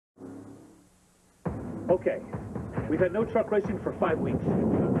Okay, we've had no truck racing for 5 weeks.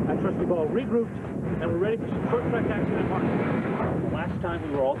 I trust we've all regrouped, and we're ready for some short track action at Martinsville. The last time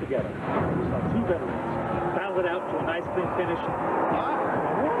we were all together, we saw two veterans battle it out to a nice clean finish.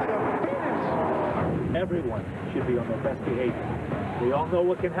 What a finish! Everyone should be on their best behavior. We all know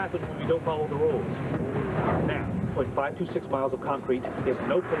what can happen when we don't follow the rules. Now, 0.526 miles of concrete is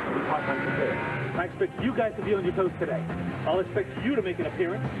no place to be caught unprepared. I expect you guys to be on your toes today. I'll expect you to make an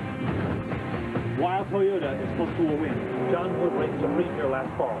appearance. Wild Toyota is close to a win. John Wood raced supreme here last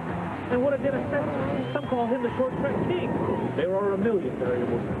fall. And what a Dennis Spencer. Some call him the short track king. There are a million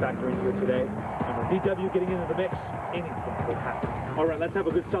variables to factor in here today. And with DW getting into the mix, anything could happen. All right, let's have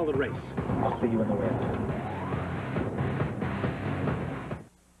a good solid race. I'll see you in the wind.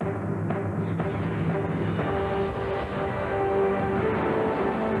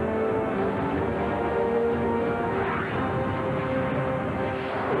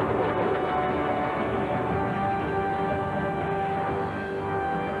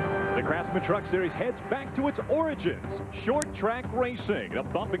 The Craftsman Truck Series heads back to its origins. Short track racing. The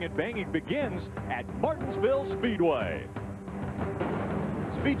bumping and banging begins at Martinsville Speedway.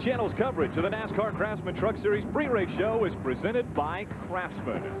 Speed Channel's coverage of the NASCAR Craftsman Truck Series pre-race show is presented by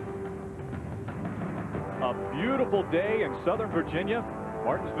Craftsman. A beautiful day in Southern Virginia.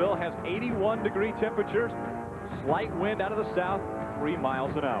 Martinsville has 81-degree temperatures. Slight wind out of the south, 3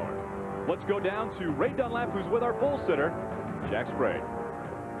 miles an hour. Let's go down to Ray Dunlap, who's with our pole sitter, Jack Sprague.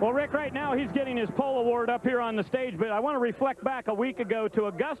 Well, Rick, right now he's getting his pole award up here on the stage, but I want to reflect back a week ago to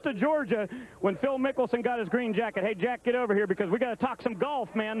Augusta, Georgia, when Phil Mickelson got his green jacket. Hey, Jack, get over here because we got to talk some golf,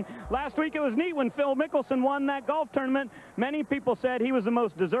 man. Last week it was neat when Phil Mickelson won that golf tournament. Many people said he was the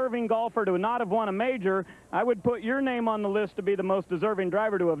most deserving golfer to not have won a major. I would put your name on the list to be the most deserving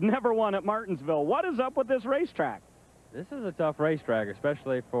driver to have never won at Martinsville. What is up with this racetrack? This is a tough racetrack,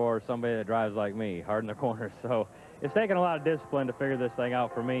 especially for somebody that drives like me, hard in the corners. So it's taken a lot of discipline to figure this thing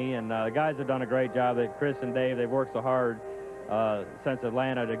out for me, and the guys have done a great job. Chris and Dave, they've worked so hard since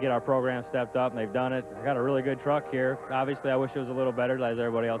Atlanta to get our program stepped up, and they've done it. I got a really good truck here. Obviously, I wish it was a little better, as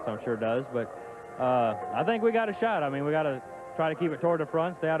everybody else I'm sure does, but I think we got a shot. I mean, we got to try to keep it toward the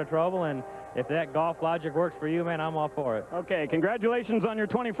front, stay out of trouble, and if that golf logic works for you, man, I'm all for it. Okay, congratulations on your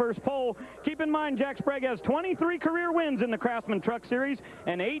 21st pole. Keep in mind, Jack Sprague has 23 career wins in the Craftsman Truck Series,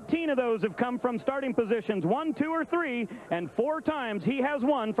 and 18 of those have come from starting positions 1, 2, or 3, and 4 times he has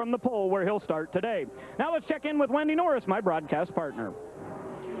won from the pole where he'll start today. Now let's check in with Wendy Norris, my broadcast partner.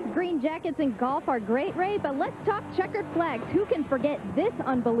 Green jackets in golf are great, Ray, but let's talk checkered flags. Who can forget this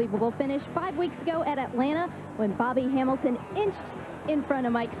unbelievable finish 5 weeks ago at Atlanta when Bobby Hamilton inched in front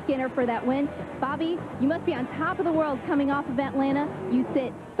of Mike Skinner for that win? Bobby, you must be on top of the world coming off of Atlanta. You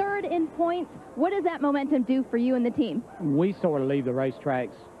sit 3rd in points. What does that momentum do for you and the team? We sort of leave the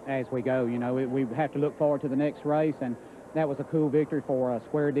racetracks as we go. You know, we have to look forward to the next race, and that was a cool victory for us.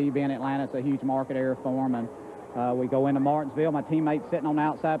 Square D being Atlanta, it's a huge market area for them, and we go into Martinsville. My teammate's sitting on the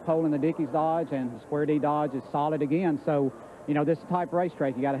outside pole in the Dickies Dodge, and Square D Dodge is solid again. So, you know, this type of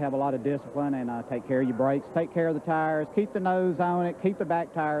racetrack, you got to have a lot of discipline and take care of your brakes, take care of the tires, keep the nose on it, keep the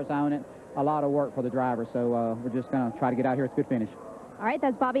back tires on it. A lot of work for the driver. So we're just going to try to get out here. It's a good finish. All right,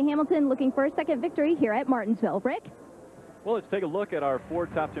 that's Bobby Hamilton looking for a second victory here at Martinsville. Rick? Well, let's take a look at our 4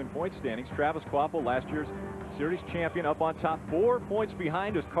 top 10 point standings. Travis Kvapil, last year's series champion, up on top. 4 points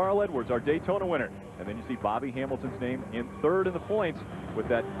behind is Carl Edwards, our Daytona winner. And then you see Bobby Hamilton's name in 3rd in the points with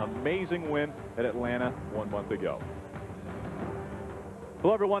that amazing win at Atlanta 1 month ago.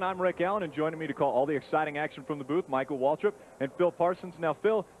 Hello, everyone. I'm Rick Allen, and joining me to call all the exciting action from the booth, Michael Waltrip and Phil Parsons. Now,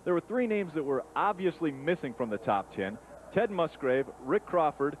 Phil, there were 3 names that were obviously missing from the top 10. Ted Musgrave, Rick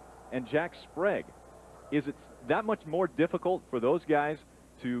Crawford, and Jack Sprague. Is it that much more difficult for those guys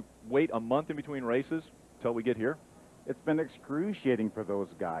to wait a month in between races until we get here? It's been excruciating for those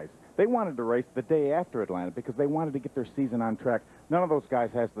guys. They wanted to race the day after Atlanta because they wanted to get their season on track. None of those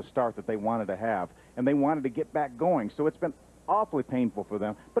guys has the start that they wanted to have, and they wanted to get back going. So it's been awfully painful for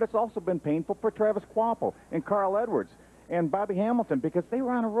them, but it's also been painful for Travis Kvapil and Carl Edwards and Bobby Hamilton because they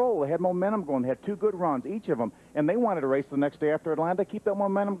were on a roll. They had momentum going. They had 2 good runs, each of them, and they wanted to race the next day after Atlanta to keep that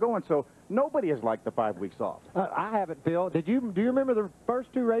momentum going. So nobody has liked the 5 weeks off. I haven't, Phil. Do you remember the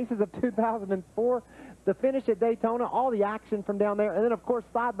first 2 races of 2004? The finish at Daytona, all the action from down there, and then, of course,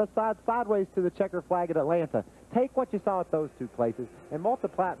 side by side, sideways to the checker flag at Atlanta. Take what you saw at those 2 places and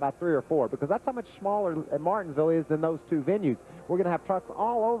multiply it by 3 or 4, because that's how much smaller Martinsville is than those 2 venues. We're going to have trucks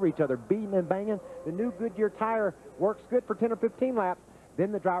all over each other, beating and banging. The new Goodyear tire works good for 10 or 15 laps.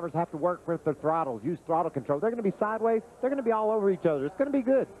 Then the drivers have to work with their throttles, use throttle control. They're going to be sideways. They're going to be all over each other. It's going to be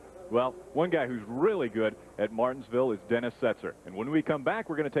good. Well, one guy who's really good at Martinsville is Dennis Setzer. And when we come back,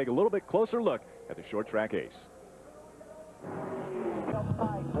 we're going to take a little bit closer look at the short track ace.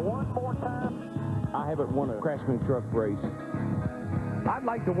 One more time. I haven't won a Craftsman truck race. I'd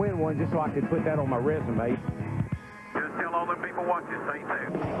like to win one just so I could put that on my resume. Just tell all them people watching, stay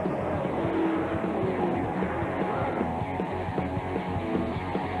tuned.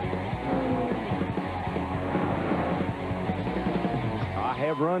 I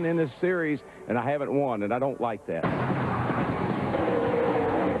have run in this series, and I haven't won, and I don't like that.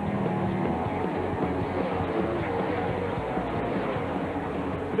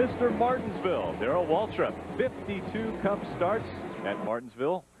 Mr. Martinsville, Darrell Waltrip, 52 Cup starts at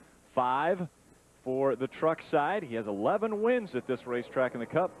Martinsville, 5 for the truck side. He has 11 wins at this racetrack in the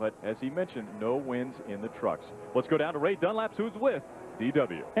Cup, but as he mentioned, no wins in the trucks. Let's go down to Ray Dunlap, who's with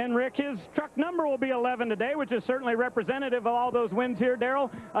DW. And Rick, his truck number will be 11 today, which is certainly representative of all those wins here, Darrell.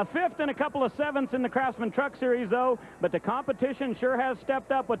 A 5th and a couple of 7ths in the Craftsman Truck Series, though, but the competition sure has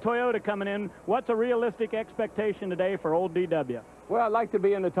stepped up with Toyota coming in. What's a realistic expectation today for old DW? Well, I'd like to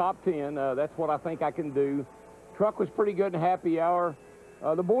be in the top 10. That's what I think I can do. Truck was pretty good in happy hour.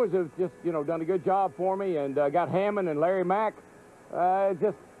 The boys have just, done a good job for me, and got Hammond and Larry Mack.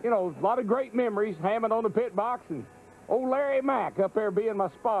 Just, a lot of great memories. Hammond on the pit box and old Larry Mack up there being my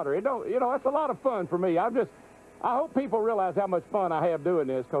spotter. That's a lot of fun for me. I hope people realize how much fun I have doing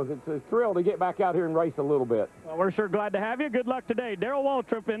this, because it's a thrill to get back out here and race a little bit. Well, we're sure glad to have you. Good luck today. Darrell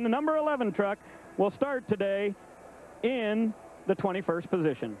Waltrip in the number 11 truck will start today in the 21st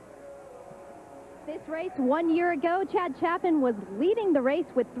position. This race 1 year ago, Chad Chapin was leading the race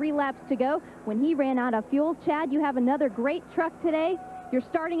with 3 laps to go when he ran out of fuel. Chad, you have another great truck today. You're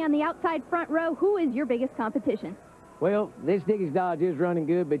starting on the outside front row. Who is your biggest competition? Well, this Dickies Dodge is running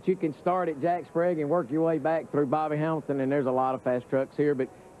good, but you can start at Jack Sprague and work your way back through Bobby Hamilton, and there's a lot of fast trucks here. But,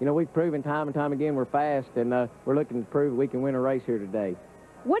 we've proven time and time again we're fast, and we're looking to prove we can win a race here today.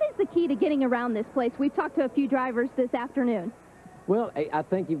 What is the key to getting around this place? We've talked to a few drivers this afternoon. Well, I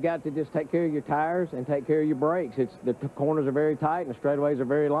think you've got to just take care of your tires and take care of your brakes. The corners are very tight and the straightaways are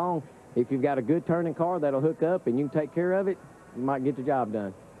very long. If you've got a good turning car that'll hook up and you can take care of it, you might get the job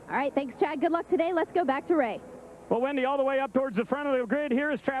done. All right, thanks, Chad. Good luck today. Let's go back to Ray. Well, Wendy, all the way up towards the front of the grid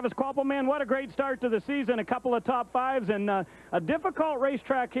here is Travis Quappleman. What a great start to the season. A couple of top 5s and a difficult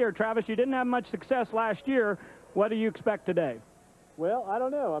racetrack here. Travis, you didn't have much success last year. What do you expect today? Well, I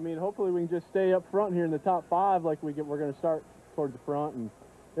don't know. I mean, hopefully we can just stay up front here in the top 5 like we're going to start towards the front. And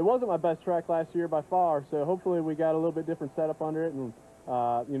it wasn't my best track last year by far, so hopefully we got a little bit different setup under it. And,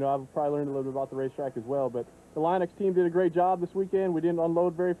 I've probably learned a little bit about the racetrack as well. But the Linux team did a great job this weekend. We didn't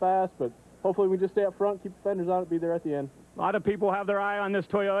unload very fast, but hopefully we just stay up front, keep the fenders on it, be there at the end. A lot of people have their eye on this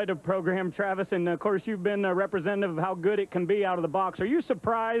Toyota program, Travis, and of course you've been a representative of how good it can be out of the box. Are you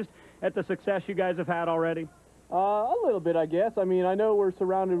surprised at the success you guys have had already? A little bit, I guess. I mean, I know we're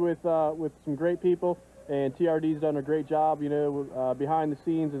surrounded with some great people, and TRD's done a great job, behind the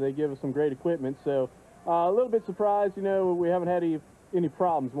scenes, and they give us some great equipment. So a little bit surprised, we haven't had any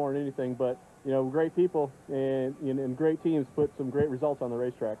problems more than anything, but great people and great teams put some great results on the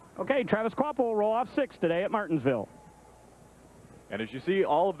racetrack. Okay, Travis Quapple will roll off 6th today at Martinsville. And as you see,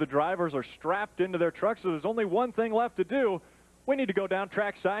 all of the drivers are strapped into their trucks, so there's only one thing left to do. We need to go down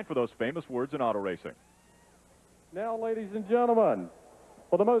trackside for those famous words in auto racing. Now, ladies and gentlemen,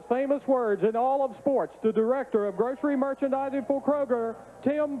 for the most famous words in all of sports, the Director of Grocery Merchandising for Kroger,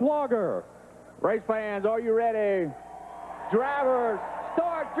 Tim Plogger. Race fans, are you ready? Drivers,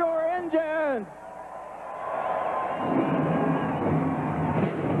 start your engines!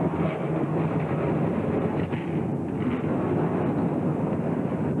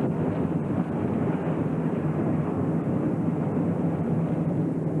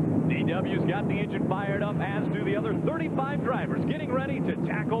 DW's got the engine fired up, as do the other 35 drivers getting ready to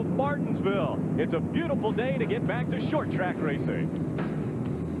tackle Martinsville. It's a beautiful day to get back to short track racing.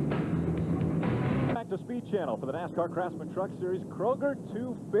 Back to Speed Channel for the NASCAR Craftsman Truck Series Kroger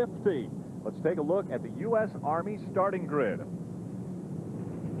 250. Let's take a look at the U.S. Army starting grid.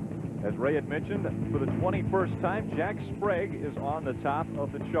 As Ray had mentioned, for the 21st time, Jack Sprague is on the top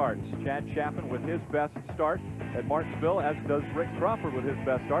of the charts. Chad Chapin with his best start at Martinsville, as does Rick Crawford with his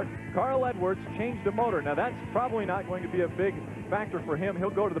best start. Carl Edwards changed the motor. Now, that's probably not going to be a big factor for him.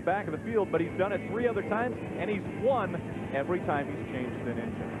 He'll go to the back of the field, but he's done it 3 other times, and he's won every time he's changed an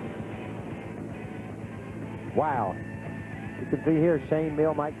engine. Wow. You can see here Shane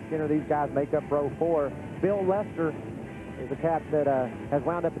Mill, Mike Skinner, these guys make up row 4. Bill Lester is a cat that has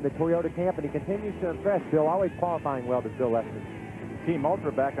wound up in the Toyota camp, and he continues to impress. Bill always qualifying well, does Bill Lester. Team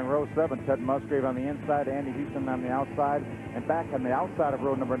Ultra back in row 7, Ted Musgrave on the inside, Andy Houston on the outside, and back on the outside of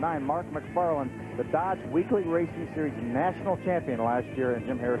row number 9, Mark McFarland, the Dodge Weekly Racing Series national champion last year in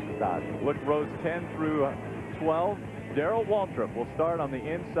Jim Harris's Dodge. Look, rows 10 through 12. Darrell Waltrip will start on the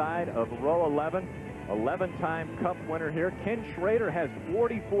inside of row 11. 11-time Cup winner here. Ken Schrader has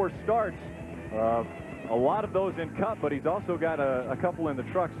 44 starts. A lot of those in Cup, but he's also got a couple in the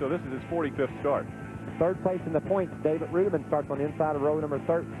truck, so this is his 45th start. Third place in the points, David Rudeman starts on the inside of row number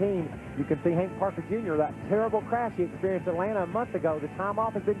 13. You can see Hank Parker Jr., that terrible crash he experienced in Atlanta a month ago. The time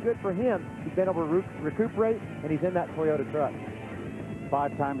off has been good for him. He's been able to recuperate, and he's in that Toyota truck.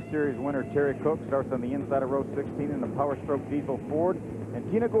 5-time series winner Terry Cook starts on the inside of row 16 in the Power Stroke Diesel Ford.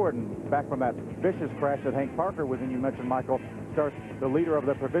 And Tina Gordon, back from that vicious crash that Hank Parker was in, you mentioned, Michael, starts the leader of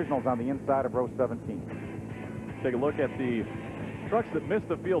the provisionals on the inside of row 17. Take a look at the trucks that missed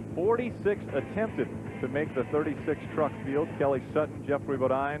the field. 46 attempted to make the 36 truck field. Kelly Sutton, Jeffrey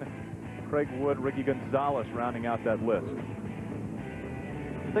Bodine, Craig Wood, Ricky Gonzalez rounding out that list.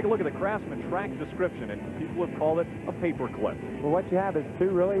 Take a look at the Craftsman track description, and people have called it a paperclip. Well, what you have is 2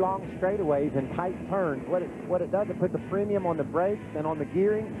 really long straightaways and tight turns. What it does, it puts a premium on the brakes and on the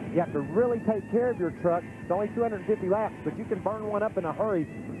gearing. You have to really take care of your truck. It's only 250 laps, but you can burn one up in a hurry,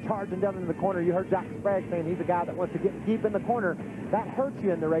 charging down into the corner. You heard Jack Sprague saying he's a guy that wants to get deep in the corner. That hurts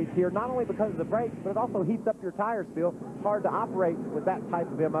you in the race here, not only because of the brakes, but it also heats up your tires, Phil. It's hard to operate with that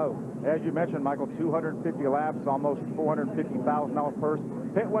type of MO. As you mentioned, Michael, 250 laps, almost $450,000 purse.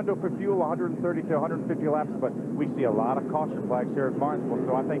 Pit window for fuel, 130 to 150 laps, but we see a lot of caution flags here at Martinsville,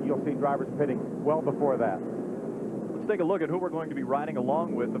 so I think you'll see drivers pitting well before that. Let's take a look at who we're going to be riding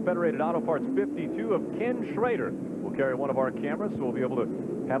along with. The Federated Auto Parts 52 of Ken Schrader will carry one of our cameras, so we'll be able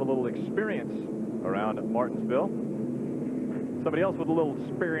to have a little experience around Martinsville. Somebody else with a little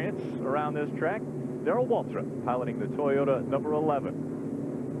experience around this track, Darrell Waltrip, piloting the Toyota number 11.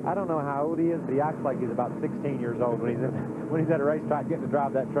 I don't know how old he is, but he acts like he's about 16 years old when he's at a racetrack getting to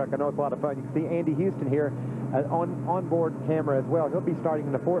drive that truck. I know it's a lot of fun. You can see Andy Houston here on board camera as well. He'll be starting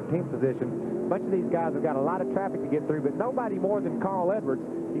in the 14th position. A bunch of these guys have got a lot of traffic to get through, but nobody more than Carl Edwards.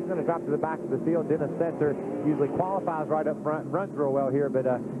 He's going to drop to the back of the field. Dennis Setzer usually qualifies right up front, runs real well here, but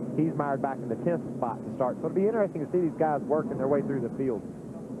he's mired back in the 10th spot to start. So it'll be interesting to see these guys working their way through the field.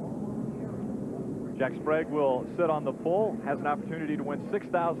 Jack Sprague will sit on the pole, has an opportunity to win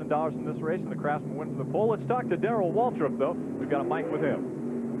 $6,000 in this race, and the Craftsman wins the pole. Let's talk to Darrell Waltrip, though. We've got a mic with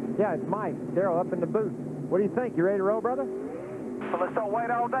him. Yeah, it's Mike. Darrell up in the booth. What do you think? You ready to roll, brother? Well, let's don't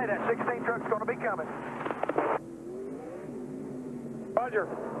wait all day. That 16 truck's going to be coming. Roger.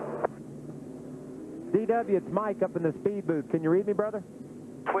 DW, it's Mike up in the speed booth. Can you read me, brother?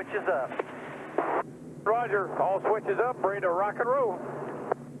 Switches up. Roger. All switches up. Ready to rock and roll.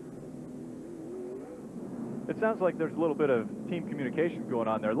 It sounds like there's a little bit of team communication going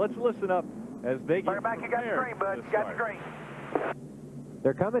on there. Let's listen up as they get back. You got the green, bud. You got the green.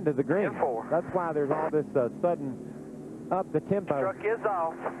 They're coming to the green. That's why there's all this sudden up the tempo. The truck is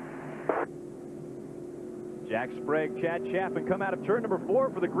off. Jack Sprague, Chad Chapman come out of turn number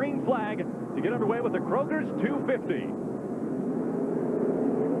 4 for the green flag to get underway with the Kroger's 250.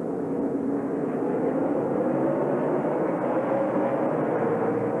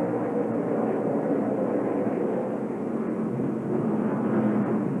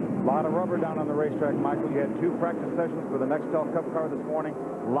 Down on the racetrack, Michael. You had 2 practice sessions for the Nextel Cup car this morning.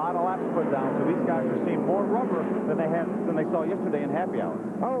 A lot of laps put down, so these guys are seeing more rubber than they saw yesterday in happy hour.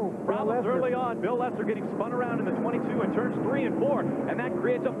 Oh, problems early on. Bill Lester getting spun around in the 22 in turns 3 and 4, and that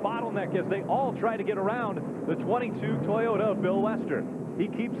creates a bottleneck as they all try to get around the 22 Toyota of Bill Lester. He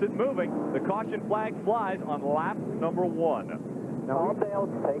keeps it moving. The caution flag flies on lap number 1. Calm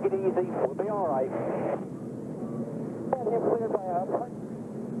down. Take it easy. We'll be all right.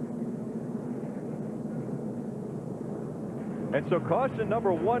 And so caution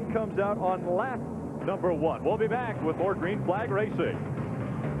number 1 comes out on lap number 1. We'll be back with more green flag racing.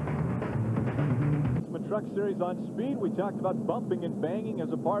 Truck Series on speed. We talked about bumping and banging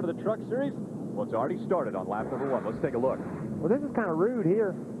as a part of the Truck Series. Well, it's already started on lap number 1. Let's take a look. Well, this is kind of rude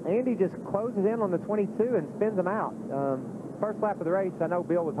here. Andy just closes in on the 22 and spins them out. First lap of the race, I know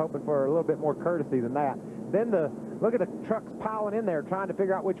Bill was hoping for a little bit more courtesy than that. Then look at the trucks piling in there trying to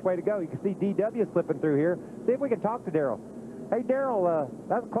figure out which way to go. You can see DW slipping through here. See if we can talk to Darrell. Hey, Darrell,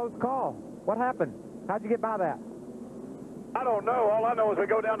 that was a close call. What happened? How'd you get by that? I don't know. All I know is we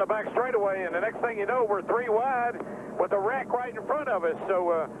go down the back straightaway, and the next thing you know, we're 3 wide with the wreck right in front of us.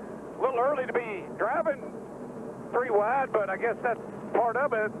 So a little early to be driving 3 wide, but I guess that's part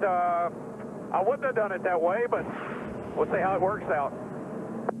of it. I wouldn't have done it that way, but we'll see how it works out.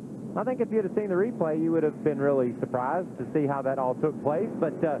 I think if you'd have seen the replay, you would have been really surprised to see how that all took place.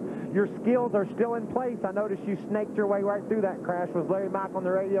 But your skills are still in place. I noticed you snaked your way right through that crash. Was Larry Mack on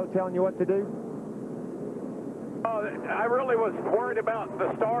the radio telling you what to do? I really was worried about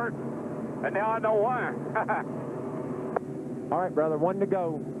the start, and now I know why. All right, brother, 1 to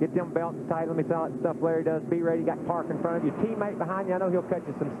go. Get them belts tight. Let me see how that stuff Larry does. Be ready. Got Park in front of you. Teammate behind you. I know he'll cut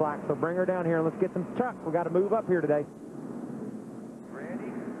you some slack, so bring her down here and let's get some trucks. We got to move up here today.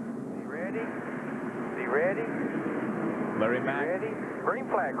 Ready? Larry Mack. Ready? Green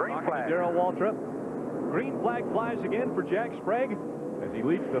flag, green flag. Darrell Waltrip. Green flag flies again for Jack Sprague as he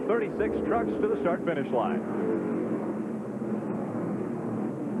leads the 36 trucks to the start-finish line.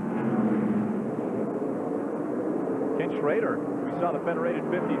 Ken Schrader, we saw the Federated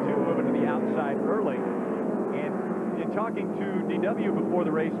 52 moving to the outside early. And in talking to DW before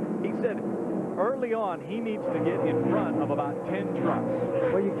the race, he said early on he needs to get in front of about 10 trucks.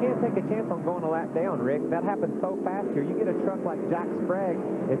 Well, you can't take a chance on going a lap down, Rick. That happens so fast here. You get a truck like Jack Sprague,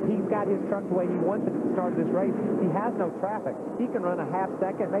 if he's got his truck the way he wants it at the start of this race, he has no traffic. He can run a half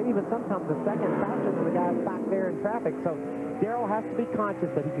second, maybe even sometimes a second faster than the guys back there in traffic. So Darrell has to be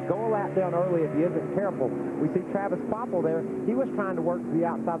conscious that he could go a lap down early if he isn't careful. We see Travis Popple there. He was trying to work to the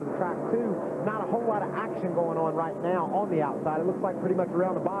outside of the track, too. Not a whole lot of action going on right now on the outside. It looks like pretty much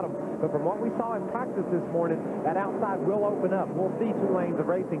around the bottom. But from what we saw in practice this morning, that outside will open up. We'll see 2 lanes of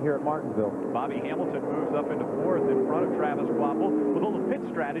racing here at Martinsville. Bobby Hamilton moves up into 4th in front of Travis Popple with a little pit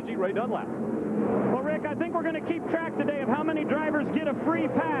strategy, Ray Dunlap. Well, Rick, I think we're going to keep track today of how many drivers get a free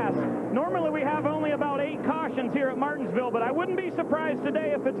pass. Normally we have only about 8 cautions here at Martinsville, but I wouldn't be surprised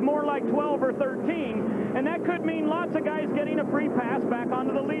today if it's more like 12 or 13, and that could mean lots of guys getting a free pass back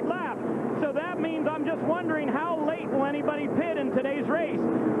onto the lead lap. So that means I'm just wondering how late will anybody pit in today's race.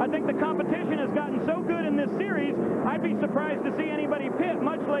 I think the competition has gotten so good in this series, I'd be surprised to see anybody pit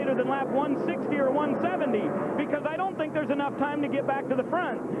much later than lap 160 or 170, because I don't think there's enough time to get back to the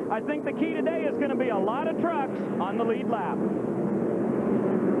front. I think the key today is going to be a lot of trucks on the lead lap.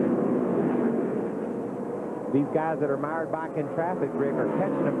 These guys that are mired back in traffic, Rick, are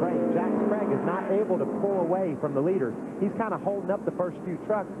catching a break. Jack Sprague is not able to pull away from the leaders. He's kind of holding up the first few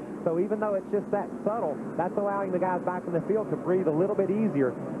trucks. So even though it's just that subtle, that's allowing the guys back in the field to breathe a little bit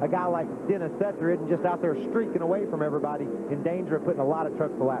easier. A guy like Dennis Setzer isn't just out there streaking away from everybody in danger of putting a lot of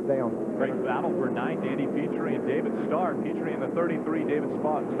trucks a lap down. Great battle for 9, Danny Petrie and David Starr. Petrie in the 33, David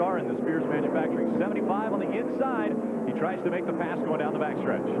Starr in the Spears Manufacturing 75 on the inside. He tries to make the pass going down the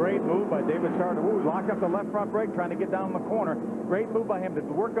backstretch. Great move by David Starr to lock up the left front brake, trying to get down the corner. Great move by him to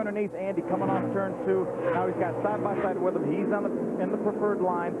work underneath Andy coming off turn 2. Now he's got side-by-side with him. He's in the preferred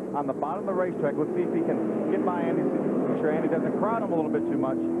line on the bottom of the racetrack. Let's see if he can get by Andy. Make sure Andy doesn't crowd him a little bit too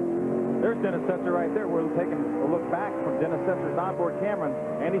much. There's Dennis Setzer right there. We're taking a look back from Dennis Setzer's onboard camera,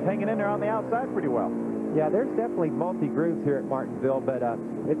 and Andy's hanging in there on the outside pretty well. Yeah, there's definitely multi-grooves here at Martinsville, but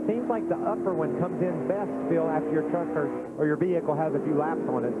it seems like the upper one comes in best, Phil, after your truck or your vehicle has a few laps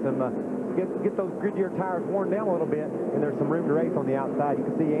on it. Get those Goodyear tires worn down a little bit, and there's some room to race on the outside. You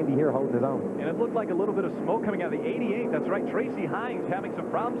can see Andy here holding his own. And it looked like a little bit of smoke coming out of the 88. That's right, Tracy Hines having some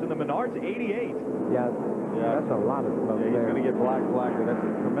problems in the Menards 88. Yeah, that's a lot of smoke there. He's there. going to get black flagged. That's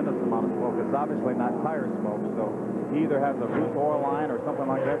a tremendous amount of smoke. It's obviously not tire smoke, so he either has a loose oil line or something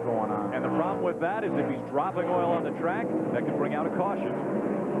like that going on. And the problem with that is if he's dropping oil on the track, that could bring out a caution.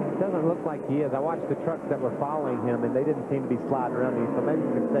 Doesn't look like he is. I watched the trucks that were following him, and they didn't seem to be sliding around these, so maybe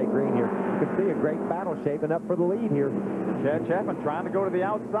we can stay green here. You can see a great battle shaping up for the lead here. Chad Chapman trying to go to the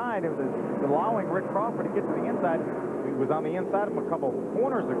outside. It was allowing Rick Crawford to get to the inside. He was on the inside of him a couple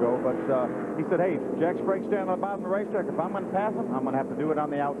corners ago, but he said, hey, Jack Sprague's standing on the bottom of the racetrack. If I'm going to pass him, I'm going to have to do it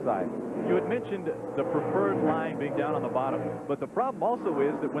on the outside. You had mentioned the preferred line being down on the bottom, but the problem also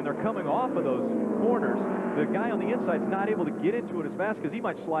is that when they're coming off of those corners, the guy on the inside is not able to get into it as fast because he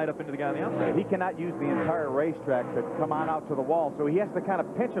might slide up into the guy on the outside. He cannot use the entire racetrack to come on out to the wall, so he has to kind of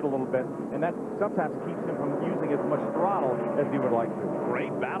pinch it a little bit, and that sometimes keeps him from using as much throttle as he would like to.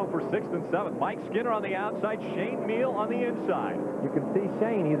 Great battle for 6th and 7th. Mike Skinner on the outside, Shane Meal on the inside. You can see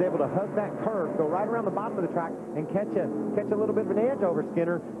Shane. He's able to hug that curve, go right around the bottom of the track, and catch a little bit of an edge over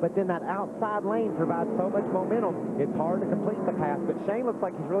Skinner, but then that outside lane provides so much momentum, it's hard to complete the pass, but Shane looks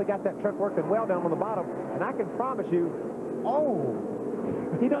like he's really got that truck working well down on the bottom, and I can promise you,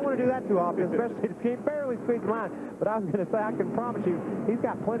 he don't want to do that too often, especially if he barely squeezes the line. But I was going to say, I can promise you, he's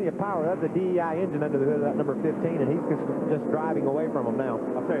got plenty of power. That's a DEI engine under the hood of that number 15, and he's just driving away from him now.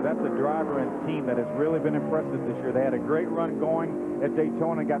 I'll tell you, that's a driver and team that has really been impressive this year. They had a great run going at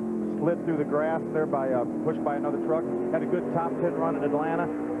Daytona, got slid through the grass there by pushed by another truck. Had a good top 10 run at Atlanta.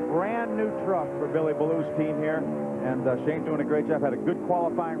 Brand new truck for Billy Ballew's team here. And Shane's doing a great job. Had a good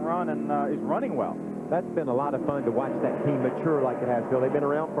qualifying run and is running well. That's been a lot of fun to watch that team mature like it has, Bill. They've been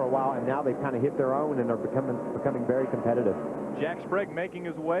around for a while, and now they've kind of hit their own and are becoming very competitive. Jack Sprague making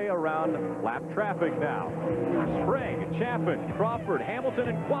his way around lap traffic now. Sprague, Chapin, Crawford, Hamilton,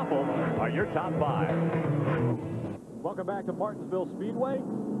 and Quaffle are your top 5. Welcome back to Martinsville Speedway.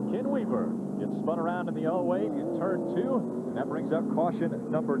 Ken Weaver gets spun around in the 08 in turn 2, and that brings up caution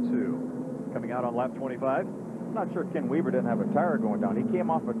number 2. Coming out on lap 25. I'm not sure Ken Weaver didn't have a tire going down. He came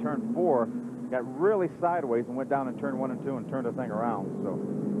off of turn 4, got really sideways and went down in turn 1 and 2 and turned the thing around. So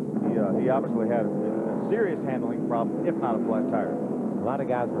he obviously had a serious handling problem, if not a flat tire. A lot of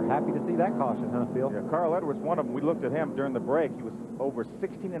guys were happy to see that caution, huh, Phil? Yeah, Carl Edwards, one of them, we looked at him during the break. He was over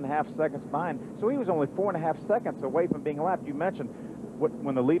 16.5 seconds behind, so he was only 4.5 seconds away from being lapped. You mentioned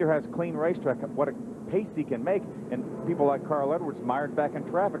when the leader has clean racetrack, what a pace he can make, and people like Carl Edwards mired back in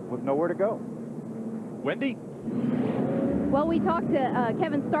traffic with nowhere to go. Wendy? Well, we talked to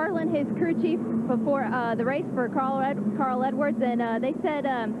Kevin Starlin, his crew chief, before the race for Carl Edwards, and they said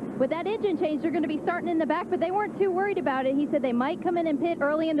with that engine change, they're going to be starting in the back, but they weren't too worried about it. He said they might come in and pit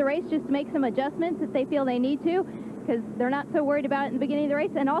early in the race just to make some adjustments if they feel they need to, because they're not so worried about it in the beginning of the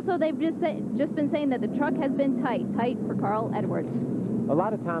race. And also, they've just been saying that the truck has been tight for Carl Edwards. A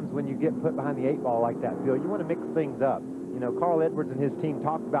lot of times when you get put behind the 8 ball like that, Phil, you want to mix things up. You know, Carl Edwards and his team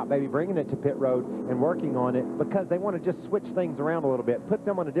talked about maybe bringing it to pit road and working on it because they want to just switch things around a little bit, put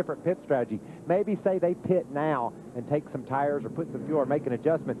them on a different pit strategy. Maybe say they pit now and take some tires or put some fuel or make an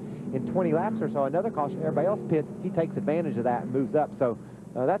adjustment. In 20 laps or so, another caution, everybody else pits, he takes advantage of that and moves up. So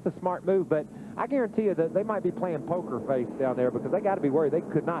that's a smart move, but I guarantee you that they might be playing poker face down there because they got to be worried they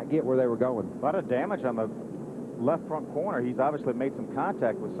could not get where they were going. A lot of damage on the left front corner. He's obviously made some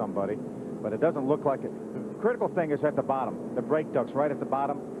contact with somebody, but it doesn't look like it. The critical thing is at the bottom, the brake ducts right at the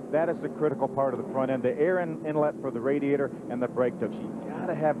bottom. That is the critical part of the front end, the air inlet for the radiator and the brake ducts. You got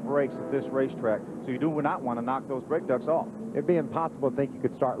to have brakes at this racetrack, so you do not want to knock those brake ducts off. It'd be impossible to think you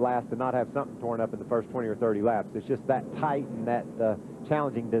could start last and not have something torn up in the first 20 or 30 laps. It's just that tight and that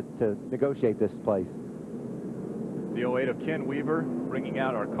challenging to negotiate this place. The 08 of Ken Weaver bringing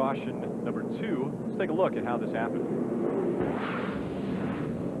out our caution number 2. Let's take a look at how this happened.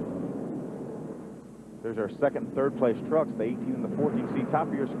 There's our second and third place trucks, the 18 and the 14 seat, top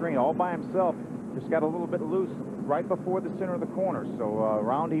of your screen, all by himself. Just got a little bit loose right before the center of the corner. So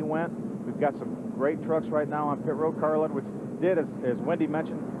around he went. We've got some great trucks right now on pit road. Carl Edwards did, as Wendy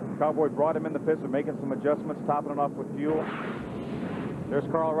mentioned, Cowboy brought him in the pits. They're making some adjustments, topping it off with fuel. There's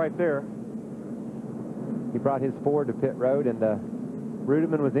Carl right there. He brought his Ford to pit road, and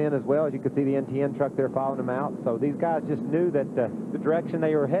Rudeman was in as well. As you could see the NTN truck there following him out. So these guys just knew that the direction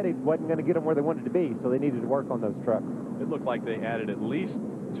they were headed wasn't going to get them where they wanted to be, so they needed to work on those trucks. It looked like they added at least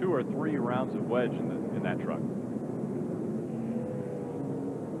 2 or 3 rounds of wedge in that truck.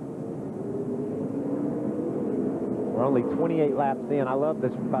 We're only 28 laps in. I love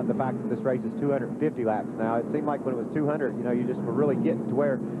this about the fact that this race is 250 laps now. It seemed like when it was 200, you know, you just were really getting to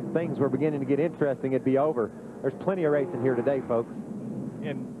where things were beginning to get interesting. It'd be over. There's plenty of racing here today, folks.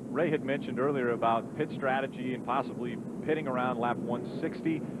 And Ray had mentioned earlier about pit strategy and possibly pitting around lap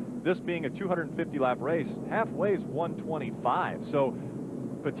 160. This being a 250 lap race, halfway is 125. So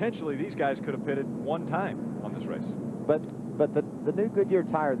potentially these guys could have pitted 1 time on this race. But the new Goodyear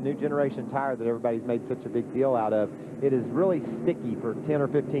tire, the new generation tire that everybody's made such a big deal out of, it is really sticky for 10 or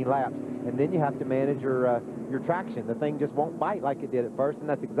 15 laps. And then you have to manage your traction. The thing just won't bite like it did at first, and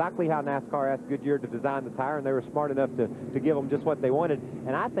that's exactly how NASCAR asked Goodyear to design the tire, and they were smart enough to give them just what they wanted.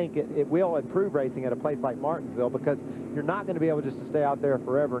 And I think it will improve racing at a place like Martinsville, because you're not going to be able just to stay out there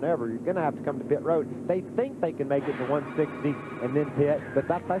forever and ever. You're going to have to come to pit road. They think they can make it to 160 and then pit, but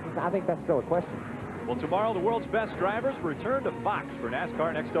I think that's still a question. Well, tomorrow the world's best drivers return to Fox for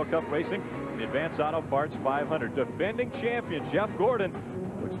NASCAR and XL Cup Racing. The Advanced Auto Parts 500. Defending champion Jeff Gordon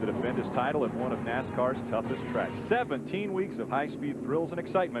looks to defend his title at one of NASCAR's toughest tracks. 17 weeks of high-speed thrills and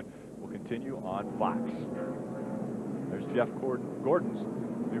excitement will continue on Fox. There's Jeff Gordon's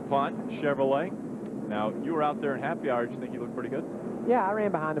DuPont Chevrolet. Now, you were out there in happy hour. Did you think he looked pretty good? Yeah, I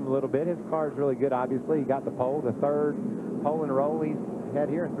ran behind him a little bit. His car is really good, obviously. He got the pole, the third pole in a row he's had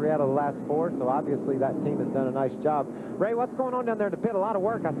here in 3 out of the last 4, so obviously that team has done a nice job. Ray, what's going on down there in the pit? A lot of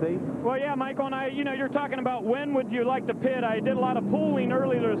work, I see. Well, yeah, Michael, and you're talking about when would you like to pit. I did a lot of pooling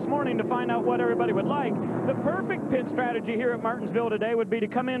earlier this morning to find out what everybody would like. The perfect pit strategy here at Martinsville today would be to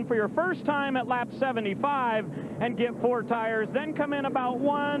come in for your first time at lap 75 and get 4 tires, then come in about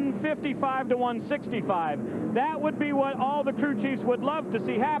 155 to 165. That would be what all the crew chiefs would love to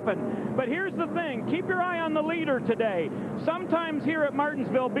see happen. But here's the thing. Keep your eye on the leader today. Sometimes here at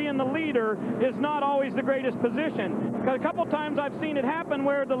Martinsville, being the leader is not always the greatest position. Because a couple times I've seen it happen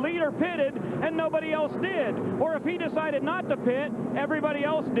where the leader pitted and nobody else did. Or if he decided not to pit, everybody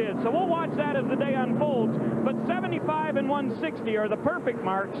else did. So we'll watch that as the day unfolds. But 75 and 160 are the perfect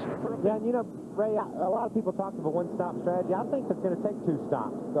marks. Yeah, and you know, Ray, a lot of people talk of a one-stop strategy. I think it's going to take 2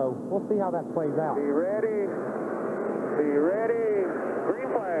 stops. So we'll see how that plays out. Be ready. Be ready. Green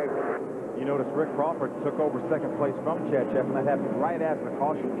flag. You notice Rick Crawford took over second place from Chad Sheff, and that happened right as the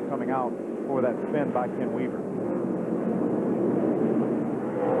caution was coming out for that spin by Ken Weaver.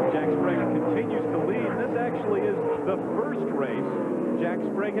 Jack Sprague continues to lead. This actually is the first race Jack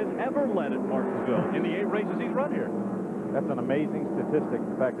Sprague has ever led at Martinsville in the 8 races he's run here. That's an amazing statistic.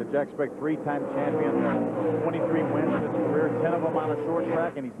 The fact that Jack Sprague, 3-time champion, 23 wins in his career, 10 of them on a short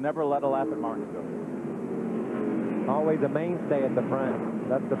track, and he's never led a lap at Martinsville. Always a mainstay at the front.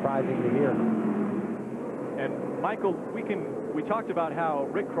 That's surprising to hear. And Michael, we talked about how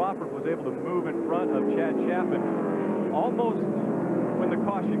Rick Crawford was able to move in front of Chad Chaffin almost when the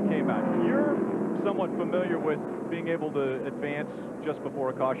caution came out. You're somewhat familiar with being able to advance just before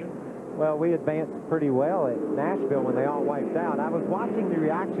a caution. Well, we advanced pretty well at Nashville when they all wiped out. I was watching the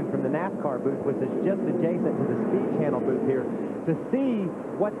reaction from the NASCAR booth, which is just adjacent to the Speed Channel booth here, to see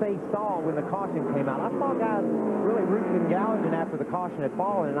what they saw when the caution came out. I saw guys really rooting and gouging after the caution had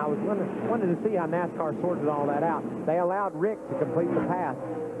fallen, and I was wanted to see how NASCAR sorted all that out. They allowed Rick to complete the pass.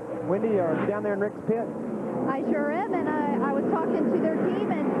 Wendy, are you down there in Rick's pit? I sure am, and I was talking to their team,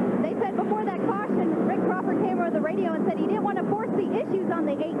 and they said before that caution, Rick Crawford came over the radio and said he didn't want to force the issues on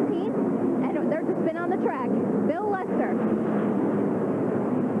the 18th, and there's a spin on the track. Bill Lester.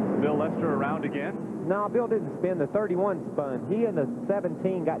 Bill Lester around again? No, Bill didn't spin. The 31 spun. He and the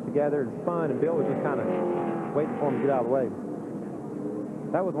 17 got together and spun, and Bill was just kind of waiting for him to get out of the way.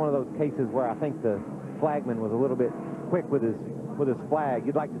 That was one of those cases where I think the flagman was a little bit quick with his flag.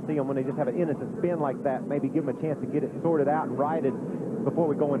 You'd like to see them when they just have an innocent spin like that, maybe give them a chance to get it sorted out and righted before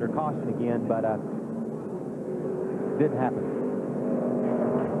we go under caution again, but didn't happen.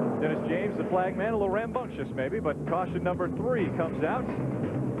 Dennis James, the flagman, a little rambunctious maybe, but caution number 3 comes out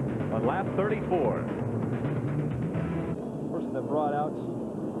on lap 34. Person that brought out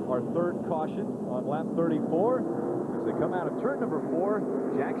our 3rd caution on lap 34. As they come out of turn number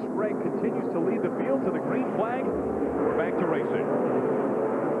 4, Jack Sprague continues to lead the field to the green flag. We're back to racing.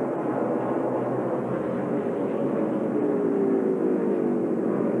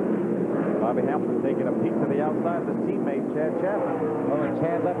 Bobby Hamilton taking a peek to the outside of his teammate, Chad Chaffin. Oh, and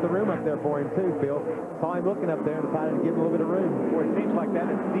Chad left the room up there for him, too, Phil. Saw him looking up there and decided to give him a little bit of room. Boy, it seems like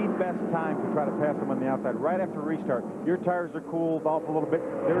that is the best time to try to pass him on the outside, right after restart. Your tires are cooled off a little bit.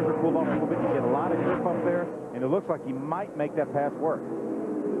 Theirs are cooled off a little bit. You get a lot of grip up there, and it looks like he might make that pass work.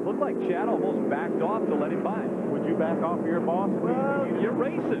 Looked like Chad almost backed off to let him by. Would you back off your boss? Well, you're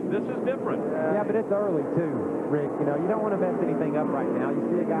racing. This is different. Yeah, but it's early, too, Rick. You know, you don't want to mess anything up right now. You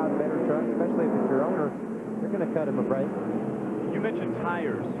see a guy with a better truck, especially if it's your owner, you're going to cut him a break. You mentioned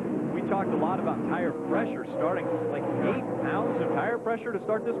tires. We talked a lot about tire pressure starting, like 8 pounds of tire pressure to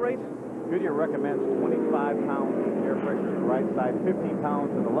start this race. Goodyear recommends 25 pounds of air pressure on the right side, 15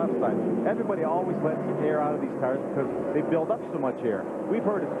 pounds on the left side. Everybody always lets air out of these tires because they build up so much air. We've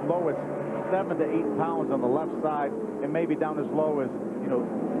heard as low as 7 to 8 pounds on the left side and maybe down as low as,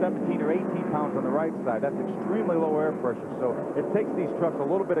 17 or 18 pounds on the right side. That's extremely low air pressure. So it takes these trucks a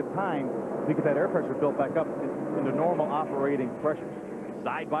little bit of time to get that air pressure built back up into normal operating pressures.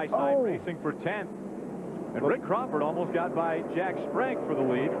 Side-by-side racing for 10th. And Rick Crawford almost got by Jack Sprague for the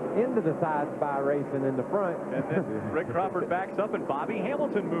lead. Into the side by racing in the front. And then Rick Crawford backs up, and Bobby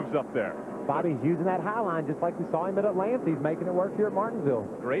Hamilton moves up there. Bobby's using that high line just like we saw him at Atlanta. He's making it work here at Martinsville.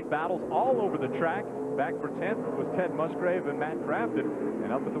 Great battles all over the track. Back for 10th was Ted Musgrave and Matt Crafton.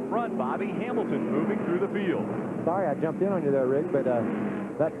 And up at the front, Bobby Hamilton moving through the field. Sorry I jumped in on you there, Rick, but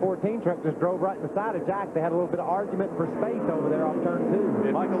that 14 truck just drove right in the side of Jack. They had a little bit of argument for space over there off turn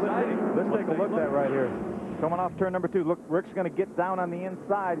 2. Michael, let's take a look at that right here. Coming off turn number 2. Look, Rick's going to get down on the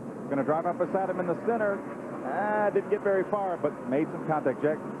inside. Going to drive up beside him in the center. Didn't get very far, but made some contact.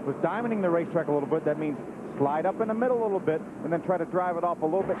 Jack was diamonding the racetrack a little bit. That means slide up in the middle a little bit and then try to drive it off a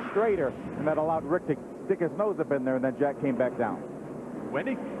little bit straighter. And that allowed Rick to stick his nose up in there, and then Jack came back down.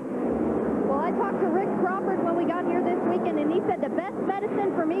 Wendy? Well, I talked to Rick Crawford when we got here this weekend, and he said the best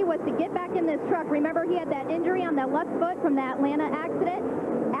medicine for me was to get back in this truck. Remember, he had that injury on that left foot from the Atlanta accident?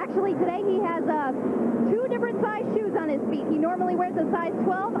 Actually, today he has 2 different size shoes on his feet. He normally wears a size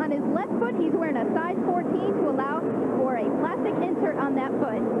 12. On his left foot, he's wearing a size 14 to allow for a plastic insert on that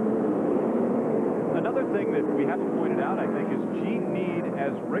foot. Another thing that we haven't pointed out, I think, is Gene Need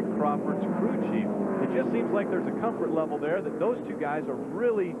as Rick Crawford's crew chief. It just seems like there's a comfort level there that those two guys are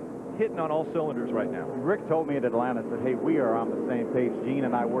really hitting on all cylinders right now. Rick told me at Atlanta, said, hey, we are on the same page. Gene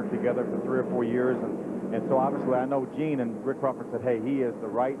and I worked together for 3 or 4 years, and so obviously I know Gene, and Rick Crawford said, hey, he is the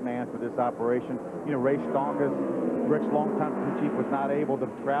right man for this operation. You know, Ray Stongas, Rick's longtime crew chief, was not able to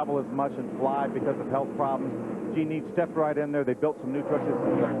travel as much and fly because of health problems. Gene Need stepped right in there. They built some new trucks. This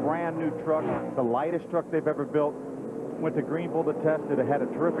is a brand new truck, the lightest truck they've ever built. Went to Greenville to test it. It had a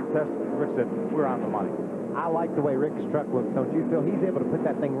terrific test. Rick said, we're on the money. I like the way Rick's truck looks, don't you, Phil? He's able to put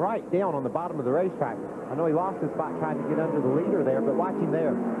that thing right down on the bottom of the racetrack. I know he lost his spot trying to get under the leader there, but watch him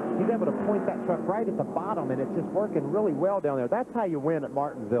there. He's able to point that truck right at the bottom, and it's just working really well down there. That's how you win at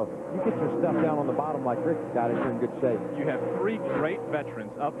Martinsville. You get your stuff down on the bottom like Rick's got it, you're in good shape. You have 3 great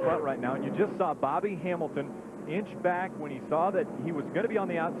veterans up front right now, and you just saw Bobby Hamilton inch back when he saw that he was going to be on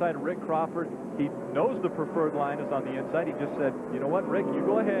the outside of Rick Crawford. He knows the preferred line is on the inside. He just said, you know what, Rick, you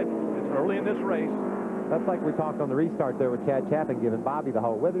go ahead. It's early in this race. That's like we talked on the restart there with Chad Chapin giving Bobby the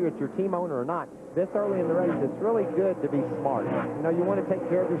hole. Whether it's your team owner or not, this early in the race, it's really good to be smart. You know, you want to take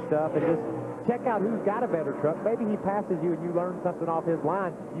care of your stuff and just check out who's got a better truck. Maybe he passes you and you learn something off his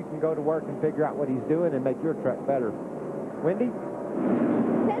line. You can go to work and figure out what he's doing and make your truck better. Wendy?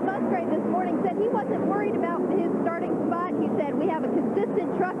 Ted Musgrave this morning said he wasn't worried about his starting spot. He said, we have a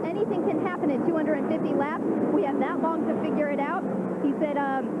consistent truck. Anything can happen in 250 laps. We have that long to figure it out. He said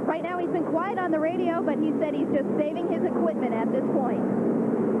right now he's been quiet on the radio, but he said he's just saving his equipment at this point.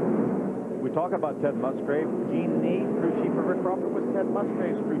 We talk about Ted Musgrave. Gene Need, crew chief for Rick Crawford, was Ted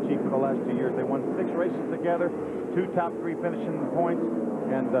Musgrave's crew chief for the last 2 years. They won 6 races together, 2 top 3 finishing points,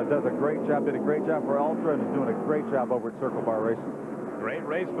 and does a great job, did a great job for Ultra, and is doing a great job over at Circle Bar Racing. Great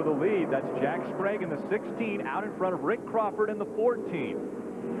race for the lead. That's Jack Sprague in the 16 out in front of Rick Crawford in the 14.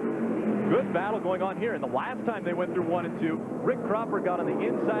 Good battle going on here. And the last time they went through 1 and 2, Rick Crawford got on the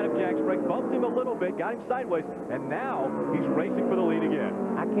inside of Jack Sprague, bumped him a little bit, got him sideways, and now he's racing for the lead again.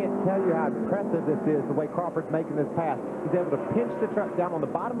 I can't tell you how impressive this is, the way Crawford's making this pass. He's able to pinch the truck down on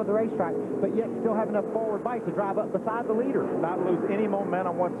the bottom of the racetrack, but yet still have enough forward bite to drive up beside the leader. Not lose any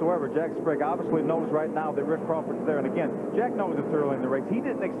momentum whatsoever. Jack Sprague obviously knows right now that Rick Crawford's there. And again, Jack knows it's early in the race. He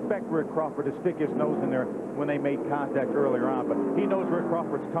didn't expect Rick Crawford to stick his nose in there when they made contact earlier on, but he knows Rick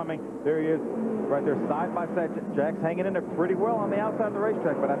Crawford's coming. There he is, right there side by side. Jack's hanging in there pretty well on the outside of the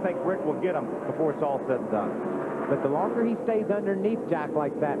racetrack, but I think Rick will get him before it's all said and done. But the longer he stays underneath Jack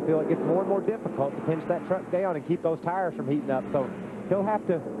like that, Phil, it gets more and more difficult to pinch that truck down and keep those tires from heating up. So he'll have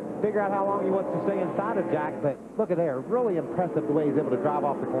to figure out how long he wants to stay inside of Jack. But look at there, really impressive the way he's able to drive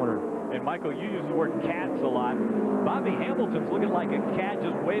off the corner. And Michael, you use the word cats a lot. Bobby Hamilton's looking like a cat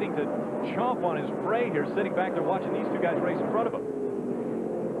just waiting to chomp on his prey here, sitting back there watching these 2 guys race in front of him.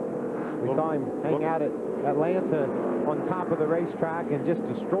 We saw him hang out at Atlanta on top of the racetrack and just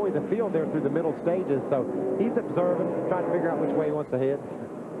destroy the field there through the middle stages. So he's observing, trying to figure out which way he wants to head.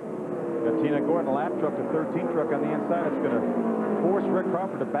 Got Tina Gordon, a lap truck, the 13 truck on the inside. It's going to force Rick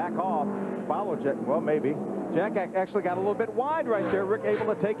Crawford to back off, follow Jack. Well, maybe. Jack actually got a little bit wide right there. Rick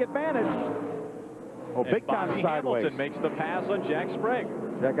able to take advantage. Oh, big time sideways. Hamilton makes the pass on Jack Sprague.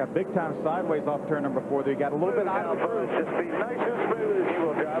 Jack got big time sideways off turn number 4. They got a little bit out of the groove. Just be nice and smooth as you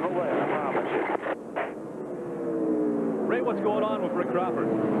will drive away, I promise you. Ray, what's going on with Rick Crawford?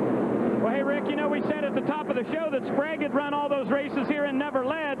 Well, hey, Rick, you know, we said at the top of the show that Sprague had run all those races here and never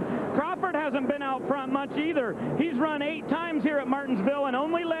led. Crawford hasn't been out front much either. He's run 8 times here at Martinsville and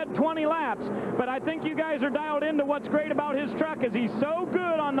only led 20 laps. But I think you guys are dialed into what's great about his truck is he's so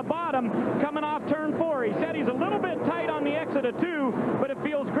good on the bottom coming off turn 4. He said he's a little bit tight on the exit of 2, but it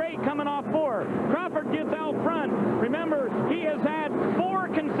feels great coming off 4. Crawford gets out front. Remember, he has had 4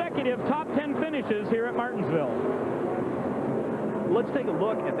 consecutive top 10 finishes here at Martinsville. Let's take a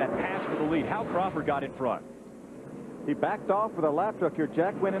look at that pass for the lead, how Crawford got in front. He backed off with a lap truck here.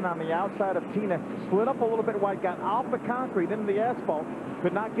 Jack went in on the outside of Tina, slid up a little bit wide, got off the concrete into the asphalt,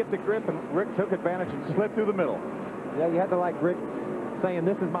 could not get the grip, and Rick took advantage and slid through the middle. Yeah, you had to like Rick saying,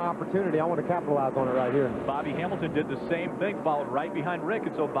 this is my opportunity. I want to capitalize on it right here. Bobby Hamilton did the same thing, followed right behind Rick,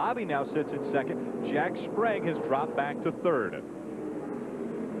 and so Bobby now sits in second. Jack Sprague has dropped back to third.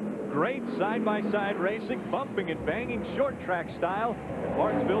 Great side-by-side racing, bumping and banging short track style at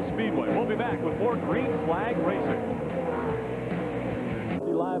Martinsville Speedway. We'll be back with more green flag racing.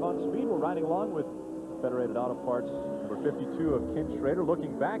 Live on speed, we're riding along with Federated Auto Parts number 52 of Ken Schrader,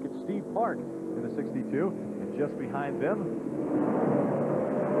 looking back at Steve Park in the 62, and just behind them.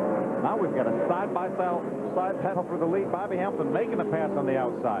 Now we've got a side-by-side battle for the lead. Bobby Hamilton making the pass on the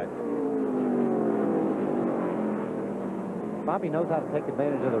outside. Bobby knows how to take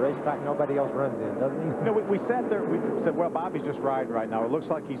advantage of the racetrack nobody else runs in, doesn't he? You know, we sat there, we said, well, Bobby's just riding right now. It looks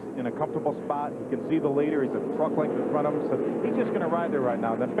like he's in a comfortable spot. He can see the leader. He's a truck length in front of him. So he's just going to ride there right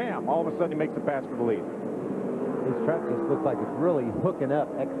now. Then, bam, all of a sudden he makes the pass for the lead. His truck just looks like it's really hooking up,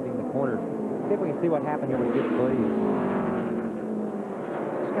 exiting the corner. See if we can see what happened here when he gets the lead.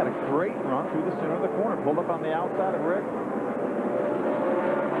 He's got a great run through the center of the corner. Pulled up on the outside of Rick.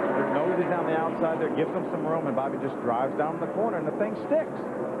 Rick noses down the outside there, gives him some room, and Bobby just drives down the corner, and the thing sticks.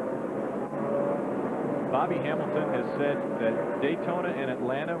 Bobby Hamilton has said that Daytona and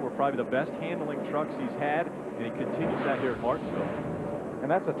Atlanta were probably the best handling trucks he's had, and he continues that here at Martinsville. And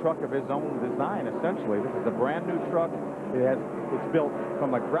that's a truck of his own design, essentially. This is a brand new truck. It's built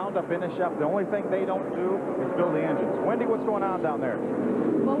from the ground up in the shop. The only thing they don't do is build the engines. Wendy, what's going on down there?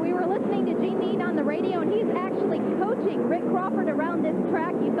 Well, we were listening to Gene Need on the radio, and he's actually coaching Rick Crawford around this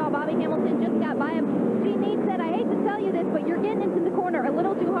track. You saw Bobby Hamilton just got by him. Gene Need said, I hate to tell you this, but you're getting into the corner a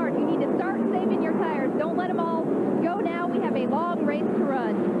little too hard. You need to start saving your tires. Don't let them all go now. We have a long race to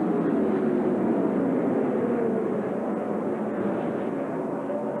run.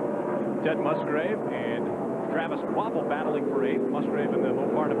 Ted Musgrave and Travis Quapple battling for 8th. Musgrave in the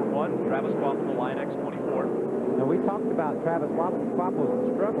Mopar #1. Travis Quapple the Line X24. Now, we talked about Travis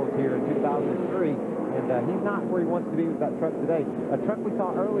Quapple's struggles here in 2003, and he's not where he wants to be with that truck today. A truck we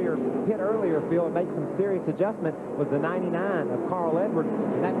saw earlier, Phil, and make some serious adjustment was the 99 of Carl Edwards,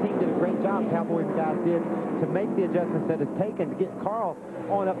 and that team did a great job, Cowboys guys did, to make the adjustments that it's taken to get Carl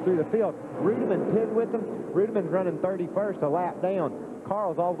on up through the field. Rudiman pitted with him. Rudiman's running 31st, a lap down.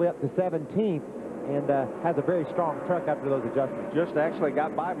 Carl's all the way up to 17th and has a very strong truck after those adjustments. Just actually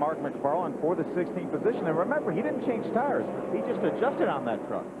got by Mark McFarland for the 16th position. And remember, he didn't change tires. He just adjusted on that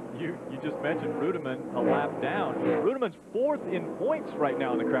truck. You just mentioned Rudiman a lap down. Rudiman's 4th in points right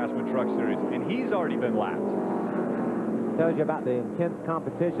now in the Craftsman Truck Series, and he's already been lapped. Tells you about the intense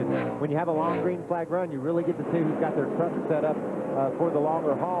competition. When you have a long green flag run, you really get to see who's got their truck set up for the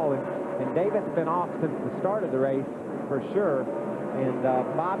longer haul. And David's been off since the start of the race, for sure. And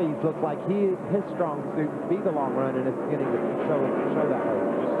Bobby's looks like his strong suit be the long run, and it's getting to show that way.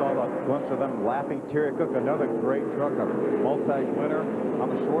 Just saw a glimpse of them lapping Terry Cook, another great truck, a multi-winner on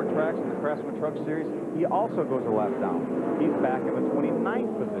the short tracks in the Craftsman Truck Series. He also goes a lap down. He's back in the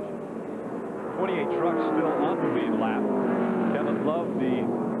 29th position. 28 trucks still on the lead lap. Kevin Love the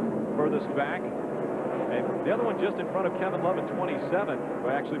furthest back. And the other one just in front of Kevin Love at 27, who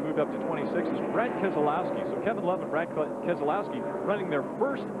actually moved up to 26, is Brad Keselowski. So Kevin Love and Brad Keselowski running their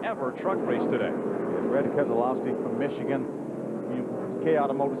first ever truck race today. Brad Keselowski from Michigan. K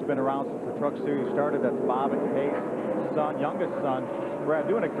Automotive's been around since the Truck Series started. That's Bob and Kay's son, youngest son. Brad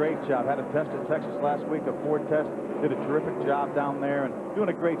doing a great job. Had a test at Texas last week, a Ford test. Did a terrific job down there and doing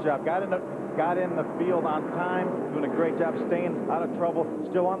a great job. Got in the field on time, doing a great job staying out of trouble,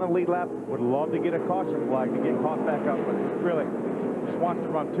 still on the lead lap. Would love to get a caution flag to get caught back up, but really just wants to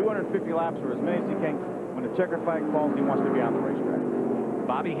run 250 laps or as many as he can. When the checker flag falls, he wants to be on the racetrack.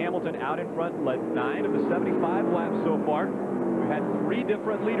 Bobby Hamilton out in front, led 9 of the 75 laps so far. We've had 3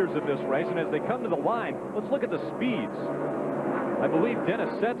 different leaders of this race, and as they come to the line, let's look at the speeds. I believe Dennis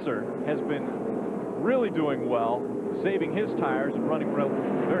Setzer has been really doing well, saving his tires and running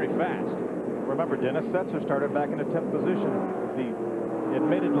very fast. Remember, Dennis Setzer started back in the 10th position. The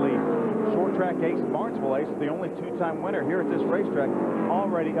admittedly short track ace, Martinsville ace, the only 2-time winner here at this racetrack,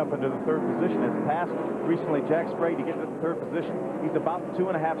 already up into the 3rd position. Has passed recently Jack Spray to get to the 3rd position. He's about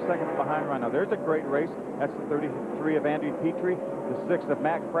 2.5 seconds behind right now. There's a great race. That's the 33 of Andy Petrie, the 6th of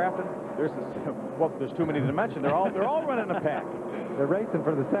Matt Crafton. There's too many to mention. They're all running a pack. They're racing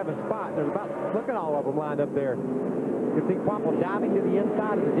for the 7th spot. There's look at all of them lined up there. You can see Quapple diving to the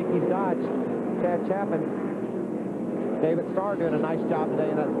inside of the Dickies Dodge. Chad Chapman, David Starr doing a nice job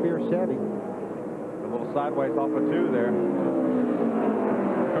today in that Spear Chevy. A little sideways off of 2 there.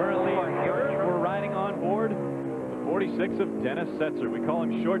 Currently, we're riding on board the 46 of Dennis Setzer. We call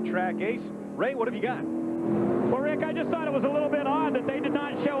him short track ace. Ray, what have you got? Well, Rick, I just thought it was a little bit odd that they did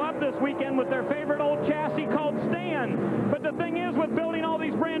not show up this weekend with their favorite old chassis called Stan. But the thing is, with building all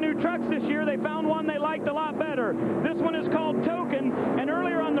these brand new trucks this year, they found one they liked a lot better. This one is called Token, and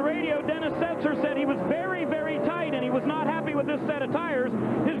earlier on the radio, Dennis Setzer said he was very, very tight, and he was not happy with this set of tires.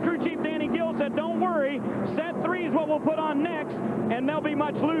 His crew chief, Danny Gill, said, don't worry, set 3 is what we'll put on next, and they'll be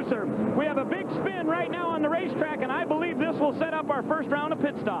much looser. We have a big spin right now on the racetrack, and I believe this will set up our first round of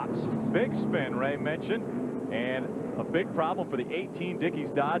pit stops. Big spin, Ray mentioned. And a big problem for the 18 Dickies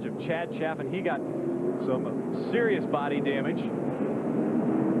Dodge of Chad Chaffin. He got some serious body damage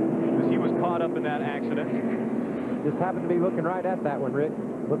as he was caught up in that accident. Just happened to be looking right at that one, Rick.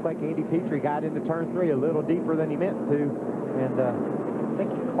 Looked like Andy Petrie got into turn 3 a little deeper than he meant to. And I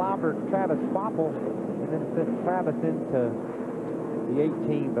think he clobbered Travis Foppel and then sent Travis into the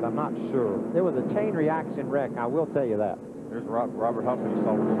 18, but I'm not sure. There was a chain reaction wreck, I will tell you that. There's Robert Huffman. You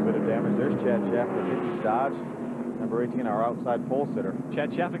saw a little bit of damage. There's Chad Shaffer. Did he dodge? Number 18, our outside pole sitter.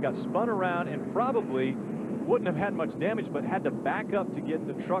 Chad Shaffer got spun around and probably wouldn't have had much damage, but had to back up to get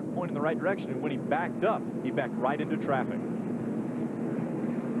the truck pointing in the right direction. And when he backed up, he backed right into traffic.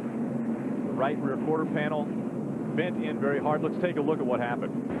 The right rear quarter panel bent in very hard. Let's take a look at what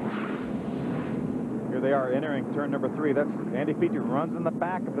happened. Here they are entering turn number 3. That's Andy Feature runs in the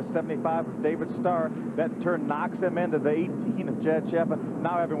back of the 75 of David Starr. That turn knocks him into the 18 of Chad Shaffer.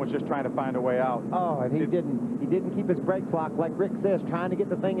 Now everyone's just trying to find a way out. Oh, and he didn't keep his brakes locked, like Rick says, trying to get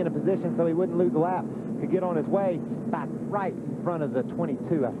the thing in a position so he wouldn't lose a lap. Could get on his way back right in front of the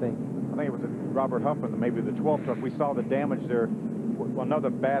 22, I think. I think it was Robert Huffman, maybe the 12 truck. We saw the damage there. Another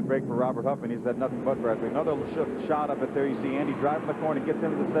bad break for Robert Huffman. He's had nothing but breath. Another shot up it there. You see Andy driving the corner, gets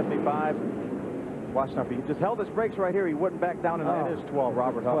into the 75. Watch now. If he just held his brakes right here, he wouldn't back down, and it is 12,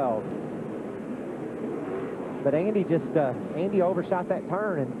 Robert Huffman. 12. But Andy just, Andy overshot that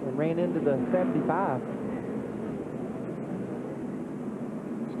turn and ran into the 75.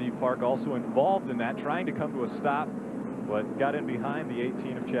 Steve Park also involved in that, trying to come to a stop, but got in behind the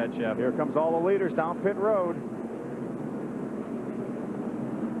 18 of Chad Shaffer. Here comes all the leaders down pit road.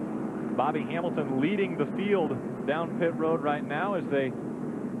 Bobby Hamilton leading the field down pit road right now as they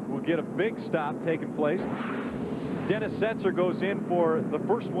will get a big stop taking place. Dennis Setzer goes in for the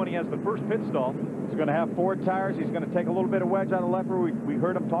first one. He has the first pit stall. He's going to have 4 tires. He's going to take a little bit of wedge out of the left rear. We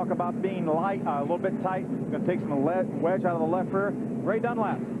heard him talk about being light, a little bit tight. He's going to take some wedge out of the left rear. Ray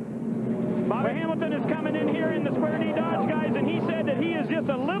Dunlap. Bobby Hamilton is coming in here in the Square D Dodge, guys, and he said that he is just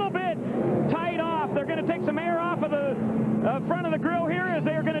a little bit tight off. They're going to take some air off of the front of the grill here as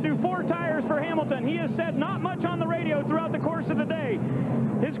they are going to do 4 tires for Hamilton. He has said not much on the radio throughout the course of the day.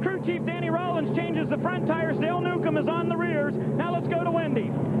 His crew chief, Danny Rollins, changes the front tires. Dale Newcomb is on the rears. Now let's go to Wendy.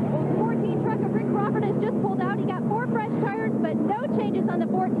 Well, the 14 truck of Rick Crawford has just pulled out. He got 4 fresh tires, but no changes on the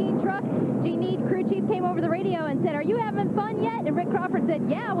 14 truck. Gene Need, crew chief, came over the radio and said, "Are you having fun yet?" And Rick Crawford said,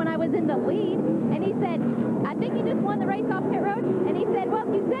 "Yeah," when I was in the lead. And he said, "I think you just won the race off pit road." And he said, "Well,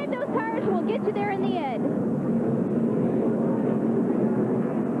 if you save those tires, we'll get you there in the end."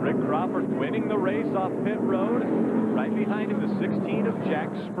 Rick Crawford winning the race off pit road. Right behind him, the 16 of Jack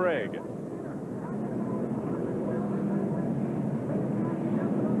Sprague.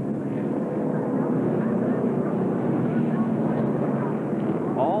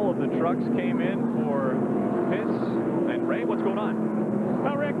 All of the trucks came in for pits. And Ray, what's going on?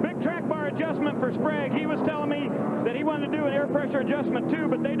 Well, Rick, big track bar adjustment for Sprague. He was telling me that he wanted to do an air pressure adjustment too,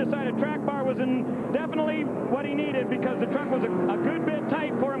 but they decided track bar was definitely what he needed because the truck was a good bit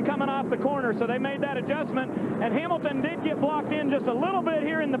tight for him coming off the corner, so they made that adjustment. And Hamilton did get blocked in just a little bit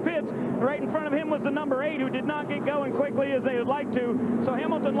here in the pits. Right in front of him was the number 8, who did not get going quickly as they would like to. So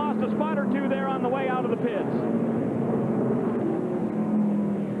Hamilton lost a spot or 2 there on the way out of the pits.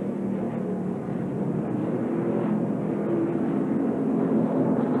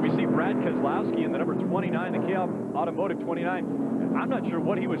 Brad Kozlowski in the number 29, the KL Automotive 29. I'm not sure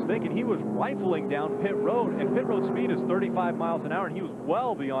what he was thinking. He was rifling down pit road, and pit road speed is 35 miles an hour, and he was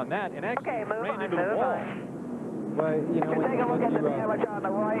well beyond that, and actually ran into the wall. Well, you know, take a look at the damage on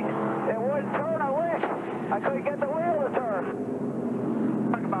the right. It wouldn't turn, I wish. I couldn't get the wheel to turn.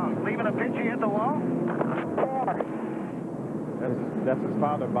 Talk about leaving a pitch, you hit the wall? That's his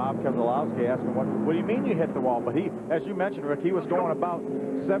father, Bob Kozlowski, asking, what do you mean you hit the wall? But he, as you mentioned, Rick, he was going about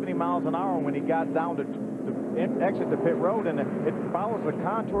 70 miles an hour when he got down to exit the pit road, and it follows the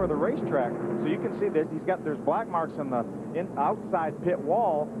contour of the racetrack. So you can see that there's black marks on the outside pit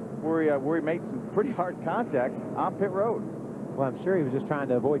wall where he made some pretty hard contact on pit road. Well, I'm sure he was just trying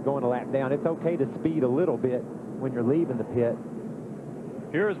to avoid going a lap down. It's okay to speed a little bit when you're leaving the pit.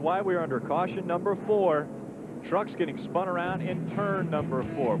 Here's why we are under caution number 4. Trucks getting spun around in turn number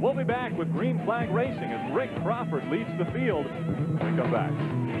 4. We'll be back with Green Flag Racing as Rick Crawford leads the field when we come back.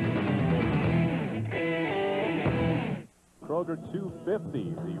 Kroger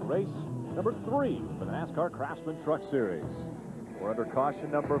 250, the race number 3 for the NASCAR Craftsman Truck Series. We're under caution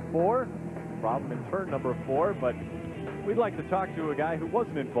number 4. Problem in turn number 4, but we'd like to talk to a guy who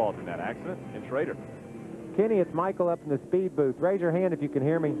wasn't involved in that accident, in Schrader. Kenny, it's Michael up in the speed booth. Raise your hand if you can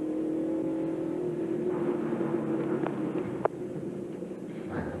hear me.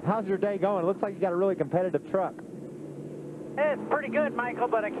 How's your day going? It looks like you got a really competitive truck. It's pretty good, Michael,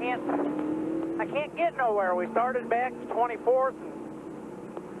 but I can't get nowhere. We started back 24th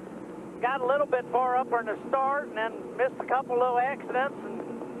and got a little bit far up on the start and then missed a couple little accidents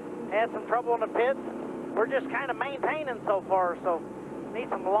and had some trouble in the pits. we're just kind of maintaining so far, so need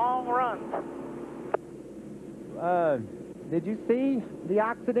some long runs. Did you see the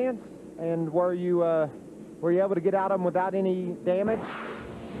accidents, and were you able to get out of them without any damage?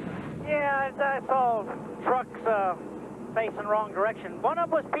 Yeah, I saw trucks facing wrong direction. One of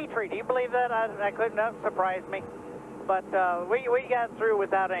them was Petrie. Do you believe that? I couldn't. That surprised me. But we got through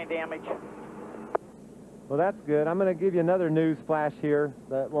without any damage. Well, that's good. I'm going to give you another news flash here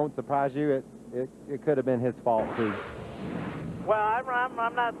that won't surprise you. It could have been his fault, too. Well,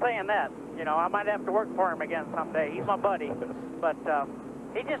 I'm not saying that. You know, I might have to work for him again someday. He's my buddy. But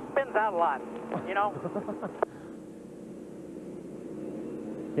he just spins out a lot, you know.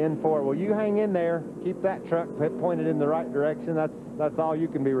 10-4. Well, you hang in there. Keep that truck pointed in the right direction. That's all you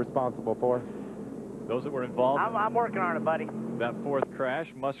can be responsible for. Those that were involved. I'm working on it, buddy. That fourth crash: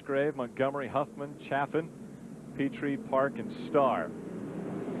 Musgrave, Montgomery, Huffman, Chaffin, Petrie, Park, and Starr.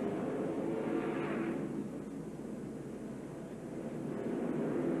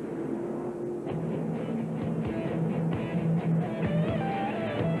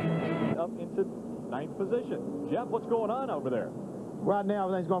 Up into 9th position. Jeff, what's going on over there? Right now,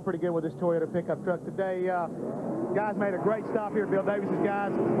 everything's going pretty good with this Toyota pickup truck today. Guys made a great stop here. Bill Davis's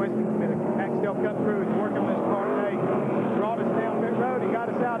guys, Winston, Axtell Cup crew, is working on this car today. Brought us down pit road and got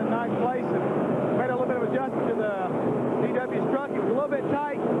us out in 9th place, and made a little bit of adjustment to the DW's truck. It was a little bit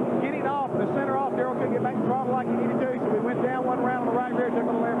tight. Getting off, the center off, Darrell couldn't get back to throttle like he needed to, so we went down one round on the right rear, took a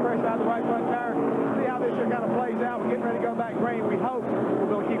little air pressure out of the right front tire. See how this here kind of plays out. We're getting ready to go back green. We hope we'll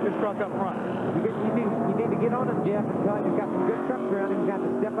be able to keep this truck up front. You need to get on him, Jeff, and tell him he's got some good trucks around him. He's got to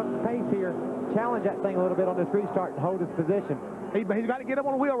step up the pace here, challenge that thing a little bit on this restart, and hold his position. He's got to get up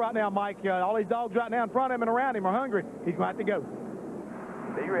on the wheel right now, Mike. All these dogs right now in front of him and around him are hungry. He's going to have to go.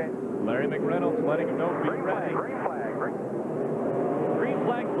 Be ready. Larry McReynolds letting him know, be ready. Green flag. Green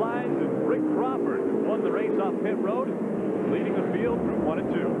flag flies, and Rick Crawford, who won the race off pit road, leading the field through 1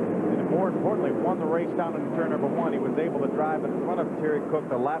 and 2. And more importantly, won the race down into turn number 1. He was able to drive in front of Terry Cook,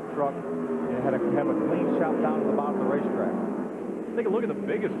 the lap truck, and have a clean shot down to the bottom of the racetrack. Take a look at the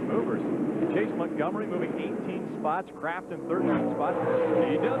biggest movers. Chase Montgomery moving 18 spots, Craftsman 13 spots,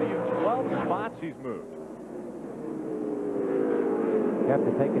 DW 12 spots he's moved. You have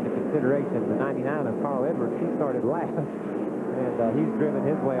to take into consideration the 99 of Carl Edwards. He started last, and he's driven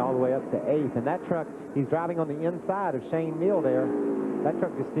his way all the way up to 8th. And that truck, he's driving on the inside of Shane Neal there. That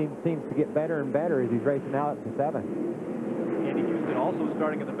truck just seems to get better and better as he's racing out up to 7th. Andy Houston also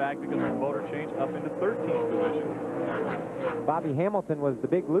starting in the back because of the motor change up into 13th position. Bobby Hamilton was the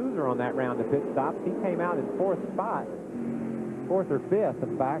big loser on that round of pit stops. He came out in 4th spot, 4th or 5th,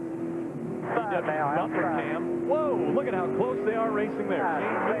 in fact. Cam. Whoa, look at how close they are racing there.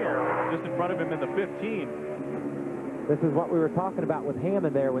 Shane Neal just in front of him in the 15. This is what we were talking about with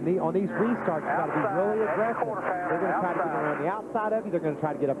Hammond there. When on these restarts, you've got to be really aggressive. They're going to try to get around the outside of you. They're going to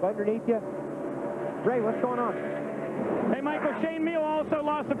try to get up underneath you. Ray, what's going on? Hey, Michael, Shane Neal also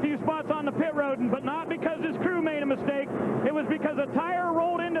lost a few spots on the pit road, but not because his crew made a mistake. It was because a tire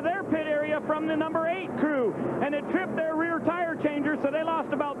rolled into their pit area from the number 8 crew, and it tripped their rear tire changer, so they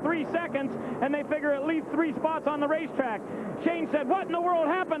lost about 3 seconds, and they figure at least 3 spots on the racetrack. Shane said, what in the world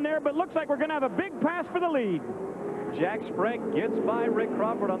happened there, but looks like we're going to have a big pass for the lead. Jack Sprague gets by Rick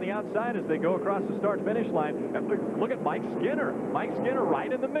Crawford on the outside as they go across the start-finish line. And look at Mike Skinner. Mike Skinner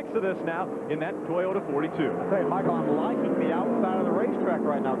right in the mix of this now in that Toyota 42. I tell you, Michael, I'm liking the outside of the racetrack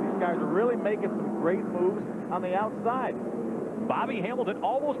right now. These guys are really making some great moves on the outside. Bobby Hamilton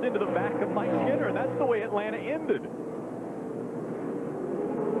almost into the back of Mike Skinner, and that's the way Atlanta ended.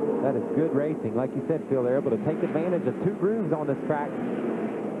 That is good racing. Like you said, Phil, they're able to take advantage of 2 grooves on this track.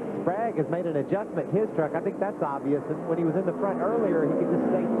 Sprague has made an adjustment to his truck. I think that's obvious. And when he was in the front earlier, he could just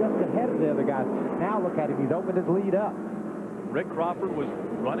stay just ahead of the other guys. Now look at him. He's opened his lead up. Rick Crawford was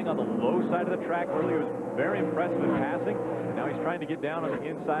running on the low side of the track earlier. He was very impressive in passing. And now he's trying to get down on the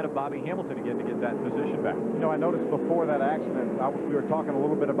inside of Bobby Hamilton again to get that position back. You know, I noticed before that accident, we were talking a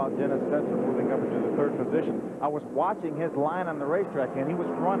little bit about Dennis Stetzer moving up into the 3rd position. I was watching his line on the racetrack, and he was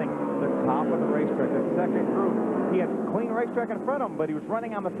running the top of the racetrack, the 2nd group. He had clean racetrack in front of him, but he was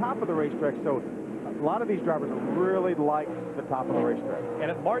running on the top of the racetrack, so a lot of these drivers really like the top of the racetrack.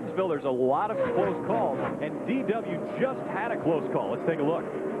 And at Martinsville, there's a lot of close calls, and DW just had a close call. Let's take a look.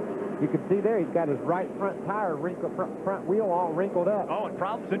 You can see there, he's got his right front tire, front wheel all wrinkled up. Oh, and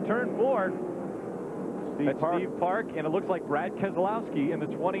problems in turn 4. Steve Park, and it looks like Brad Keselowski in the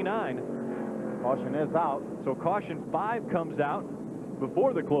 29. Caution is out. So caution 5 comes out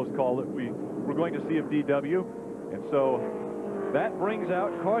before the close call that we're going to see of DW. And so that brings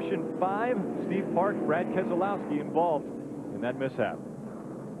out caution 5. Steve Park, Brad Keselowski involved in that mishap.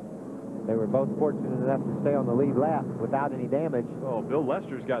 They were both fortunate enough to stay on the lead lap without any damage. Oh, Bill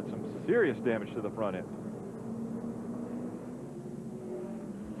Lester's got some serious damage to the front end.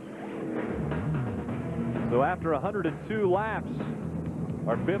 So after 102 laps,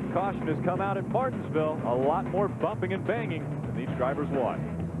 our 5th caution has come out at Martinsville. A lot more bumping and banging than these drivers want.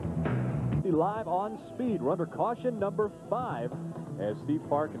 Live on speed. We're under caution number 5 as Steve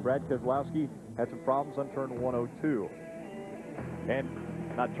Park and Brad Kozlowski had some problems on turn 102. And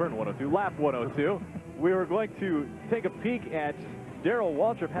not turn 102, lap 102. We were going to take a peek at Darrell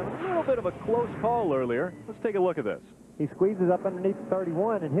Waltrip having a little bit of a close call earlier. Let's take a look at this. He squeezes up underneath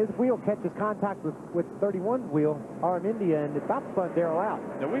 31, and his wheel catches contact with 31's wheel, RM India, and it's about to spun Darrell out.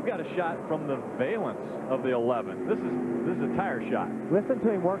 Now we've got a shot from the valence of the 11. This is a tire shot. Listen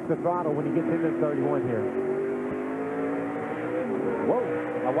to him work the throttle when he gets into 31 here. Whoa!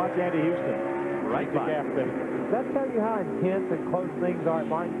 Now watch Andy Houston. Right by. Does that tell you how intense and close things are at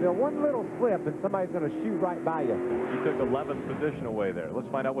Martinsville? One little slip and somebody's going to shoot right by you. He took 11th position away there. Let's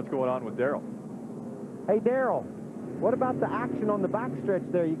find out what's going on with Darrell. Hey, Darrell. What about the action on the backstretch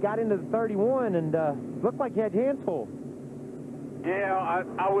there? You got into the 31 and looked like you had your hands full. Yeah,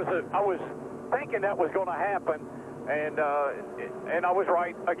 I was thinking that was going to happen, and I was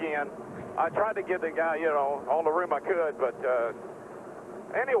right again. I tried to give the guy, you know, all the room I could, but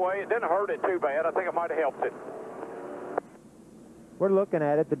anyway, it didn't hurt it too bad. I think it might have helped it. We're looking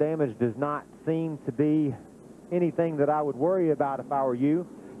at it. The damage does not seem to be anything that I would worry about if I were you.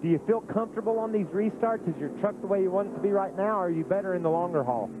 Do you feel comfortable on these restarts? Is your truck the way you want it to be right now, or are you better in the longer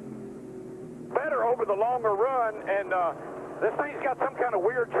haul? Better over the longer run, and this thing's got some kind of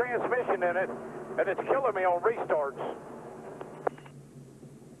weird transmission in it, and it's killing me on restarts.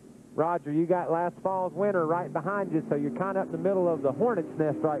 Roger, you got last fall's winner right behind you, so you're kind of up in the middle of the hornet's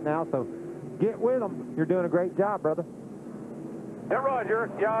nest right now, so get with them. You're doing a great job, brother. Yeah, Roger.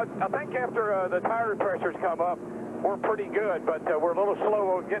 Yeah, I think after the tire pressures come up, we're pretty good, but we're a little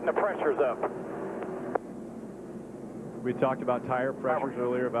slow on getting the pressures up. We talked about tire pressures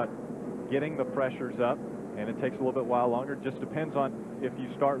earlier, about getting the pressures up, and it takes a little bit while longer. It just depends on if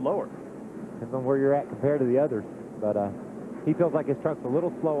you start lower. Depends on where you're at compared to the others, but he feels like his truck's a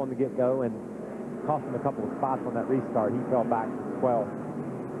little slow on the get-go and cost him a couple of spots on that restart. He fell back to 12.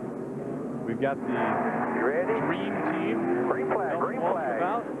 We've got the Dream Team. Green flag, green flag.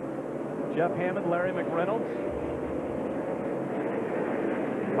 About. Jeff Hammond, Larry McReynolds.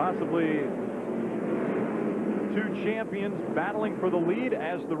 Possibly 2 champions battling for the lead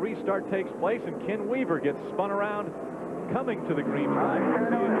as the restart takes place, and Ken Weaver gets spun around coming to the green flag. He's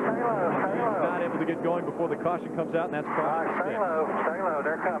not able to get going before the caution comes out, and that's caution. Stay low,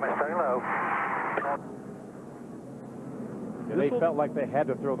 they're coming, stay low. Yeah, they felt like they had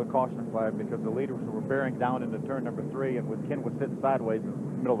to throw the caution flag because the leaders were bearing down into turn number 3, and with Ken was sitting sideways in the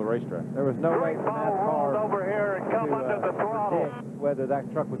middle of the racetrack. There was no way for NASCAR over here and come under the throttle. Whether that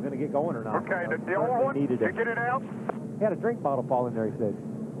truck was going to get going or not. Okay, the old one, needed you it. get it out? He had a drink bottle fall in there, he said.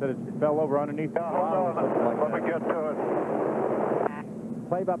 Said it fell over underneath the throttle. Let me get to it.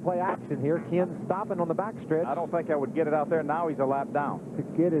 Play-by-play action here. Ken's stopping on the backstretch. I don't think I would get it out there. Now he's a lap down. To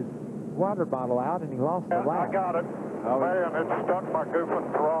get his water bottle out, and he lost the lap. I got it. Oh, man, it stuck my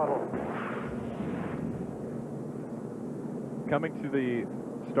goofing throttle. Coming to the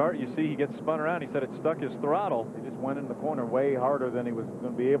start, you see he gets spun around. He said it stuck his throttle. He just went in the corner way harder than he was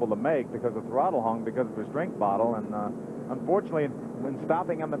going to be able to make because the throttle hung because of his drink bottle. And unfortunately, when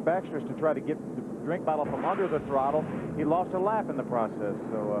stopping on the backstretch to try to get the drink bottle from under the throttle, he lost a lap in the process.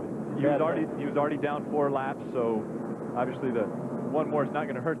 So he was already down 4 laps, so obviously the one more is not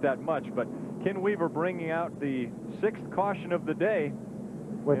going to hurt that much. But Ken Weaver bringing out the 6th caution of the day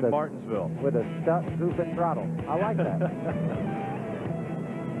in Martinsville. With a stuck goofing throttle. I like that.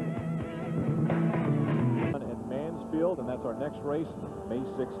 In Mansfield, and that's our next race, May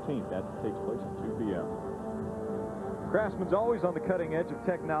 16th. That takes place at 2 p.m. Craftsman's always on the cutting edge of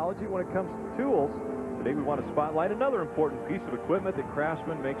technology when it comes to tools. Today we want to spotlight another important piece of equipment that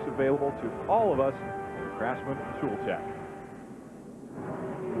Craftsman makes available to all of us, Craftsman Tool Tech.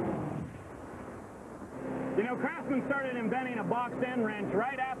 You know, Craftsman started inventing a boxed end wrench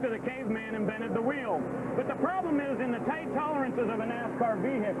right after the caveman invented the wheel. But the problem is, in the tight tolerances of a NASCAR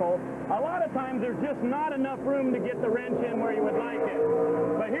vehicle, a lot of times there's just not enough room to get the wrench in where you would like it.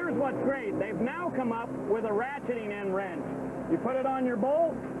 But here's what's great. They've now come up with a ratcheting end wrench. You put it on your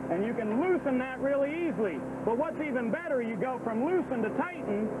bolt, and you can loosen that really easily. But what's even better, you go from loosen to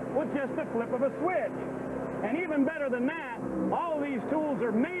tighten with just a flip of a switch. And even better than that, all of these tools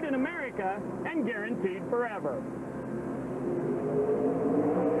are made in America and guaranteed forever.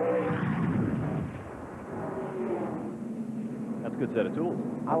 That's good set of tools.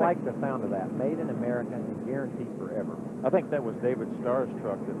 I like the sound of that. Made in America and guaranteed forever. I think that was David Starr's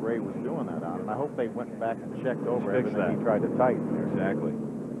truck that Ray was doing that on, and I hope they went back and checked over everything he tried to tighten. Exactly.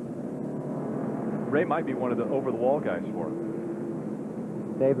 Ray might be one of the over-the-wall guys for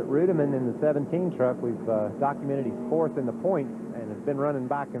him. David Rudiman in the 17 truck. We've documented he's 4th in the points and has been running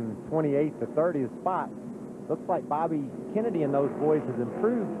back in 28th to 30th spot. Looks like Bobby Kennedy and those boys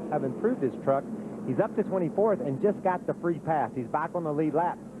have improved his truck. He's up to 24th and just got the free pass. He's back on the lead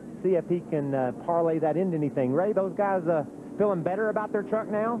lap. See if he can parlay that into anything. Ray, those guys feeling better about their truck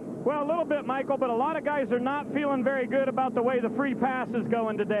now? Well, a little bit, Michael, but a lot of guys are not feeling very good about the way the free pass is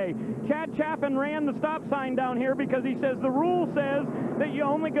going today. Chad Chaffin ran the stop sign down here because he says the rule says that you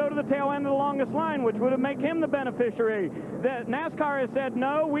only go to the tail end of the longest line, which would make him the beneficiary. The NASCAR has said,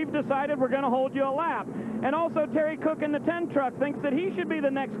 no, we've decided we're going to hold you a lap. And also Terry Cook in the 10 truck thinks that he should be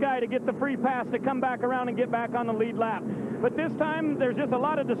the next guy to get the free pass to come back around and get back on the lead lap. But this time, there's just a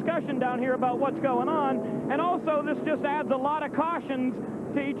lot of discussion down here about what's going on. And also, this just adds a lot of cautions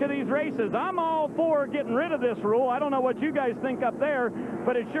to each of these races. I'm all for getting rid of this rule. I don't know what you guys think up there,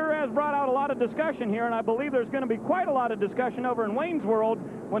 but it sure has brought out a lot of discussion here, and I believe there's going to be quite a lot of discussion over in Wayne's World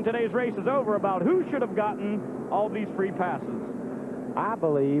when today's race is over about who should have gotten all these free passes. I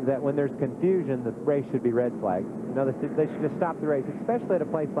believe that when there's confusion, the race should be red flagged. You know, they should just stop the race, especially at a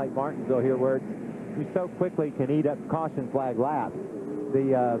place like Martinsville here where you so quickly can eat up caution flag laps.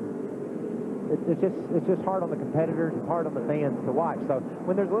 It's just hard on the competitors, it's hard on the fans to watch. So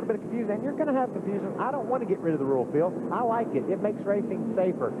when there's a little bit of confusion, and you're going to have confusion, I don't want to get rid of the rule, Phil. I like it. It makes racing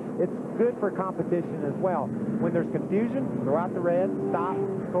safer. It's good for competition as well. When there's confusion, throw out the red, stop,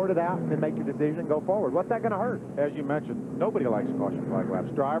 sort it out, and then make your decision and go forward. What's that going to hurt? As you mentioned, nobody likes caution flag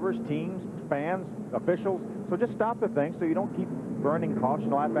laps. Drivers, teams, fans, officials. So just stop the thing so you don't keep burning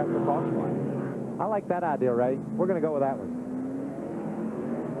caution lap after caution lap. I like that idea, Ray. We're going to go with that one.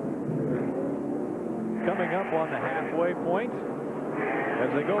 Coming up on the halfway point,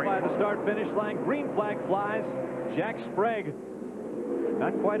 as they go by the start-finish line, green flag flies. Jack Sprague,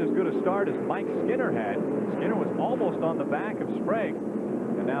 not quite as good a start as Mike Skinner had. Skinner was almost on the back of Sprague,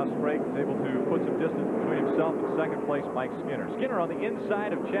 and now Sprague is able to put some distance between himself and second place Mike Skinner. Skinner on the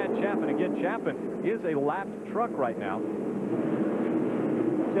inside of Chad Chaffin. Again, Chaffin is a lapped truck right now.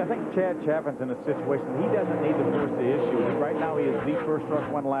 See, I think Chad Chaffin's in a situation he doesn't need to force the issue. Right now, he is the first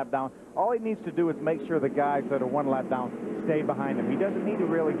truck one lap down. All he needs to do is make sure the guys that are one lap down stay behind him. He doesn't need to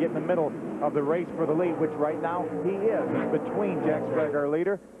really get in the middle of the race for the lead, which right now he is. He's between Jack Sprague, our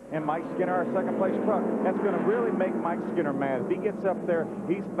leader, and Mike Skinner, our second-place truck. That's going to really make Mike Skinner mad. If he gets up there,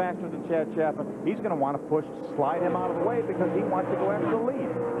 he's faster than Chad Chaffin. He's going to want to slide him out of the way because he wants to go after the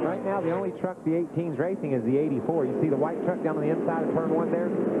lead. Right now, the only truck the 18's racing is the 84. You see the white truck down on the inside of turn 1 there?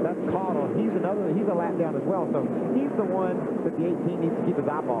 That's Caudle. He's a lap down as well. So he's the one that the 18 needs to keep his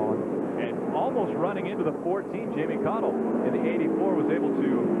eyeball on. And almost running into the 14, Jamie Caudle in the 84 was able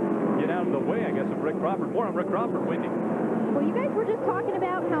to get out of the way, I guess, of Rick Crawford. More on Rick Crawford, Wendy. Well, you guys were just talking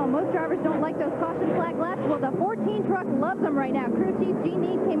about how most drivers don't like those caution flag laps. Well, the 14 truck loves them right now. Crew Chief Gene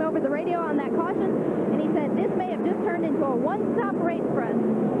Need came over the radio on that caution, and he said this may have just turned into a one-stop race for us.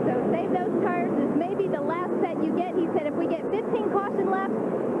 So save those tires. This may be the last set you get. He said if we get 15 caution laps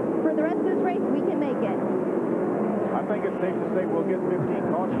for the rest of this race, we can make it. I think it's safe to say we'll get 15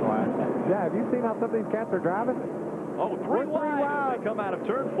 caution laps. Yeah, have you seen how some of these cats are driving? Oh, three wide as they come out of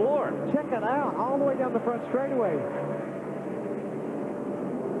turn 4. Check it out, all the way down the front straightaway.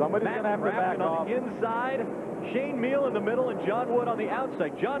 Somebody's going to have to back off. On the inside, Shane Meal in the middle, and John Wood on the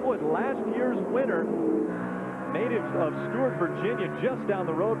outside. John Wood, last year's winner, native of Stewart, Virginia, just down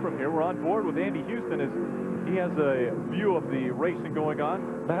the road from here. We're on board with Andy Houston as he has a view of the racing going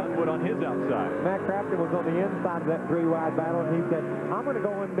on. John Wood on his outside. Matt Craftsman was on the inside of that three-wide battle, and he said, I'm going to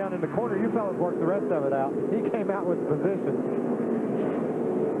go in down in the corner. You fellas work the rest of it out. He came out with the position.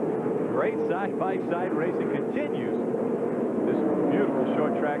 Great side-by-side racing continues. This beautiful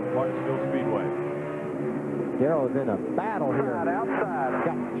short track, Martinsville Speedway. Darrell is in a battle here. Outside.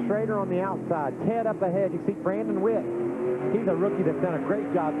 Got Schrader on the outside. Ted up ahead. You see Brandon Witt. He's a rookie that's done a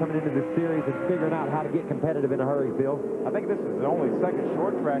great job coming into this series and figuring out how to get competitive in a hurry, Phil. I think this is the only second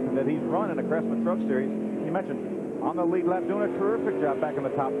short track that he's run in a Craftsman Truck Series. You mentioned on the lead lap doing a terrific job back in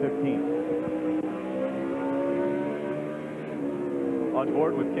the top 15. On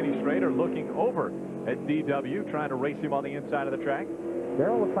board with Kenny Schrader looking over at DW, trying to race him on the inside of the track.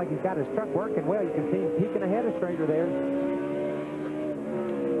 Darrell looks like he's got his truck working well. You can see him peeking ahead of Schrader there.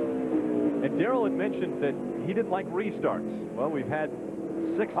 And Darrell had mentioned that he didn't like restarts. Well, we've had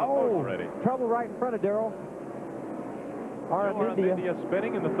 6 of those already. Trouble right in front of Darrell. India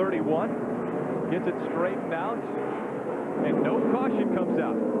spinning in the 31. Gets it straightened out. And no caution comes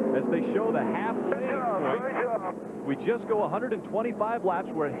out as they show the halfway point. We just go 125 laps.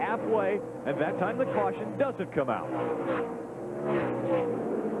 We're at halfway, and that time the caution doesn't come out.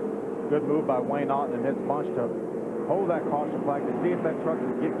 Good move by Wayne Naughton and his bunch to hold that caution flag to see if that truck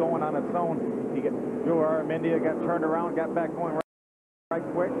can get going on its own. Joe Aramendia got turned around, got back going right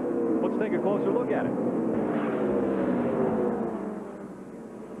quick. Let's take a closer look at it.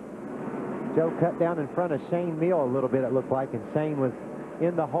 Joe cut down in front of Shane Meal a little bit, it looked like, and Shane was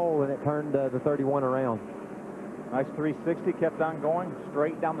in the hole, and it turned the 31 around. Nice 360, kept on going,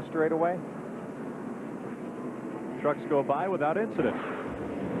 straight down the straightaway. Trucks go by without incident.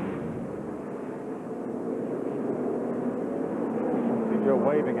 See Joe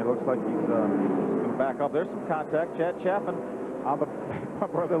waving. It looks like he's going to back up. There's some contact. Chad Chaffin on the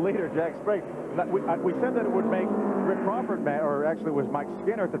bumper of the leader, Jack Sprague. We said that it would make Rick Crawford mad, or actually it was Mike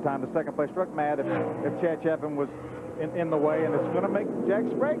Skinner at the time, the second place truck, mad if Chad Chaffin was in the way, and it's going to make Jack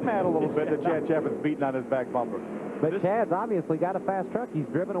Sprague mad a little bit that Chad Chaffin's beating on his back bumper. But Chad's obviously got a fast truck. He's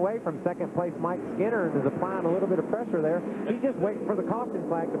driven away from second place Mike Skinner and is applying a little bit of pressure there. He's just waiting for the caution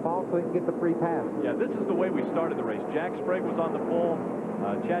flag to fall so he can get the free pass. Yeah, this is the way we started the race. Jack Sprague was on the pole.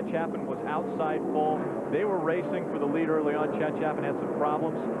 Chad Chaffin was outside pole. They were racing for the lead early on. Chad Chaffin had some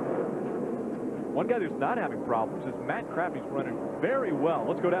problems. One guy who's not having problems is Matt Kraft. He's running very well.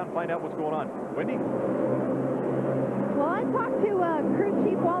 Let's go down and find out what's going on. Wendy? Well, I talked to crew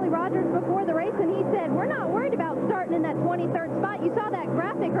chief Wally Rogers before the race, and he said, we're not worried about starting in that 23rd spot. You saw that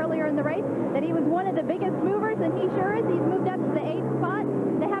graphic earlier in the race, that he was one of the biggest movers, and he sure is. He's moved up to the 8th spot.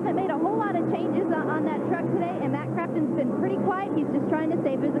 They haven't made a whole lot of changes on that truck today, and Matt Crafton's been pretty quiet. He's just trying to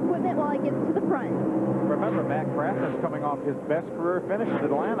save his equipment while he gets to the front. Remember, Matt Crafton's coming off his best career finish in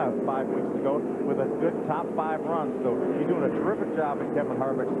Atlanta 5 weeks ago with a good top 5 run. So he's doing a terrific job at Kevin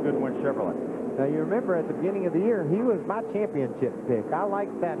Harvick's Goodwin Chevrolet. Now, you remember at the beginning of the year, he was my championship pick. I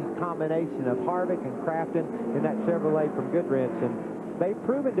like that combination of Harvick and Crafton in that Chevrolet from Goodwrench, and they've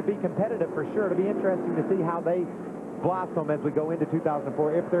proven to be competitive for sure. It'll be interesting to see how they blossom as we go into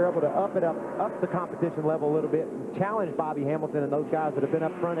 2004, if they're able to up the competition level a little bit and challenge Bobby Hamilton and those guys that have been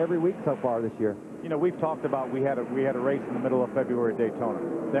up front every week so far this year. You know, we've talked about we had a race in the middle of February at Daytona.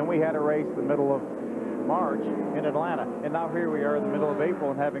 Then we had a race in the middle of March in Atlanta, and now here we are in the middle of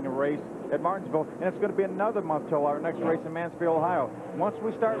April and having a race at Martinsville, and it's going to be another month till our next race in Mansfield, Ohio. Once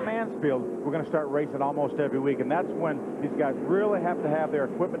we start Mansfield, we're going to start racing almost every week, and that's when these guys really have to have their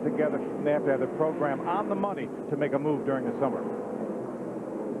equipment together, and they have to have the program on the money to make a move during the summer.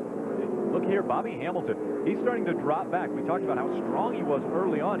 Look here, Bobby Hamilton. He's starting to drop back. We talked about how strong he was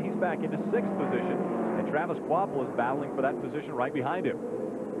early on. He's back into 6th position, and Travis Quapple is battling for that position right behind him.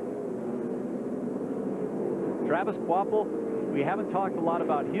 Travis Quapple, we haven't talked a lot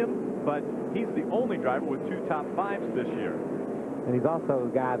about him, but he's the only driver with 2 top 5s this year. And he's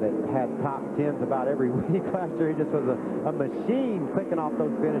also a guy that had top 10s about every week last year. He just was a machine clicking off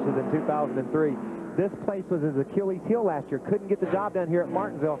those finishes in 2003. This place was his Achilles heel last year. Couldn't get the job done here at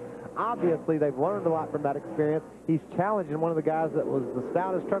Martinsville. Obviously, they've learned a lot from that experience. He's challenging one of the guys that was the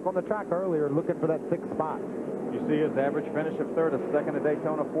stoutest truck on the track earlier, looking for that 6th spot. You see his average finish of 3rd, a 2nd at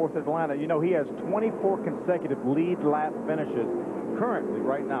Daytona, 4th at Atlanta. You know, he has 24 consecutive lead lap finishes currently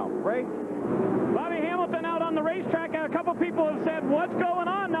right now. Ray? Bobby Hamilton out on the racetrack, and a couple people have said, what's going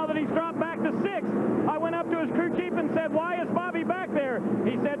on now that he's dropped back to 6th? I went up to his crew chief and said, why is Bobby back there?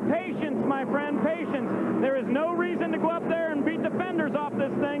 He said, patience, my friend, patience. There is no reason to go up there and beat the fenders off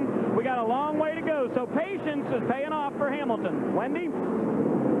this thing. We got a long way to go, so patience is paying off for Hamilton. Wendy?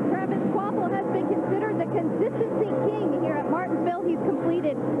 Travis Quapple has been considered the consistency king here at Martinsville. He's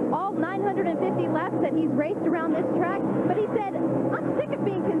completed all 950 laps that he's raced around this track, but he said, I'm sick of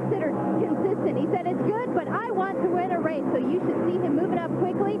being considered consistent. He said, it's good, but I want to win a race, so you should see him moving up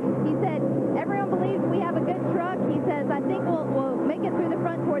quickly. He said, everyone believes we have a good truck. He says, I think we'll make it through the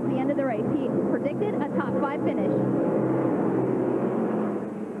front towards the end of the race. He predicted a top 5 finish.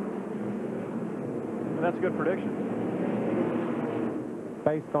 And that's a good prediction.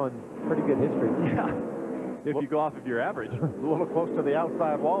 Based on pretty good history. Yeah. If you go off of your average. A little close to the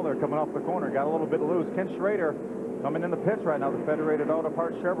outside wall there, coming off the corner. Got a little bit loose. Ken Schrader coming in the pits right now, the Federated Auto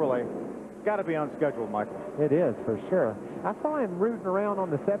Parts Chevrolet. It's got to be unscheduled, Michael. It is, for sure. I saw him rooting around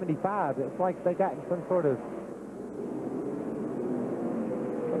on the 75. It's like they got in some sort of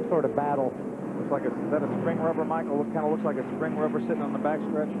battle. Looks like is that a spring rubber, Michael? It kind of looks like a spring rubber sitting on the back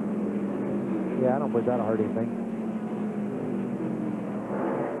stretch. Yeah, I don't believe that'll hurt anything.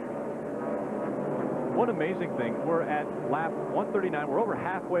 One amazing thing, we're at lap 139. We're over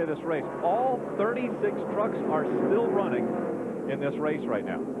halfway of this race. All 36 trucks are still running in this race right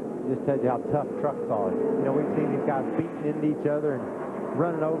now. just tells you how tough trucks are. You know, we've seen these guys beating into each other and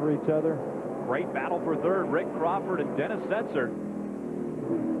running over each other. Great battle for third. Rick Crawford and Dennis Setzer.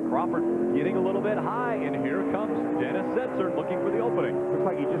 Crawford getting a little bit high, and here comes Dennis Setzer looking for the opening. Looks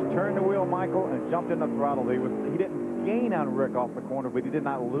like he just turned the wheel, Michael, and jumped in the throttle. He didn't gain on Rick off the corner, but he did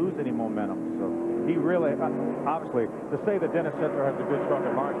not lose any momentum. So he really, obviously, to say that Dennis Setzer has a good truck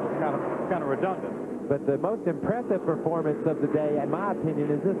at Martinsville is kind of redundant. But the most impressive performance of the day, in my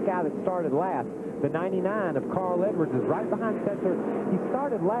opinion, is this guy that started last. The 99 of Carl Edwards is right behind Setzer. He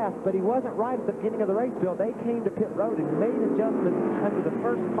started last, but he wasn't right at the beginning of the race, Bill. They came to pit road and made adjustments under the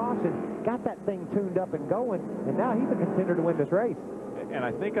first caution, got that thing tuned up and going, and now he's a contender to win this race. And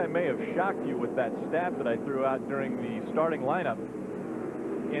I think I may have shocked you with that stat that I threw out during the starting lineup.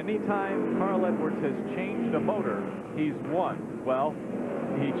 Anytime Carl Edwards has changed a motor, he's won. Well,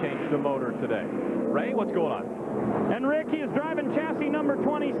 he changed the motor today. Ray, what's going on? And Rick, he is driving chassis number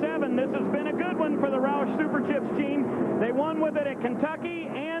 27. This has been a good one for the Roush Super Chips team. They won with it at Kentucky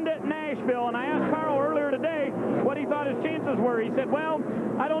and at Nashville. And I asked Carl earlier today what he thought his chances were. He said, well,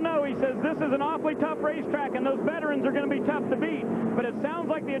 I don't know. He says, this is an awfully tough racetrack, and those veterans are going to be tough to beat. But it sounds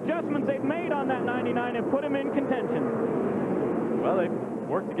like the adjustments they've made on that 99 have put him in contention. Well, they've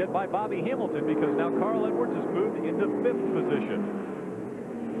worked to get by Bobby Hamilton because now Carl Edwards has moved into 5th position.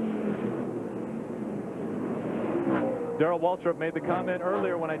 Darrell Waltrip made the comment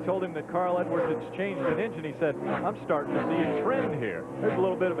earlier when I told him that Carl Edwards had changed an engine. He said, I'm starting to see a trend here. There's a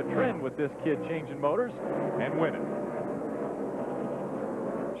little bit of a trend with this kid changing motors and winning.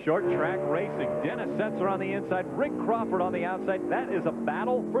 Short track racing. Dennis Setzer on the inside, Rick Crawford on the outside. That is a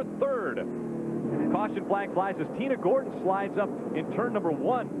battle for third. Caution flag flies as Tina Gordon slides up in turn number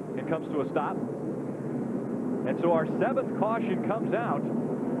 1 and comes to a stop. And so our 7th caution comes out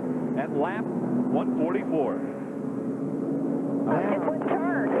at lap 144.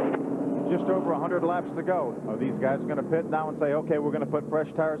 Just over 100 laps to go. Are these guys going to pit now and say, okay, we're going to put fresh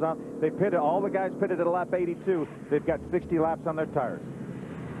tires on? They pitted, all the guys pitted at lap 82. They've got 60 laps on their tires.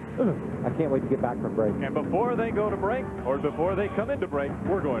 I can't wait to get back from break. And before they go to break, or before they come into break,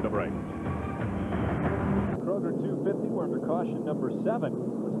 we're going to break. Kroger 250, we're under caution number 7.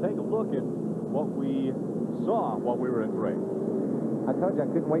 Let's take a look at what we saw while we were in break. I told you I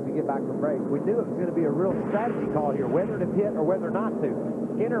couldn't wait to get back from break. We knew it was going to be a real strategy call here, whether to pit or whether not to.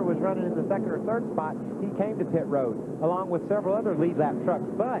 Skinner was running in the 2nd or 3rd spot. He came to pit road, along with several other lead lap trucks.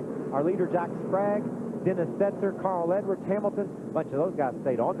 But our leader, Jack Sprague, Dennis Setzer, Carl Edwards, Hamilton, a bunch of those guys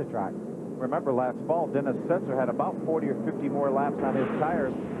stayed on the track. Remember last fall, Dennis Setzer had about 40 or 50 more laps on his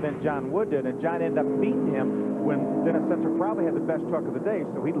tires than John Wood did, and John ended up beating him when Dennis Setzer probably had the best truck of the day.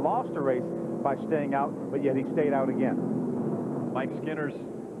 So he lost a race by staying out, but yet he stayed out again. Mike Skinner's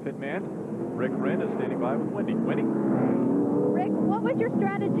pit man, Rick Wren, is standing by with Wendy. Wendy? Rick, what was your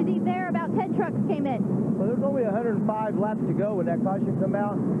strategy there about 10 trucks came in? Well, there's only 105 laps to go when that caution come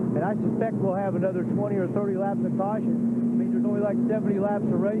out, and I suspect we'll have another 20 or 30 laps of caution. I mean, there's only like 70 laps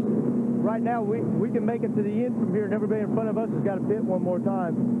of race. Right now, we can make it to the end from here, and everybody in front of us has got to pit one more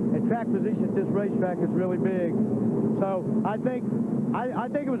time. And track position at this racetrack is really big. So I think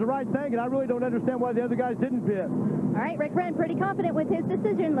it was the right thing, and I really don't understand why the other guys didn't pit. All right, Rick Wren, pretty confident with his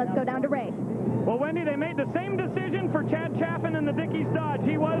decision. Let's go down to Ray. Well, Wendy, they made the same decision for Chad Chaffin in the Dickies Dodge.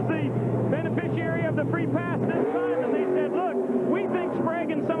 He was the beneficiary of the free pass this time, and they said, look, we think Sprague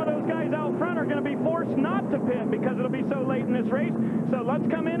and some of those guys out front are going to be forced not to pit because it'll be so late in this race. So let's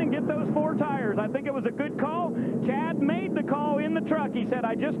come in and get those 4 tires. I think it was a good call. Chad made the call in the truck. He said,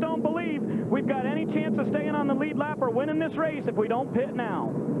 I just don't believe we've got any chance of staying on the lead lap or winning this race if we don't pit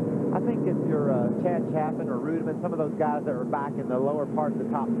now. I think if you're Chad Chaffin or Rudeman, some of those guys that were back in the lower part of the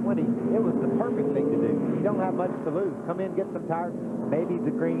top 20, it was the perfect thing to do. You don't have much to lose. Come in, get some tires. Maybe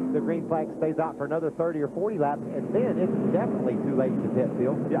the green flag stays out for another 30 or 40 laps, and then it's definitely too late to pit,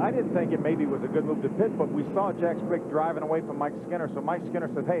 Phil. Yeah, I didn't think it maybe was a good move to pit, but we saw Jack Sprague driving away from Mike Skinner, so Mike Skinner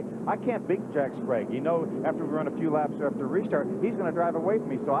says, hey, I can't beat Jack Sprague. You know, after we run a few laps after restart, he's going to drive away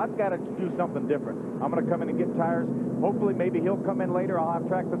from me, so I've got to do something different. I'm going to come in and get tires. Hopefully, maybe he'll come in later. I'll have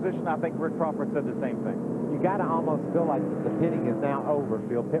track position. I think Rick Crawford said the same thing. You got to almost feel like the pitting is now over,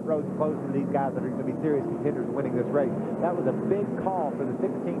 Phil. Pit road's closing to these guys that are going to be serious contenders winning this race. That was a big call for the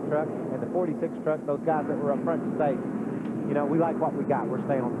 16 truck and the 46 truck, those guys that were up front to say, you know, we like what we got. We're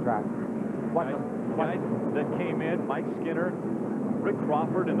staying on the track. Guys that came in, Mike Skinner, Rick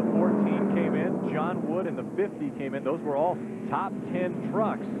Crawford in the 14 came in, John Wood in the 50 came in. Those were all top 10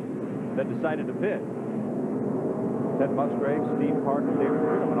 trucks that decided to pit. Ted Musgrave, Steve Parker, David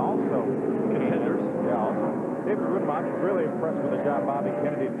Rudman, also contenders. Yeah, also David Rudman. I'm really impressed with the job Bobby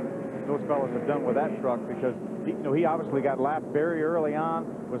Kennedy those fellows have done with that truck, because he obviously got lapped very early on,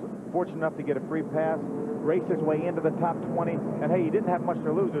 was fortunate enough to get a free pass, raced his way into the top 20, and hey, he didn't have much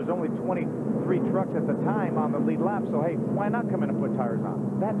to lose. There's only 23 trucks at the time on the lead lap, so hey, why not come in and put tires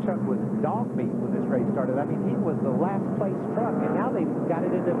on? That truck was dog meat when this race started. I mean, he was the last place truck, and now they've got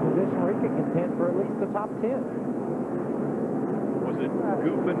it into a position where he can contend for at least the top 10. Was it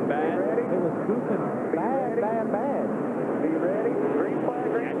goofing bad? It was goofing bad. Be ready? Green flag,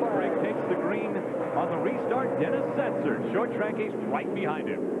 green flag. Sprague takes the green on the restart. Dennis Setzer, short track ace, right behind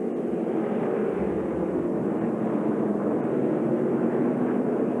him.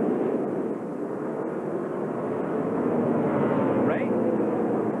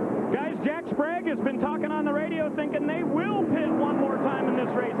 Jack Sprague has been talking on the radio thinking they will pit one more time in this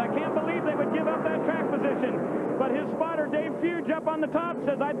race. I can't believe they would give up that track position. But his spotter, Dave Fuge, up on the top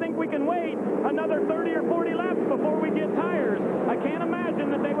says, I think we can wait another 30 or 40 laps before we get tires. I can't imagine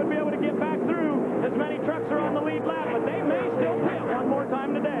that they would be able to get back through as many trucks are on the lead lap, but they may still pit one more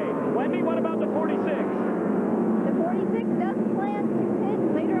time today. Wendy, what about the 46? The 46 does plan to pit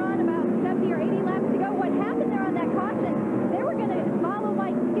later on, about 70 or 80 laps to go. What happened there on that caution, they were going to follow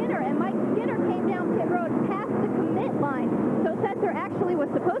Mike Skinner, and Mike Skinner came down pit road past the commit line. So Setzer actually was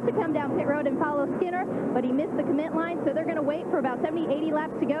supposed to come down pit road and follow Skinner, but he missed the commit line, so they're going to wait for about 70, 80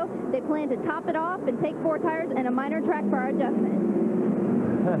 laps to go. They plan to top it off and take 4 tires and a minor track bar adjustment.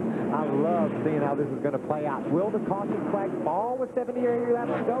 I love seeing how this is going to play out. Will the caution flag fall with 70 or 80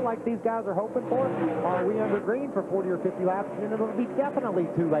 laps to go like these guys are hoping for? Or are we under green for 40 or 50 laps, and it'll be definitely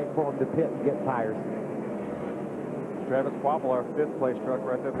too late for them to pit and get tires? Travis Quapple, our 5th place truck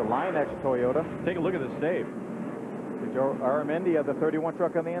right there, the Line-X Toyota. Take a look at the save. Joe Aramendia, the 31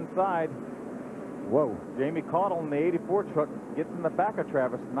 truck on the inside. Whoa. Jamie Caudle in the 84 truck gets in the back of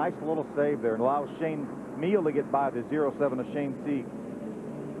Travis. Nice little save there and allows Shane Meal to get by the 07 of Shane Teague.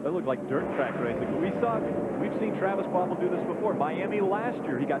 That looked like dirt track racing. We've seen Travis Quapple do this before. Miami last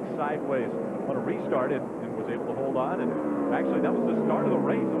year, he got sideways on a restart and was able to hold on. And actually, that was the start of the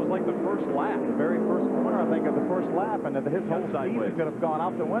race. It was like the first lap. The very first corner, I think, of the first lap. And his whole sideways. season could have gone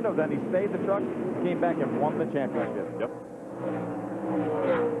out the window. Then he stayed the truck, came back and won the championship. Yep.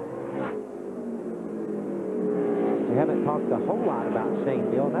 We haven't talked a whole lot about Shane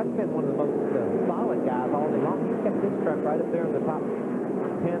Meal, and that's been one of the most solid guys all day long. He's kept this truck right up there in the top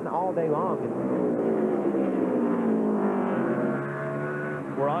 10 all day long.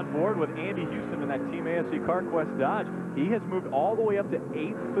 We're on board with Andy Houston in that Team ASC CarQuest Dodge. He has moved all the way up to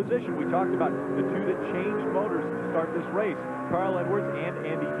 8th position. We talked about the 2 that changed motors to start this race, Carl Edwards and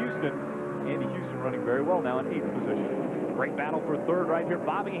Andy Houston. Andy Houston running very well now in 8th position. Great battle for 3rd right here,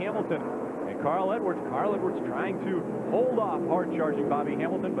 Bobby Hamilton and Carl Edwards. Carl Edwards trying to hold off hard-charging Bobby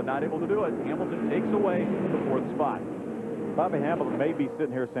Hamilton, but not able to do it. Hamilton takes away the 4th spot. Bobby Hamilton may be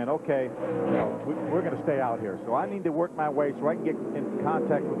sitting here saying, okay, we're going to stay out here. So I need to work my way so I can get in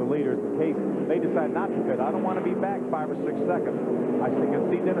contact with the leaders in case they decide not to pit. I don't want to be back 5 or 6 seconds. I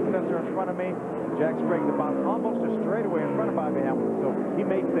can see Dennis Setzer in front of me. Jack Sprague the bottom, almost a straightaway in front of Bobby Hamilton. So he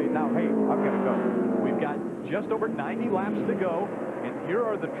may say, now, hey, I've got to go. We've got just over 90 laps to go. And here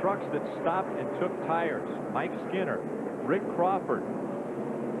are the trucks that stopped and took tires. Mike Skinner, Rick Crawford,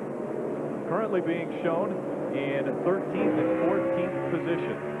 currently being shown in 13th and 14th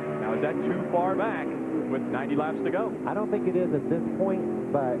position. Now, is that too far back with 90 laps to go? I don't think it is at this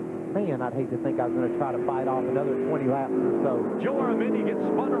point, but man, I'd hate to think I was going to try to fight off another 20 laps or so. Joe Aramendi gets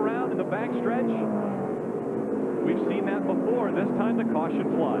spun around in the backstretch. We've seen that before. This time the caution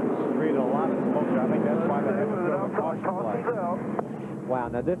flies. Created a lot of smoke. I think that's why they had to throw the caution flag. Wow,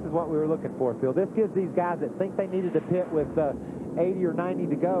 now this is what we were looking for, Phil. This gives these guys that think they needed to pit with 80 or 90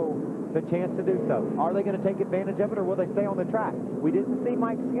 to go the chance to do so. Are they going to take advantage of it, or will they stay on the track? We didn't see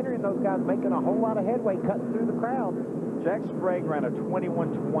Mike Skinner and those guys making a whole lot of headway cutting through the crowd. Jack Sprague ran a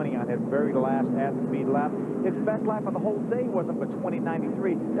 21:20 on his very last at-speed lap. His best lap of the whole day wasn't but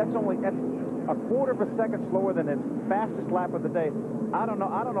 20:93. That's a quarter of a second slower than his fastest lap of the day. I don't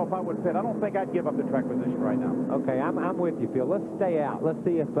know if I would pit. I don't think I'd give up the track position right now. Okay, I'm with you, Phil. Let's stay out. Let's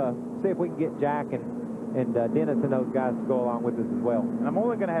see if we can get Jack and Dennis and those guys to go along with us as well. And I'm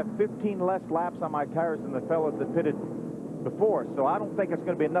only going to have 15 less laps on my tires than the fellows that pitted before, so I don't think it's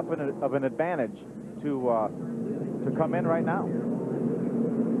going to be enough of an advantage to come in right now.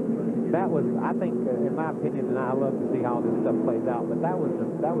 That was, I think, in my opinion, and I love to see how this stuff plays out, but that was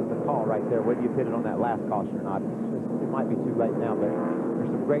the call right there, whether you pitted on that last caution or not. It might be too late now, but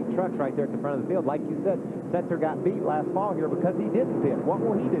there's some great trucks right there at the front of the field. Like you said, Setzer got beat last fall here because he didn't pit. What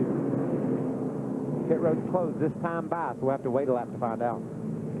will he do? Pit road's closed this time by, so we'll have to wait a lap to find out.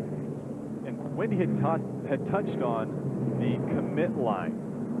 And Wendy had touched on the commit line.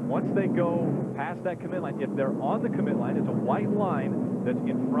 once they go past that commit line, if they're on the commit line, it's a white line that's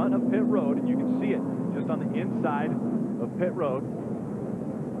in front of pit road, and you can see it just on the inside of pit road.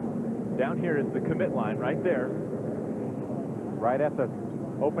 Down here is the commit line right there. Right at the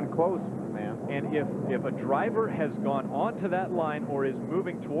open-close, man. And if a driver has gone onto that line or is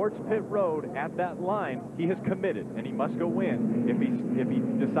moving towards pit road at that line, he has committed, and he must go win. If he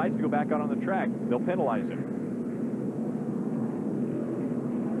decides to go back out on the track, they'll penalize him.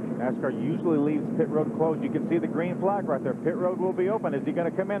 NASCAR usually leaves pit road closed. You can see the green flag right there. Pit road will be open. Is he going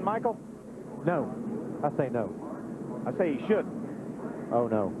to come in, Michael? No. I say no. I say he should. Oh,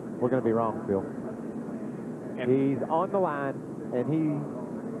 no. We're going to be wrong, Phil. And he's on the line, and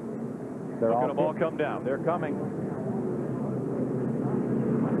they're all going to ball come down. They're coming.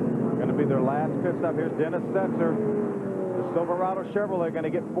 Going to be their last pit stop. Here's Dennis Setzer. The Silverado Chevrolet going to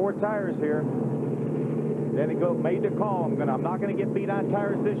get 4 tires here. Then he made the call. I'm not going to get beat on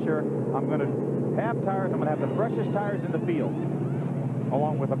tires this year. I'm going to have tires. I'm going to have the freshest tires in the field,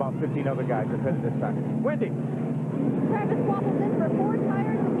 along with about 15 other guys that pitted this time. Wendy. Travis Waffles in for 4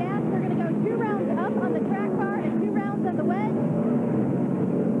 tires of gas. They're going to go 2 rounds up on the track car and 2 rounds on the wedge.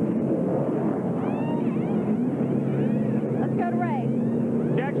 Let's go to Ray.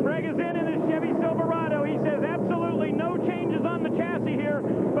 Jack Sprague is in his Chevy Silverado. He says absolutely no changes on the chassis here,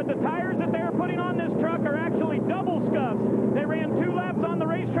 but the tires that they're putting on this truck are actually double scuffs. They ran 2 laps on the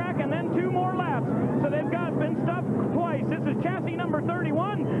racetrack and then 2 more laps. So they've been stuffed twice. This is chassis number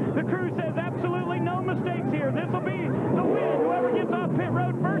 31. The crew says absolutely no mistakes here. This will be the win. Whoever gets off pit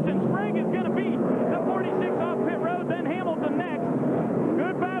road first, and Sprague is going to beat the 46 off pit road, then Hamilton next.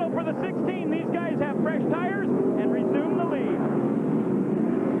 Good battle for the 16. These guys have fresh tires and resume the lead.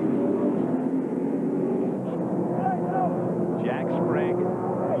 Jack Sprague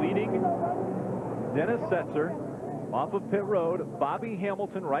leading Dennis Setzer off of pit road. Bobby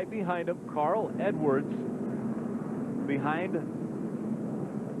Hamilton right behind him. Carl Edwards behind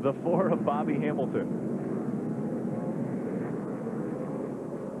the 4 of Bobby Hamilton.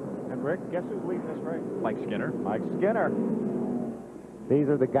 And Rick, guess who's leading this race? Mike Skinner. Mike Skinner. These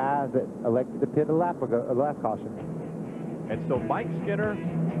are the guys that elected to pit a lap caution. And so Mike Skinner,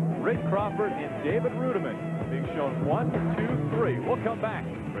 Rick Crawford, and David Rudiman being shown 1, 2, 3. We'll come back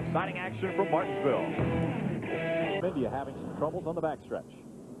for exciting action from Martinsville. India having some troubles on the backstretch.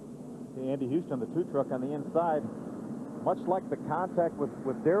 Andy Houston, the 2 truck on the inside. Much like the contact with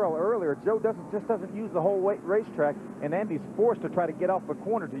Darrell earlier, Joe just doesn't use the whole racetrack, and Andy's forced to try to get off the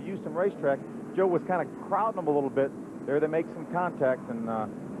corner to use some racetrack. Joe was kind of crowding him a little bit. There they make some contact and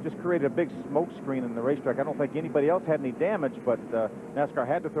just created a big smoke screen in the racetrack. I don't think anybody else had any damage, but NASCAR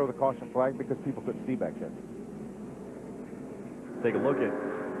had to throw the caution flag because people couldn't see back there. Take a look at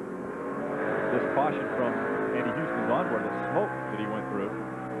this caution from Andy Houston's onboard, the smoke that he went through.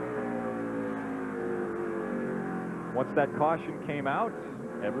 Once that caution came out,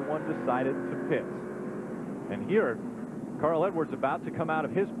 everyone decided to pit. And here, Carl Edwards about to come out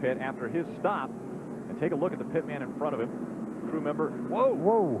of his pit after his stop. And take a look at the pit man in front of him. Crew member,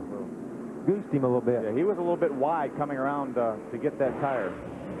 whoa. Goosed him a little bit. Yeah, he was a little bit wide coming around to get that tire.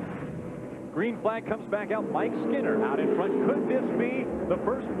 Green flag comes back out. Mike Skinner out in front. Could this be the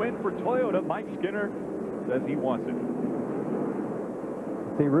first win for Toyota? Mike Skinner says he wants it.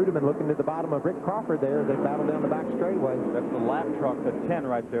 See Rudiman looking at the bottom of Rick Crawford there as they battle down the back straightaway. That's the lap truck, the 10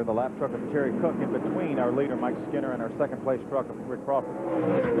 right there, the lap truck of Terry Cook in between our leader, Mike Skinner, and our second place truck of Rick Crawford.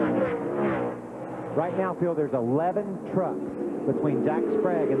 Right now, Phil, there's 11 trucks between Jack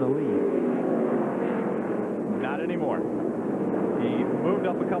Sprague and the lead. Not anymore. He moved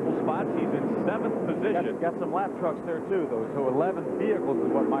up a couple spots. He's in 7th position. Got some lap trucks there, too, though. So 11 vehicles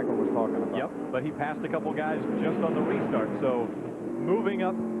is what Michael was talking about. Yep, but he passed a couple guys just on the restart. So moving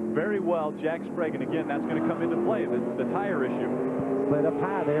up very well, Jack Sprague. And again, that's going to come into play, the tire issue. Slid up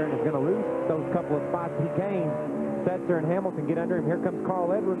high there and is going to lose those couple of spots he gained. Setzer and Hamilton get under him. Here comes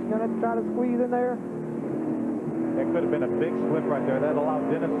Carl Edwards. Going to try to squeeze in there. It could have been a big slip right there. That allowed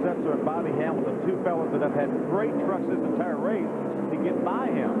Dennis Setzer and Bobby Hamilton, 2 fellas that have had great trucks this entire race, to get by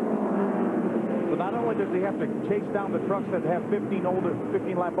him. So not only does he have to chase down the trucks that have 15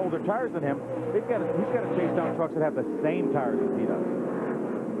 lap older tires than him, he's got to chase down trucks that have the same tires as he does.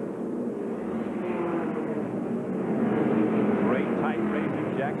 Great tight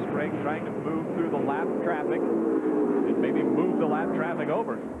racing. Jack Sprague trying to move through the lap traffic and maybe move the lap traffic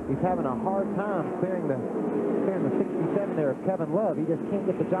over. He's having a hard time clearing the 67 there of Kevin Love. He just can't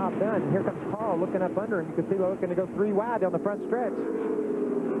get the job done. And here comes Carl looking up under him. You can see looking to go 3 wide down the front stretch.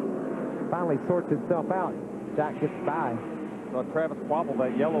 Finally sorts himself out. Jack gets by. Travis Quapple,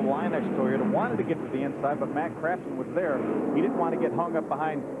 that yellow Line-X Toyota, wanted to get to the inside, but Matt Craftsman was there. He didn't want to get hung up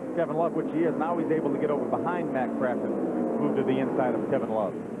behind Kevin Love, which he is. Now he's able to get over behind Matt Craftsman, move to the inside of Kevin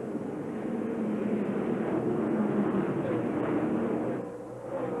Love.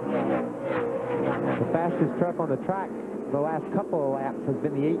 The fastest truck on the track the last couple of laps has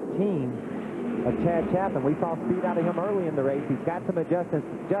been the 18 of Chad Chapman. We saw speed out of him early in the race. He's got some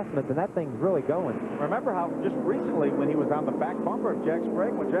adjustments, and that thing's really going. Remember how just recently when he was on the back bumper of Jack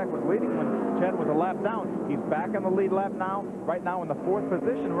Sprague, when Jack was leading, when Chad was a lap down, he's back on the lead lap now, right now in the 4th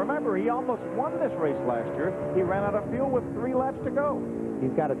position. Remember, he almost won this race last year. He ran out of fuel with 3 laps to go.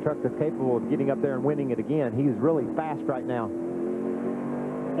 He's got a truck that's capable of getting up there and winning it again. He's really fast right now.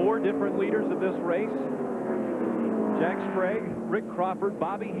 4 different leaders of this race. Jack Sprague, Rick Crawford,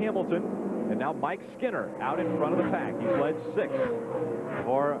 Bobby Hamilton, and now Mike Skinner out in front of the pack. He's led 6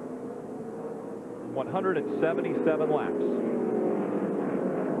 for 177 laps.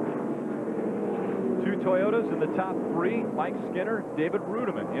 2 Toyotas in the top 3. Mike Skinner, David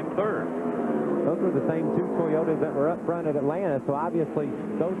Rudeman in 3rd. Those were the same 2 Toyotas that were up front at Atlanta, so obviously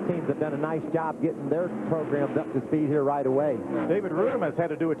those teams have done a nice job getting their programs up to speed here right away. David Rudeman has had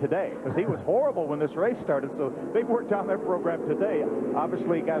to do it today because he was horrible when this race started, so they've worked on their program today.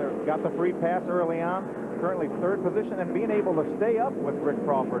 Obviously got the free pass early on, currently 3rd position, and being able to stay up with Rick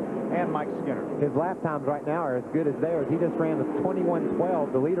Crawford and Mike Skinner. His lap times right now are as good as theirs. He just ran a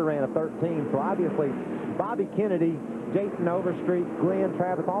 21:12. The leader ran a 13, so obviously Bobby Kennedy, Jason Overstreet, Glenn,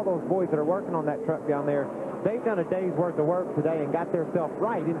 Travis, all those boys that are working on that truck down there, they've done a day's worth of work today and got themselves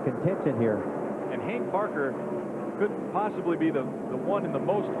right in contention here. And Hank Parker could possibly be the one in the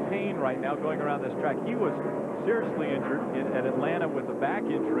most pain right now going around this track. He was seriously injured at Atlanta with a back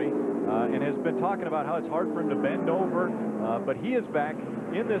injury and has been talking about how it's hard for him to bend over, but he is back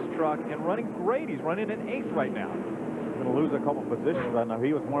in this truck and running great. He's running in 8th right now. Going to lose a couple positions. I know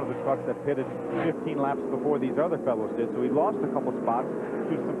he was one of the trucks that pitted 15 laps before these other fellows did, so he lost a couple spots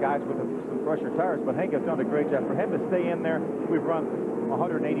to some guys with some fresher tires, but Hank has done a great job. For him to stay in there, we've run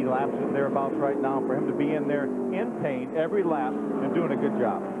 180 laps and thereabouts right now. For him to be in there in pain every lap and doing a good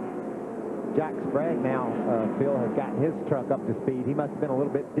job. Jack Sprague now, Phil, has gotten his truck up to speed. He must have been a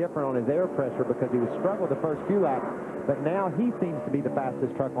little bit different on his air pressure because he was struggling the first few laps, but now he seems to be the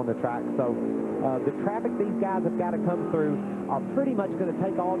fastest truck on the track. So the traffic these guys have got to come through are pretty much going to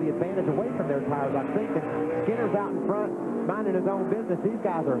take all the advantage away from their tires, I'm thinking. Skinner's out in front, minding his own business. These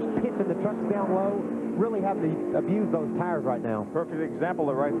guys are pitching the trucks down low, really having to abuse those tires right now. Perfect example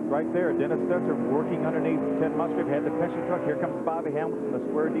of right there. Dennis Stetzer working underneath Ted Musgrave, had the pension truck. Here comes Bobby Hamilton, the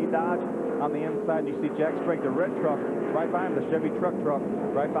Square D Dodge on the inside. And you see Jack Sprague, the red truck, right behind him, the Chevy truck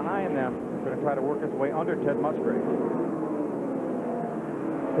right behind them. Going to try to work his way under Ted Musgrave.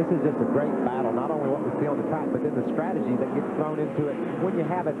 This is just a great battle, not only what we see on the track, but then the strategy that gets thrown into it when you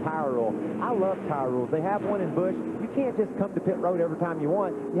have a tire rule. I love tire rules. They have one in Busch. You can't just come to pit road every time you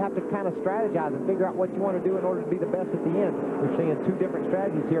want. You have to kind of strategize and figure out what you want to do in order to be the best at the end. We're seeing 2 different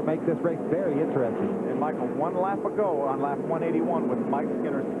strategies here make this race very interesting. And Michael, 1 lap ago on lap 181 was Mike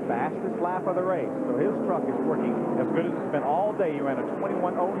Skinner's fastest lap of the race. So his truck is working as good as it's been all day. He ran a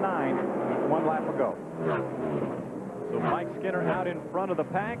 21:09 1 lap ago. So Mike Skinner out in front of the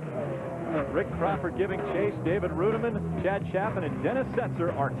pack. Rick Crawford giving chase. David Rudeman, Chad Chapman, and Dennis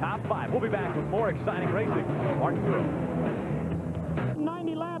Setzer are top 5. We'll be back with more exciting racing. Martinsville.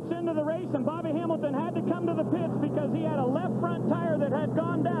 90 laps into the race, and Bobby Hamilton had to come to the pits because he had a left front tire that had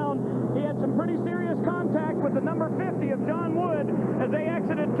gone down. He had some pretty serious contact with the number 50 of John Wood as they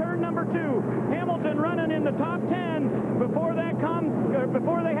exited turn number 2. Hamilton running in the top 10 before they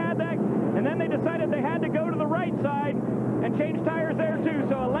had that, and then they decided they had to go to the right side and change tires there too.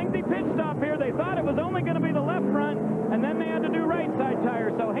 So a lengthy pit stop here. They thought it was only going to be the left front, and then they had to do right side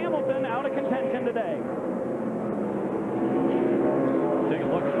tires. So Hamilton out of contention today. Take a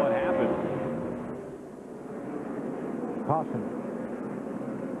look at what happened. Caution.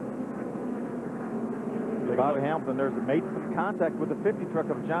 Bobby Hamilton there's made some contact with the 50 truck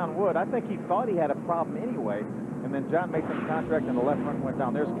of John Wood. I think he thought he had a problem anyway, and then John made some contact and the left front went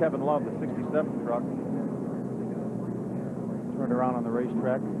down. There's Kevin Love, the 67 truck. Turned around on the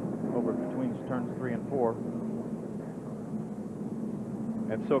racetrack over between turns 3 and 4.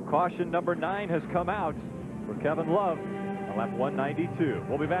 And so caution number 9 has come out for Kevin Love on lap 192.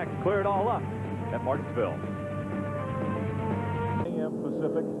 We'll be back to clear it all up at Martinsville. AM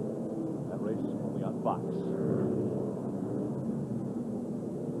Pacific. That race only on Fox.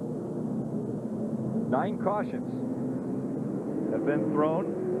 9 cautions have been thrown.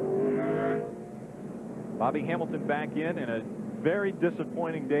 Bobby Hamilton back in a very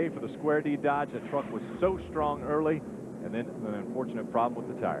disappointing day for the Square D Dodge. The truck was so strong early, and then an unfortunate problem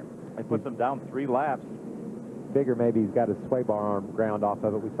with the tire. It puts him down 3 laps. Figure maybe he's got his sway bar arm ground off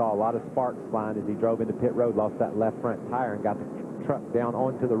of it. We saw a lot of sparks flying as he drove into pit road, lost that left front tire, and got the truck down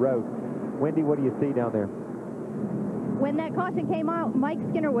onto the road. Wendy, what do you see down there? When that caution came out, Mike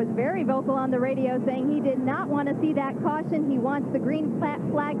Skinner was very vocal on the radio saying he did not want to see that caution. He wants the green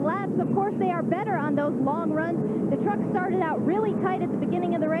flag laps. Of course, they are better on those long runs. The truck started out really tight at the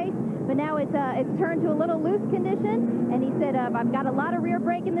beginning of the race, but now it's turned to a little loose condition. And he said, I've got a lot of rear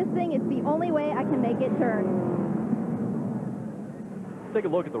brake in this thing. It's the only way I can make it turn. Take a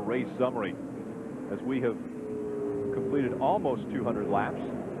look at the race summary as we have completed almost 200 laps.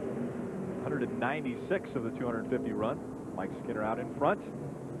 196 of the 250 run. Mike Skinner out in front.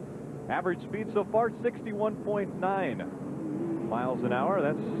 Average speed so far 61.9 miles an hour.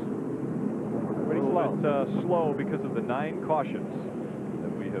 That's pretty slow because of the 9 cautions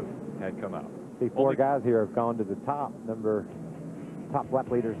that we have had come out. The 4 guys here have gone to the top. Top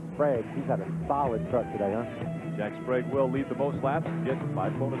lap leader Sprague. He's had a solid truck today, huh? Jack Sprague will lead the most laps and get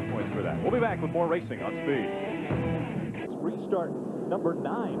 5 bonus points for that. We'll be back with more racing on Speed. It's restart number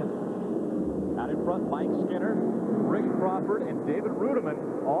 9. Out in front, Mike Skinner, Rick Crawford, and David Rudiman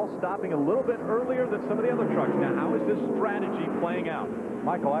all stopping a little bit earlier than some of the other trucks. Now, how is this strategy playing out?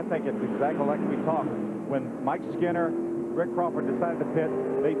 Michael, I think it's exactly like we talked. When Mike Skinner, Rick Crawford decided to pit,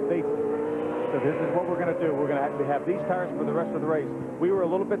 they said, this is what we're going to do. We're going to have these tires for the rest of the race. We were a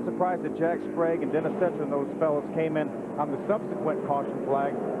little bit surprised that Jack Sprague and Dennis Setzer and those fellows came in on the subsequent caution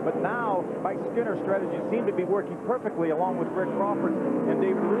flag. But now, Mike Skinner's strategy seemed to be working perfectly along with Rick Crawford and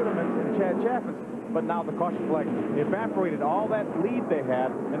David Rudiman and Chad Chaffin's. But now the caution flag evaporated all that lead they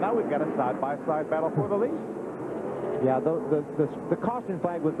had, and now we've got a side-by-side battle for the lead. Yeah, the caution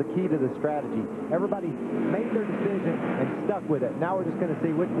flag was the key to the strategy. Everybody made their decision and stuck with it. Now we're just going to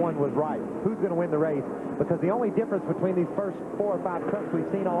see which one was right. Who's going to win the race? Because the only difference between these first 4 or 5 trucks we've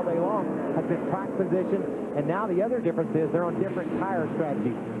seen all day long has been track position, and now the other difference is they're on different tire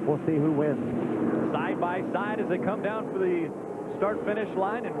strategies. We'll see who wins. Side by side as they come down for the start-finish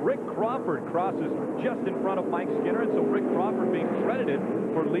line, and Rick Crawford crosses just in front of Mike Skinner, and so Rick Crawford being credited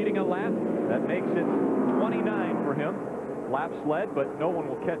for leading a lap. That makes it 29 for him. Laps led, but no one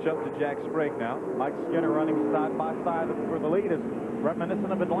will catch up to Jack Sprague now. Mike Skinner running side by side for the lead is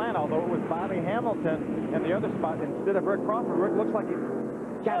reminiscent of Atlanta, although it was Bobby Hamilton in the other spot instead of Rick Crawford. Rick looks like he's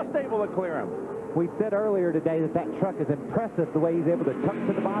just able to clear him. We said earlier today that truck is impressive, the way he's able to tuck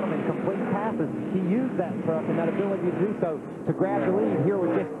to the bottom and complete passes. He used that truck and that ability to do so to grab the lead here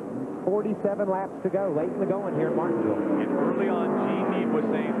with just 47 laps to go, late in the going here in Martinsville. And early on, Gene Meade was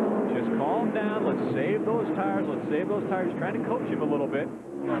saying, just calm down, let's save those tires, trying to coach him a little bit.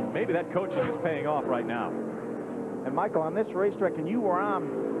 Maybe that coaching is paying off right now. And Michael, on this racetrack, and you were on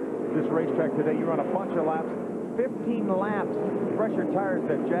this racetrack today, you were on a bunch of laps, 15 laps, fresher tires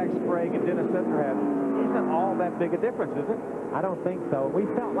that Jack Sprague and Dennis Setzer had. Isn't all that big a difference, is it? I don't think so. We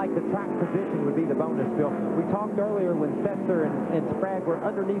felt like the track position would be the bonus, Bill. We talked earlier when Setzer and Sprague were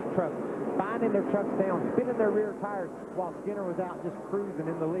underneath trucks, binding their trucks down, spinning their rear tires while Skinner was out just cruising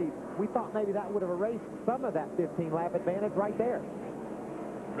in the lead. We thought maybe that would have erased some of that 15-lap advantage right there.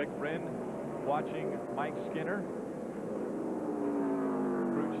 Rick Brin watching Mike Skinner,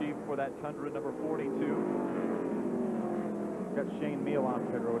 crew chief for that Tundra number 42. Got Shane Meal on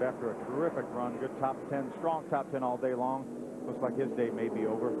pit road after a terrific run. Good top 10, strong top 10 all day long. Looks like his day may be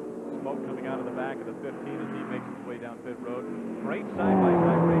over. Smoke coming out of the back of the 15 as he makes his way down pit road. Great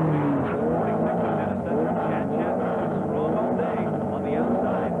side-by-side racing. 46 of Dennis Setzer and Chad Chapman was strong all day on the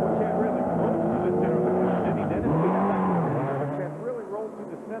outside. Chad really rolled through the center. Didn't he, Dennis? Chad really rolled through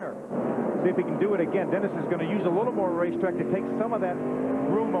the center. See if he can do it again. Dennis is going to use a little more racetrack to take some of that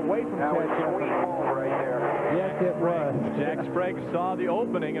room away from Chad Chapman. Right there. Yes, it was. Jack Sprague saw the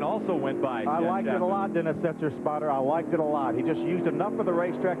opening and also went by. I liked it a lot, Dennis Setzer, spotter. I liked it a lot. He just used enough of the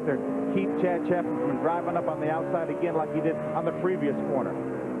racetrack to keep Chad Chapman from driving up on the outside again like he did on the previous corner.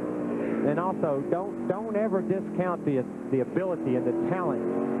 And also, don't ever discount the ability and the talent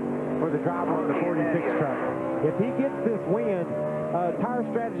for the driver on the 46 truck. If he gets this win, tire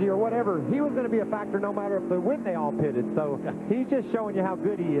strategy or whatever, he was going to be a factor no matter if when they all pitted. So he's just showing you how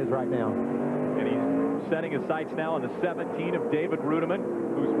good he is right now. And he's setting his sights now on the 17 of David Rudiman,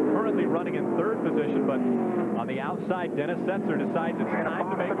 who's currently running in 3rd position, but on the outside, Dennis Setzer decides it's time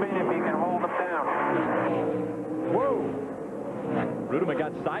to make a move. He can hold him down. Whoa! Rudiman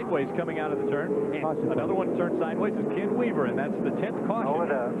got sideways coming out of the turn. And another one turned sideways is Ken Weaver, and that's the 10th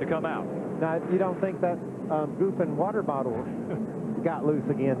caution to come out. Now, you don't think that goofing water bottle got loose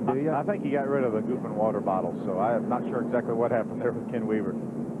again, do you? I think he got rid of the goofing water bottle, so I'm not sure exactly what happened there with Ken Weaver.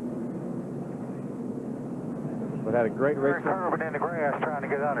 But but had a great race. Curving in the grass trying to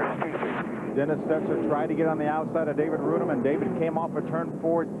get under steeply. Dennis Setzer tried to get on the outside of David Ruderman. David came off a turn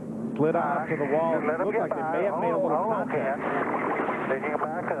forward, slid on up to the wall. It looked like they may have made a little contact.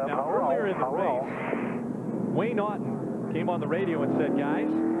 Now, earlier in the race, Wayne Naughton came on the radio and said, guys,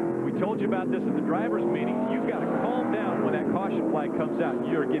 we told you about this at the drivers' meeting. You've got to calm down when that caution flag comes out.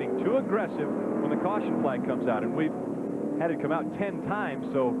 You're getting too aggressive when the caution flag comes out. And we've had it come out 10 times,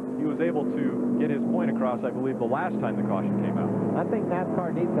 so he was able to get his point across, I believe, the last time the caution came out. I think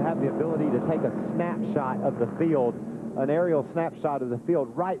NASCAR needs to have the ability to take a snapshot of the field, an aerial snapshot of the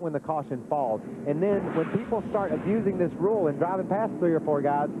field right when the caution falls. And then when people start abusing this rule and driving past 3 or 4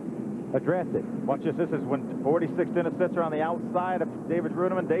 guys, address it. Watch this. This is when 46 Dennis Setzer on the outside of David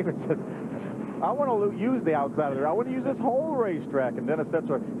Ruderman. David says, I want to use the outside of there. I want to use this whole racetrack. And Dennis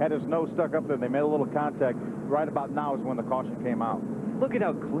Setzer had his nose stuck up there. They made a little contact. Right about now is when the caution came out. Look at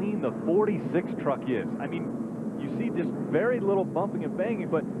how clean the 46 truck is. I mean, you see just very little bumping and banging,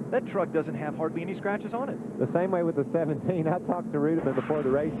 but that truck doesn't have hardly any scratches on it. The same way with the 17. I talked to Ruderman before the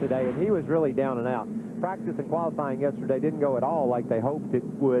race today, and he was really down and out. Practice and qualifying yesterday didn't go at all like they hoped it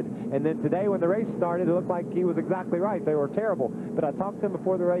would. And then today when the race started, it looked like he was exactly right. They were terrible. But I talked to him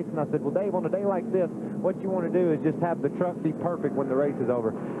before the race, and I said, well, Dave, on a day like this, what you want to do is just have the truck be perfect when the race is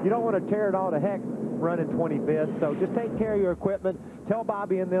over. You don't want to tear it all to heck running 25th, so just take care of your equipment. Tell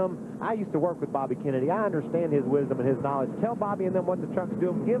Bobby and them, I used to work with Bobby Kennedy. I understand his wisdom and his knowledge. Tell Bobby and them what the truck's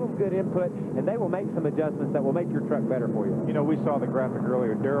doing. Give them good input, and they will make some adjustments that will make your truck better for you. You know, we saw the graphic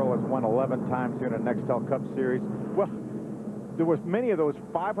earlier. Darrell has won 11 times here in the Nextel Cup Series. Well, there was many of those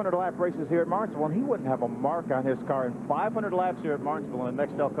 500-lap races here at Martinsville, and he wouldn't have a mark on his car in 500 laps here at Martinsville in a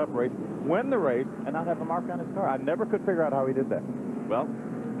Nextel Cup race, win the race, and not have a mark on his car. I never could figure out how he did that. Well,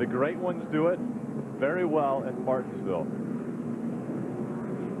 the great ones do it very well at Martinsville.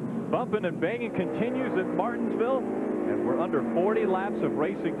 Bumping and banging continues at Martinsville, and we're under 40 laps of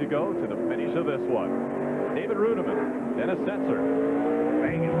racing to go to the finish of this one. David Ruderman, Dennis Setzer,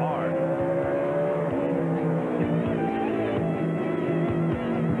 banging hard.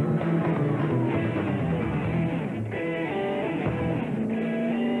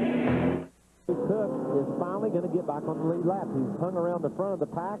 Cook is finally going to get back on the lead lap. He's hung around the front of the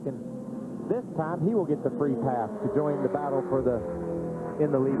pack, and this time he will get the free pass to join the battle for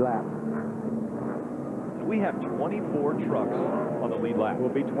in the lead lap. We have 24 trucks on the lead lap. Will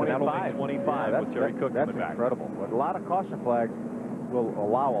be 25. 25 with Terry Cook in the back. That's incredible. But a lot of caution flags will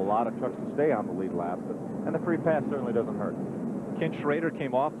allow a lot of trucks to stay on the lead lap, and the free pass certainly doesn't hurt. Ken Schrader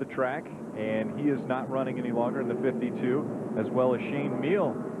came off the track, and he is not running any longer in the 52, as well as Shane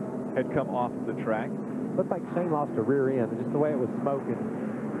Meal had come off the track. Looked like Shane lost a rear end. Just the way it was smoking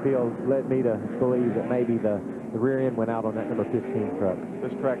feels led me to believe that maybe the rear end went out on that number 15 truck.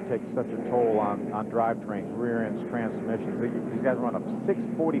 This track takes such a toll on drivetrains, rear ends, transmissions. These guys run a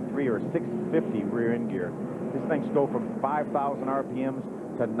 643 or 650 rear end gear. These things go from 5,000 RPMs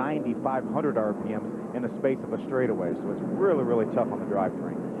to 9,500 RPMs in the space of a straightaway. So it's really, really tough on the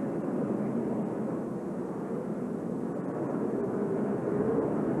drivetrain.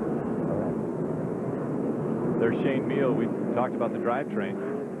 There's Shane Meal. We talked about the drivetrain.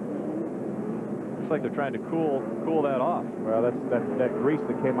 Looks like they're trying to cool that off. Well, that grease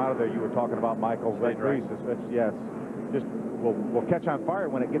that came out of there you were talking about, Michael. That grease is, yes, just will catch on fire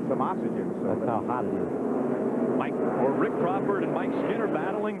when it gets some oxygen. So that's how hot it is. Rick Crawford and Mike Skinner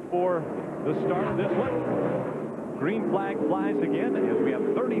battling for the start of this one. Green flag flies again as we have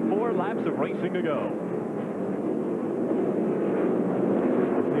 34 laps of racing to go.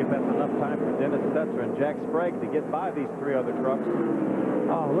 See if that's enough time for Dennis Setzer and Jack Sprague to get by these 3 other trucks.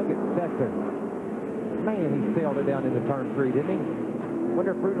 Oh, look at Setzer. Man, he sailed it down into turn 3, didn't he?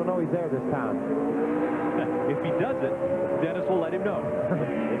 Wonder if Rude will know he's there this time. If he does it, Dennis will let him know.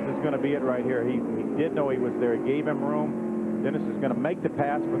 This is going to be it right here. He did know he was there. He gave him room. Dennis is going to make the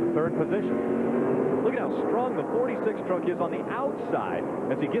pass for the 3rd position. Look at how strong the 46 truck is on the outside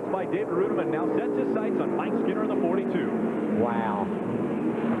as he gets by David Ruderman. Now sets his sights on Mike Skinner in the 42. Wow.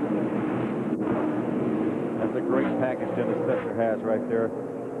 That's a great package Dennis Setzer has right there.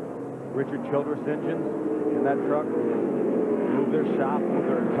 Richard Childress engines in that truck. Move their shop, move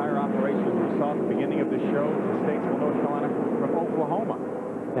their entire operation, as we saw at the beginning of the show, to Statesville, North Carolina, from Oklahoma.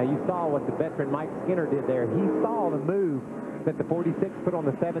 Now you saw what the veteran Mike Skinner did there. He saw the move that the 46 put on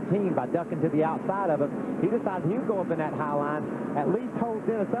the 17 by ducking to the outside of it. He decided he would go up in that high line, at least hold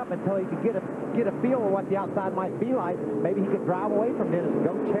Dennis up until he could get a feel of what the outside might be like. Maybe he could drive away from Dennis and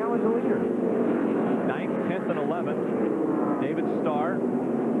go challenge the leader. 9th, 10th, and 11th. David Starr,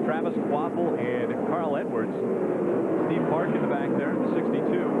 Travis Quaffle, and Carl Edwards. Steve Park in the back there, the 62.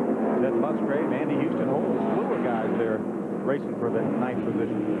 Ted Musgrave, Andy Houston, a whole slew of guys there racing for the 9th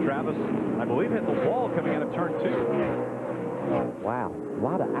position. Travis, I believe, hit the wall coming out of turn 2. Wow, a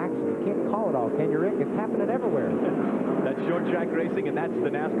lot of action. You can't call it all, can you, Rick? It's happening everywhere. That's short track racing, and that's the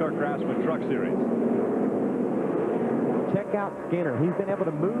NASCAR Craftsman Truck Series. Check out Skinner. He's been able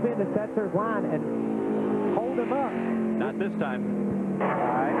to move into Setzer's line and hold him up. Not this time. All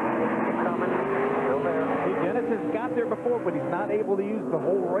right, coming. Still there. See, Dennis has got there before, but he's not able to use the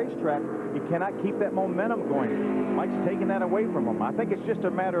whole racetrack. He cannot keep that momentum going. Mike's taking that away from him. I think it's just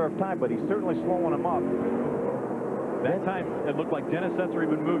a matter of time, but he's certainly slowing him up. That time, it looked like Dennis Setzer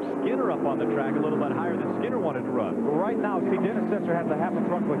even moved Skinner up on the track a little bit higher than Skinner wanted to run. Well, right now, see, Dennis Setzer has a half a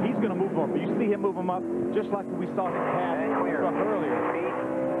truck, but he's going to move him up. You see him move him up just like we saw him pass the truck earlier.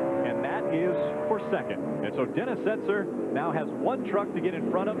 And that is for second. And so Dennis Setzer now has one truck to get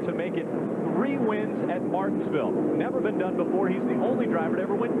in front of to make it 3 wins at Martinsville. Never been done before. He's the only driver to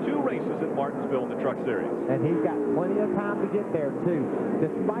ever win 2 races at Martinsville in the Truck Series. And he's got plenty of time to get there, too.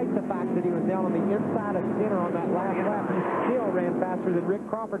 Despite the fact that he was down on the inside of Skinner on that last lap, he still ran faster than Rick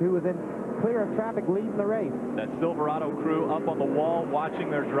Crawford, who was in clear of traffic leading the race. That Silverado crew up on the wall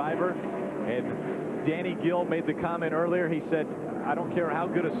watching their driver. And Danny Gill made the comment earlier. He said, I don't care how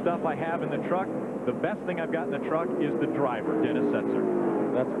good of stuff I have in the truck. The best thing I've got in the truck is the driver, Dennis Setzer.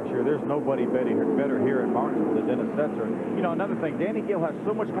 That's for sure. There's nobody better here at Martinsville than Dennis Setzer. You know, another thing, Danny Gill has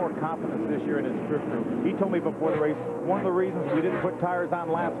so much more confidence this year in his crew. He told me before the race, one of the reasons we didn't put tires on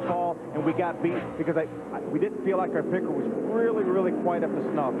last fall and we got beat because we didn't feel like our pit crew was really quite up to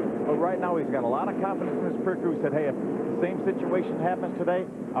snuff. But right now, he's got a lot of confidence in his pit crew. He said, hey, if the same situation happens today,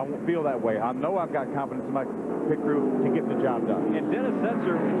 I won't feel that way. I know I've got confidence in my pit crew to get the job done. And Dennis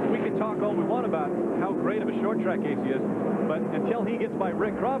Setzer, we can talk all we want about how great of a short track ace he is, but until he gets by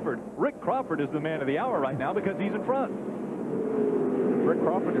Rick Crawford is the man of the hour right now because he's in front. Rick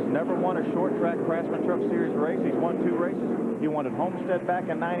Crawford has never won a short track Craftsman Truck Series race. He's won 2 races. He won at Homestead back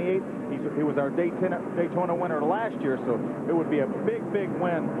in '98. He was our Daytona winner last year, so it would be a big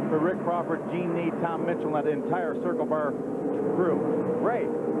win for Rick Crawford, Gene Need, Tom Mitchell, and that entire Circle Bar crew. Ray.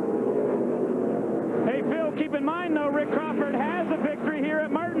 Hey, Phil, keep in mind, though, Rick Crawford has a victory here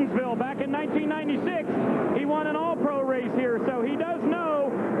at Martinsville back in 1996. He won an all-pro race here, so he does know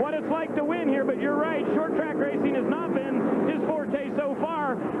what it's like to win here, but you're right, short track racing has not been his forte so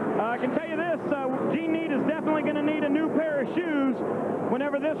far. I can tell you this, Gene Need is definitely going to need a new pair of shoes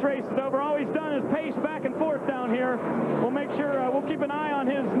whenever this race is over. All he's done is pace back and forth down here. We'll make sure, we'll keep an eye on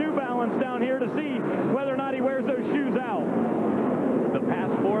his New Balance down here to see whether or not he wears those shoes out. The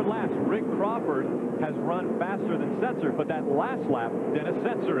past 4 laps, Rick Crawford has run faster than Setzer, but that last lap, Dennis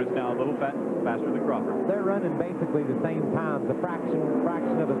Setzer is now a little faster than Crawford. They're running basically the same times, a fraction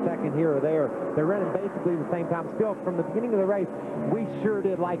of a second here or there. They're running basically the same time. Still, from the beginning of the race, we sure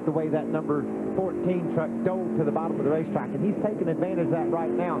did like the way that number 14 truck dove to the bottom of the racetrack, and he's taking advantage of that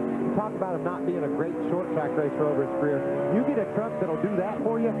right now. You talk about him not being a great short track racer over his career. You get a truck that'll do that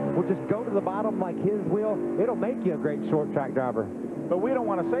for you, will just go to the bottom like his will, it'll make you a great short track driver. But we don't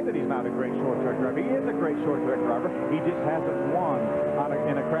want to say that he's not a great short track driver. He is a great short track driver. He just hasn't won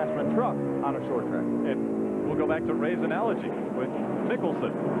in a Craftsman truck on a short track. And we'll go back to Ray's analogy with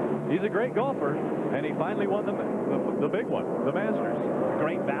Mickelson. He's a great golfer, and he finally won the big one, the Masters. A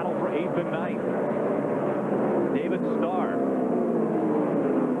great battle for 8th and 9th. David Starr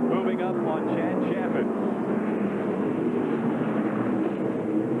moving up on Chad Chapman.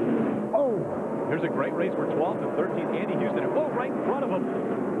 Here's a great race for 12th and 13th. Andy Houston, and whoa, right in front of him.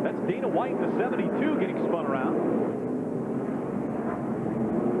 That's Dana White in the 72 getting spun around.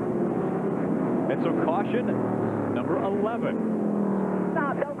 And so caution, number 11.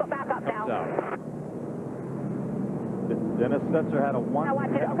 Stop, don't go back up now. Dennis Setzer had a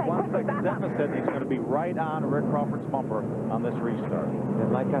one-second deficit. He's going to be right on Rick Crawford's bumper on this restart.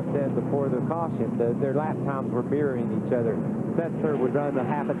 And like I said before the caution, their lap times were mirroring each other. Setzer would run a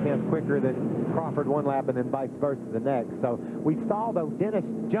half a tenth quicker than Crawford one lap and then vice versa the next. So we saw, though, Dennis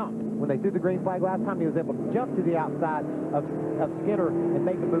jumped. When they threw the green flag last time, he was able to jump to the outside of Skinner and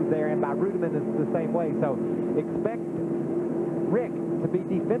make a move there, and by Rudeman is the same way. So expect Rick to be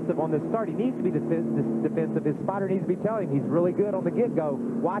defensive on this start. He needs to be defensive. His spotter needs to be telling him he's really good on the get-go.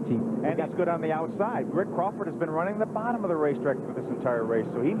 Watch him. And he's good on the outside. Rick Crawford has been running the bottom of the racetrack for this entire race,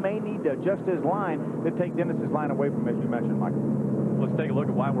 so he may need to adjust his line to take Dennis's line away from, as you mentioned, Michael. Let's take a look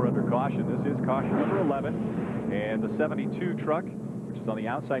at why we're under caution. This is caution number 11, and the 72 truck, which is on the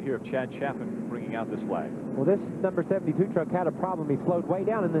outside here of Chad Chapman, bringing out this flag. Well, this number 72 truck had a problem. He slowed way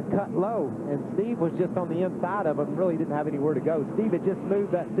down and then cut low, and Steve was just on the inside of him, really didn't have anywhere to go. Steve had just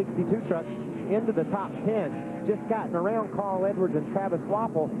moved that 62 truck into the top 10, just gotten around Carl Edwards and Travis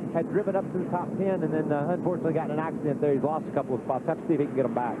Wappel, had driven up to the top 10, and then unfortunately got in an accident there. He's lost a couple of spots. Have to see if he can get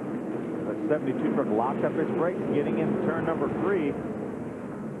them back. The 72 truck locked up its brakes, getting into turn number 3.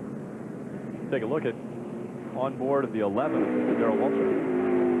 Take a look at on board of the 11, Darrell Waltrip.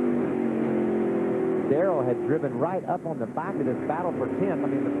 Darrell had driven right up on the back of this battle for 10th. I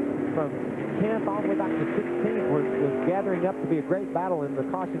mean, from 10th all the way back to 16th was gathering up to be a great battle, and the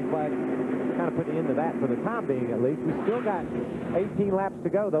caution flag kind of put the end to that for the time being, at least. We still got 18 laps to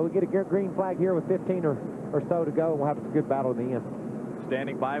go, though. We get a green flag here with 15 or so to go, and we'll have a good battle at the end.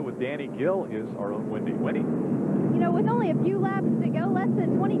 Standing by with Danny Gill is our own Wendy. Wendy? You know, with only a few laps to go, less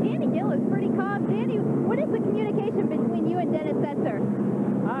than 20, Danny Gill is pretty calm. Danny, what is the communication between you and Dennis Setzer?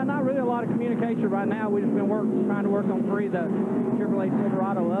 Not really a lot of communication right now. We've just been trying to work on free the Chevrolet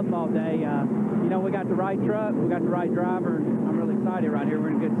Silverado up all day. You know, we got the right truck, we got the right driver, and I'm really excited right here. We're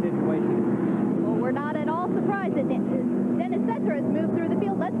in a good situation. Well, we're not at all surprised that Dennis Setzer has moved through the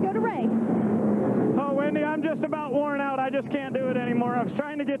field. Let's go to Ray. Oh, Wendy, I'm just about worn out. I just can't do it anymore. I was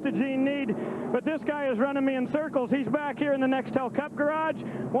trying to get to Gene Need, but this guy is running me in circles. He's back here in the Nextel Cup garage.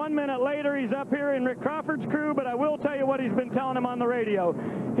 1 minute later, he's up here in Rick Crawford's crew, but I will tell you what he's been telling him on the radio.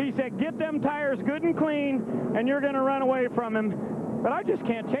 He said, get them tires good and clean, and you're going to run away from him. But I just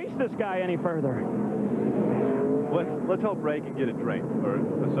can't chase this guy any further. Let's hope Ray can get a drink or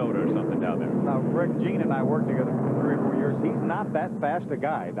a soda or something down there. Now, Rick, Gene and I worked together for 3 or 4 years. He's not that fast a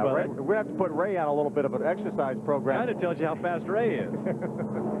guy. Now, Well, we have to put Ray on a little bit of an exercise program. Kind of tells you how fast Ray is.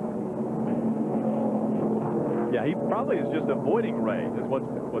 Yeah, he probably is just avoiding Ray is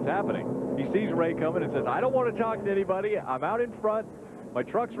what's happening. He sees Ray coming and says, I don't want to talk to anybody. I'm out in front. My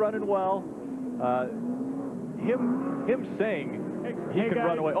truck's running well. Him saying he can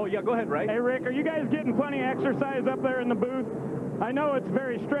run away. Oh, yeah, go ahead, Ray. Hey, Rick, are you guys getting plenty of exercise up there in the booth? I know it's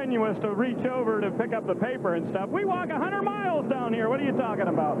very strenuous to reach over to pick up the paper and stuff. We walk 100 miles down here. What are you talking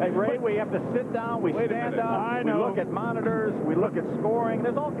about? Hey, Ray, we have to sit down, we stand up, I know. we look at monitors, we look at scoring.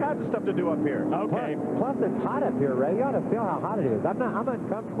 There's all kinds of stuff to do up here. Okay. Plus it's hot up here, Ray. You ought to feel how hot it is. I'm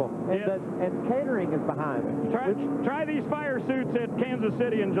uncomfortable. And catering is behind me. Try these fire suits at Kansas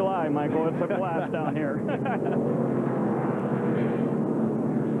City in July, Michael. It's a blast down here.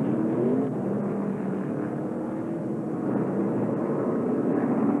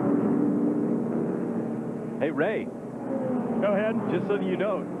 Hey, Ray. Go ahead. Just so you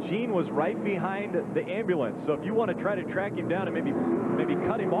know, Gene was right behind the ambulance. So if you want to try to track him down and maybe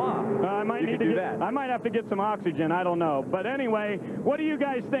cut him off, I might you need can to do that. I might have to get some oxygen. I don't know. But anyway, what do you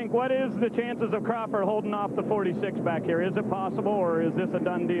guys think? What is the chances of Crawford holding off the 46 back here? Is it possible, or is this a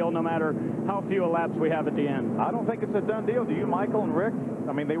done deal no matter how few laps we have at the end? I don't think it's a done deal. Do you, Michael and Rick?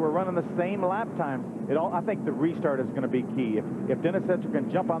 I mean, they were running the same lap times. I think the restart is going to be key. If Dennis Setzer can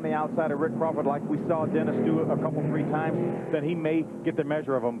jump on the outside of Rick Crawford like we saw Dennis do a couple, 3 times, then he may get the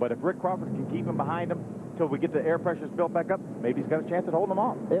measure of him. But if Rick Crawford can keep him behind him until we get the air pressures built back up, maybe he's got a chance at holding them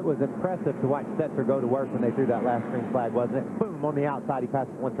off. It was impressive to watch Setzer go to work when they threw that last green flag, wasn't it? Boom, on the outside, he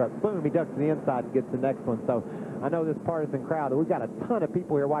passes one truck. Boom, he ducks to the inside and gets the next one. So I know this partisan crowd, we've got a ton of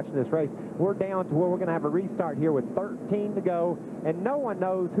people here watching this race. We're down to where we're going to have a restart here with 13 to go, and no one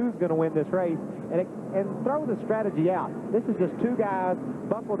knows who's going to win this race. And throw the strategy out. This is just 2 guys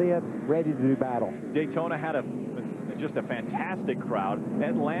buckled in, ready to do battle. Daytona had just a fantastic crowd.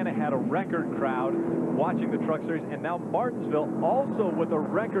 Atlanta had a record crowd watching the Truck Series, and now Martinsville also with a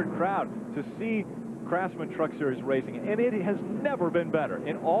record crowd to see Craftsman Truck Series racing, and it has never been better.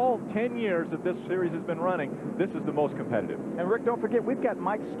 In all 10 years that this series has been running, this is the most competitive. And Rick, don't forget, we've got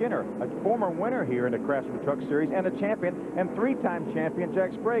Mike Skinner, a former winner here in the Craftsman Truck Series, and a champion, and 3-time champion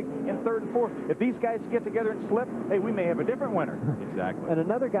Jack Sprague in 3rd and 4th. If these guys get together and slip, hey, we may have a different winner. Exactly. And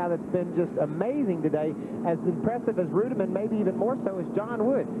another guy that's been just amazing today, as impressive as Rudeman, maybe even more so, is John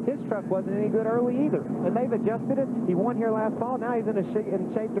Wood. His truck wasn't any good early either, and they've adjusted it. He won here last fall. Now he's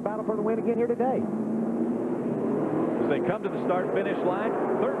in shape to battle for the win again here today. As they come to the start-finish line,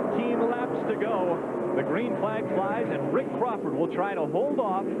 13 laps to go. The green flag flies, and Rick Crawford will try to hold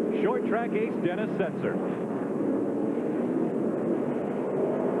off short track ace Dennis Setzer.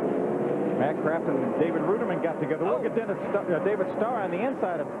 Matt Kraft and David Ruderman got together. Look at David Starr on the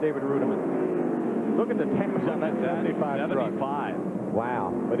inside of David Ruderman. Look at the damage on that 75 truck.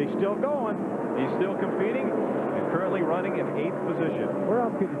 Wow. But he's still going. He's still competing and currently running in 8th position. Where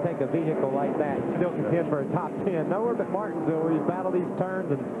else could you take a vehicle like that and still contend for a top 10? Nowhere but Martinsville, where you battle these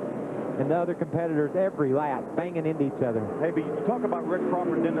turns and the other competitors every lap, banging into each other. Hey, but you talk about Rick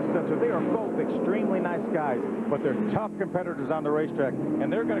Crawford and Dennis Setzer. They are both extremely nice guys, but they're tough competitors on the racetrack,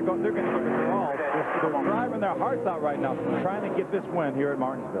 and they're going to give it their all. They're driving their hearts out right now, trying to get this win here at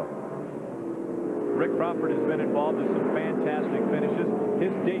Martinsville. Rick Crawford has been involved in some fantastic finishes.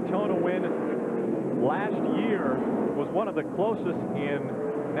 His Daytona win last year was one of the closest in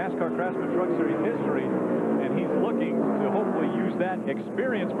NASCAR Craftsman Truck Series history, and he's looking to hopefully use that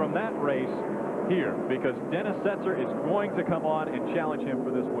experience from that race here, because Dennis Setzer is going to come on and challenge him for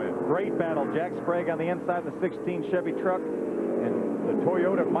this win. Great battle. Jack Sprague on the inside, the 16 Chevy truck, and the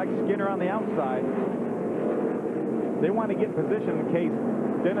Toyota Mike Skinner on the outside. They want to get in position in case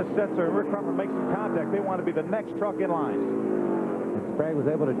Dennis Setzer and Rick Crawford make some contact. They want to be the next truck in line. And Sprague was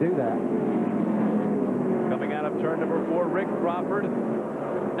able to do that. Coming out of turn number 4, Rick Crawford.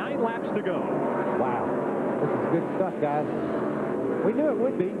 9 laps to go. Wow. This is good stuff, guys. We knew it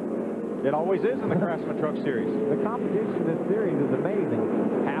would be. It always is in the Craftsman Truck Series. The competition in this series is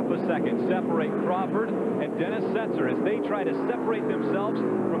amazing. Half a second separate Crawford and Dennis Setzer as they try to separate themselves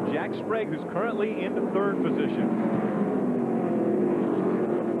from Jack Sprague, who's currently in the 3rd position.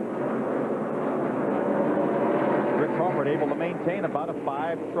 Rick Crawford able to maintain about a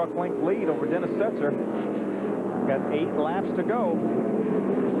 5 truck length lead over Dennis Setzer. Got 8 laps to go.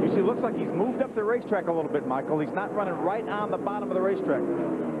 You see, it looks like he's moved up the racetrack a little bit, Michael. He's not running right on the bottom of the racetrack.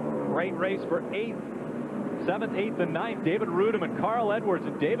 Great race for 8th, 7th, 8th, and 9th. David Rudeman, Carl Edwards,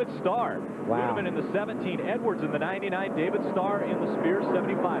 and David Starr. Wow. Rudeman in the 17, Edwards in the 99, David Starr in the Spears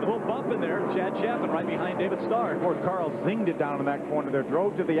 75. A little bump in there. Chad Chapman right behind David Starr. Of course, Carl zinged it down in that corner there,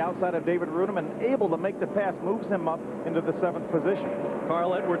 drove to the outside of David Rudeman, able to make the pass, moves him up into the 7th position.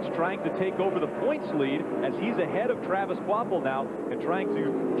 Carl Edwards trying to take over the points lead as he's ahead of Travis Quapple now and trying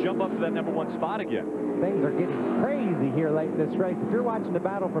to jump up to that number 1 spot again. Things are getting crazy here late in this race. If you're watching the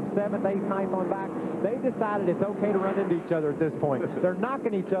battle from 7th, 8th, 9th on back, they've decided it's okay to run into each other at this point. They're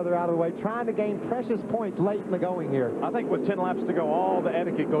knocking each other out of the way, trying to gain precious points late in the going here. I think with 10 laps to go, all the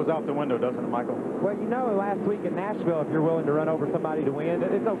etiquette goes out the window, doesn't it, Michael? Well, you know, last week in Nashville, if you're willing to run over somebody to win,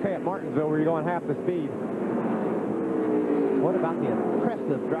 it's okay at Martinsville where you're going half the speed. What about the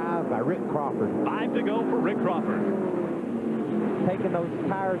impressive drive by Rick Crawford? 5 to go for Rick Crawford. Taking those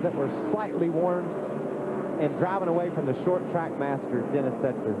tires that were slightly worn and driving away from the short track master, Dennis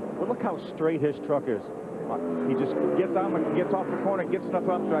Setzer. Well, look how straight his truck is. He just gets off the corner, gets enough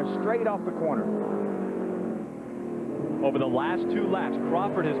up, drives straight off the corner. Over the last 2 laps,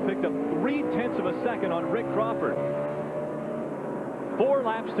 Crawford has picked up 0.3 of a second on Rick Crawford. 4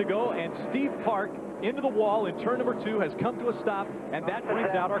 laps to go, and Steve Park into the wall in turn number 2 has come to a stop, and that brings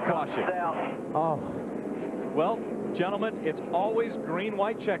out our caution. Oh. Well, gentlemen, it's always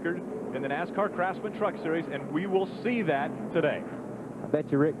green-white checkered in the NASCAR Craftsman Truck Series, and we will see that today. I bet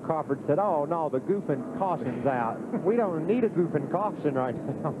you Rick Crawford said, oh, no, the goofing caution's out. We don't need a goofing caution right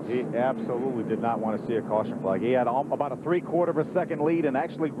now. He absolutely did not want to see a caution flag. He had about a 3/4 of a second lead and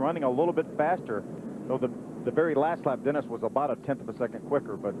actually running a little bit faster. Though the very last lap, Dennis was about a 1/10 of a second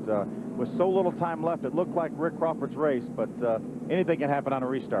quicker. But with so little time left, it looked like Rick Crawford's race. But anything can happen on a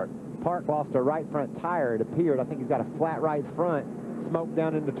restart. Park lost a right front tire, it appeared. I think he's got a flat right front. Smoked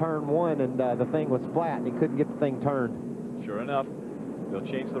down into turn 1, and the thing was flat, and he couldn't get the thing turned. Sure enough, they'll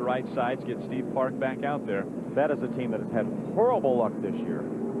change the right sides, get Steve Park back out there. That is a team that has had horrible luck this year.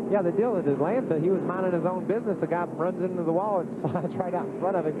 Yeah, the deal at Atlanta, he was minding his own business. The guy runs into the wall and slides right out in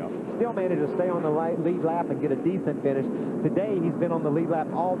front of him. Still managed to stay on the lead lap and get a decent finish. Today, he's been on the lead lap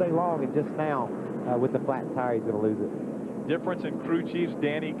all day long, and just now, with the flat tire, he's going to lose it. Difference in crew chiefs,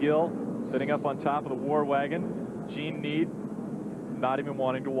 Danny Gill sitting up on top of the war wagon. Gene Need not even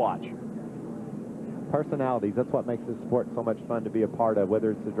wanting to watch. Personalities, that's what makes this sport so much fun to be a part of,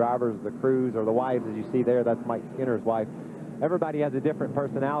 whether it's the drivers, the crews, or the wives, as you see there. That's Mike Skinner's wife. Everybody has a different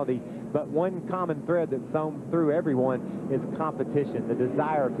personality, but one common thread that's sewn through everyone is competition, the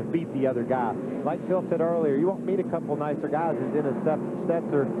desire to beat the other guy. Like Phil said earlier, you won't meet a couple nicer guys as Dennis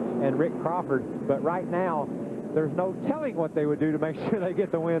Setzer and Rick Crawford, but right now, there's no telling what they would do to make sure they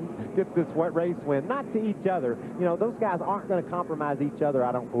get the win, get this race win. Not to each other. You know, those guys aren't going to compromise each other,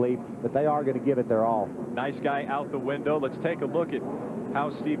 I don't believe, but they are going to give it their all. Nice guy out the window. Let's take a look at how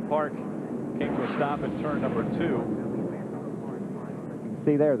Steve Park came to a stop in turn number 2. You can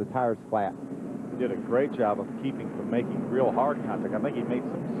see there, the tire's flat. He did a great job of keeping from making real hard contact. I think he made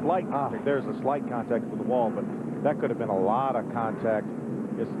some slight contact. There's a slight contact with the wall, but that could have been a lot of contact.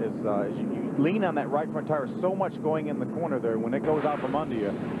 As you lean on that right front tire, so much going in the corner there. When it goes out from under you,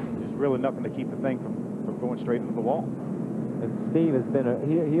 there's really nothing to keep the thing from going straight into the wall. And Steve has been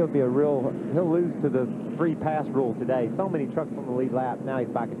he'll lose to the free pass rule today. So many trucks on the lead lap. Now he's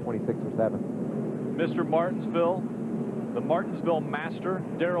back at 26 or 7. Mr. Martinsville, the Martinsville master,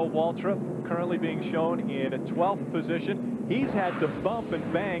 Darrell Waltrip, currently being shown in 12th position. He's had to bump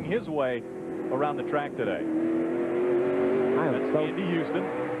and bang his way around the track today. That's Andy Houston.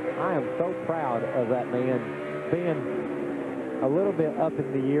 I am so proud of that man, being a little bit up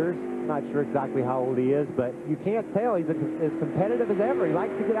in the years. Not sure exactly how old he is, but you can't tell. He's as competitive as ever. He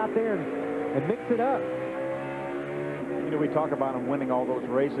likes to get out there and mix it up. You know, we talk about him winning all those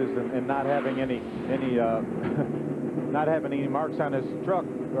races and not having any not having any marks on his truck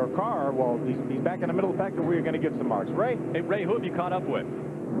or car. Well, he's back in the middle of the pack where you're going to get some marks. Ray? Hey, Ray, who have you caught up with?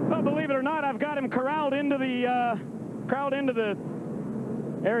 Well, believe it or not, I've got him corralled into the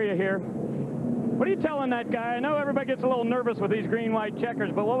area here. What are you telling that guy? I know everybody gets a little nervous with these green-white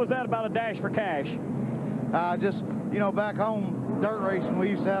checkers, but what was that about a dash for cash? Just, you know, back home, dirt racing, we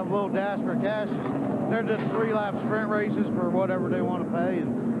used to have a little dash for cash. They're just 3-lap sprint races for whatever they want to pay,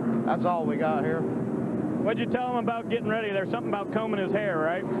 and that's all we got here. What'd you tell him about getting ready? There's something about combing his hair,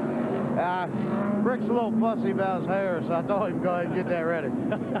 right? Rick's a little fussy about his hair, so I told him to go ahead and get that ready.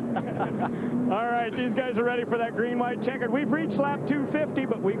 All right, these guys are ready for that green-white checkered. We've reached lap 250,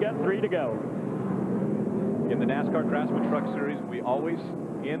 but we got 3 to go. In the NASCAR Craftsman Truck Series, we always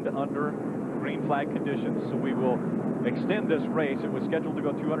end under green flag conditions, so we will extend this race. It was scheduled to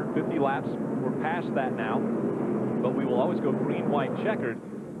go 250 laps. We're past that now, but we will always go green, white, checkered,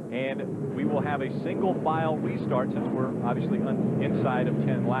 and we will have a single file restart since we're obviously inside of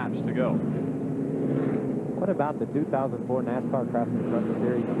 10 laps to go. What about the 2004 NASCAR Craftsman Truck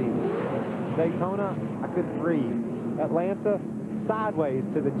Series season? Daytona, I couldn't breathe. Atlanta, sideways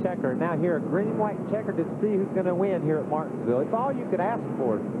to the checker. Now here, a green-white checker to see who's going to win here at Martinsville. It's all you could ask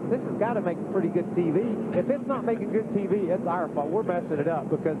for. This has got to make pretty good TV. If it's not making good TV, it's our fault. We're messing it up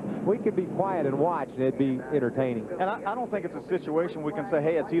because we could be quiet and watch, and it'd be entertaining. And I don't think it's a situation we can say,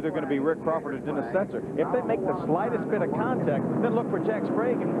 hey, it's either going to be Rick Crawford or Dennis Setzer. If they make the slightest bit of contact, then look for Jack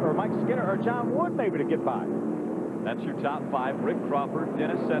Sprague or Mike Skinner or John Wood maybe to get by. That's your top 5. Rick Crawford,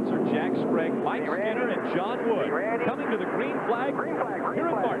 Dennis Setzer, Jack Sprague, Mike Skinner, and John Wood coming to the green flag here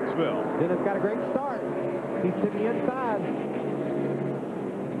at Martinsville. Dennis got a great start. He's to the inside.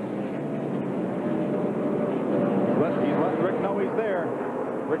 He's letting Rick know he's there.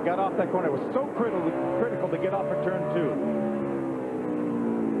 Rick got off that corner. It was so critical to get off of turn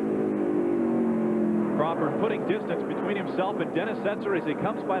 2. Crawford putting distance between himself and Dennis Setzer as he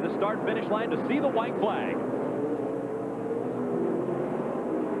comes by the start-finish line to see the white flag.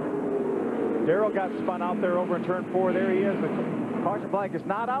 Darrell got spun out there over in turn 4. There he is. The caution flag is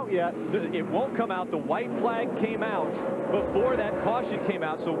not out yet. It won't come out. The white flag came out before that caution came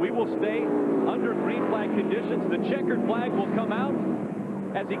out, so we will stay under green flag conditions. The checkered flag will come out.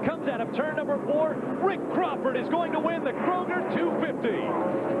 As he comes out of turn number 4, Rick Crawford is going to win the Kroger 250.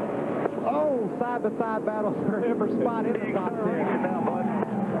 Oh, side-by-side battle for every spot in the top 10. Now, bud.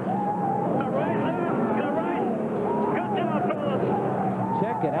 Good job, fellas.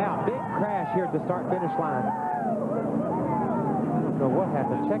 Check it out. Big crash here at the start-finish line. I don't know what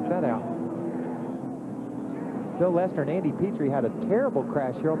happened. Check that out. Bill Lester and Andy Petrie had a terrible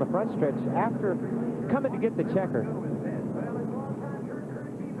crash here on the front stretch after coming to get the checker.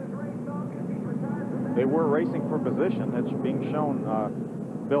 They were racing for position. It's being shown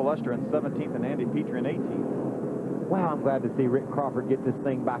Bill Lester in 17th and Andy Petrie in 18th. Wow, I'm glad to see Rick Crawford get this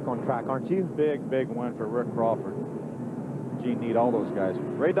thing back on track, aren't you? Big win for Rick Crawford. Gene Need, all those guys.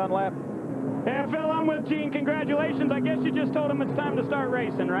 Ray Dunlap. Hey, Phil, I'm with Gene. Congratulations. I guess you just told him it's time to start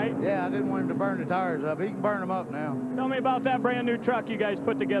racing, right? Yeah, I didn't want him to burn the tires up. He can burn them up now. Tell me about that brand new truck you guys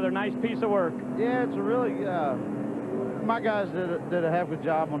put together. Nice piece of work. Yeah, it's a really, my guys did a half good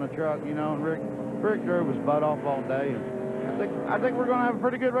job on the truck, you know, and Rick drove his butt off all day. And I think we're going to have a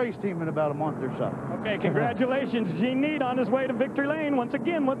pretty good race team in about a month or so. Okay, congratulations. Gene Need on his way to victory lane once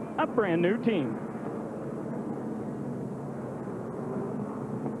again with a brand new team.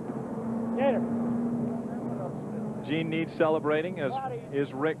 Gene Need celebrating, as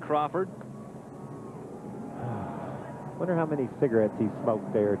is Rick Crawford. Wonder how many cigarettes he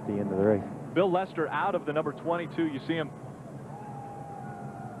smoked there at the end of the race. Bill Lester out of the number 22. You see him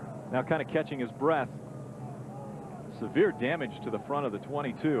now kind of catching his breath. Severe damage to the front of the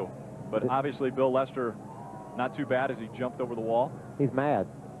 22. But obviously Bill Lester not too bad as he jumped over the wall. He's mad.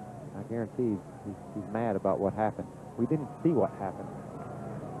 I guarantee he's mad about what happened. We didn't see what happened.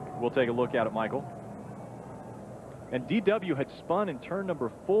 We'll take a look at it, Michael. And DW had spun in turn number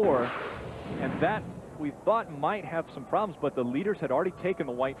 4, and that we thought might have some problems, but the leaders had already taken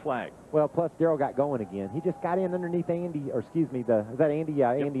the white flag. Well, plus Darrell got going again. He just got in underneath Andy, or excuse me, is that Andy?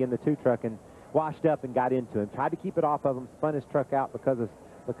 Yeah, yep. Andy in the 2 truck and washed up and got into him. Tried to keep it off of him, spun his truck out because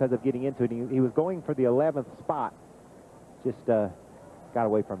of getting into it. He was going for the 11th spot. Just got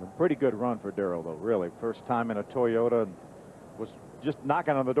away from him. Pretty good run for Darrell, though, really. First time in a Toyota, and was just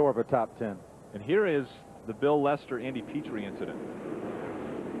knocking on the door of a top 10. And here is the Bill Lester Andy Petrie incident.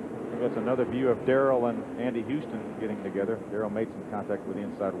 It's another view of Darrell and Andy Houston getting together. Darrell made some contact with the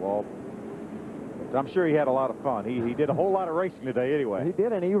inside wall. But I'm sure he had a lot of fun. He did a whole lot of racing today anyway. He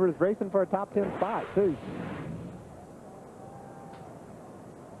did, and he was racing for a top 10 spot, too.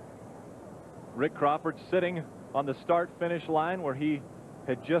 Rick Crawford sitting on the start-finish line where he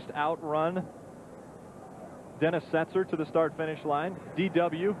had just outrun Dennis Setzer to the start-finish line.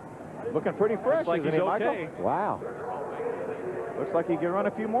 DW looking pretty fresh, looks like isn't he's he, okay. Michael? Wow. Looks like he can run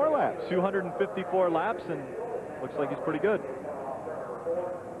a few more laps. 254 laps, and looks like he's pretty good.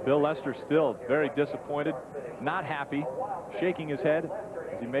 Bill Lester still very disappointed, not happy, shaking his head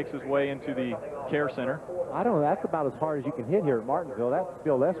as he makes his way into the care center. I don't know. That's about as hard as you can hit here at Martinsville. That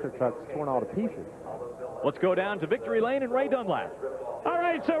Bill Lester truck's torn all to pieces. Let's go down to Victory Lane and Ray Dunlap. All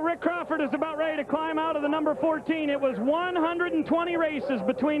right, so Rick Crawford is about ready to climb out of the number 14. It was 120 races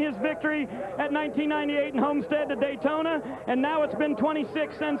between his victory at 1998 in Homestead to Daytona, and now it's been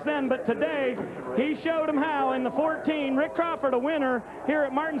 26 since then. But today, he showed him how in the 14. Rick Crawford, a winner here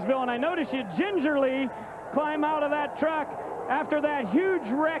at Martinsville, and I noticed you gingerly climb out of that truck after that huge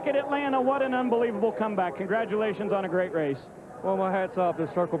wreck at Atlanta. What an unbelievable comeback. Congratulations on a great race. Well, my hat's off to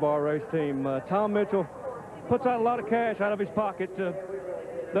the Circle Bar race team. Tom Mitchell puts out a lot of cash out of his pocket to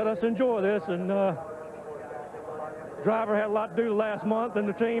let us enjoy this, and driver had a lot to do last month, and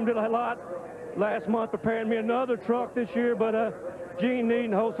the team did a lot last month preparing me another truck this year. But Gene Need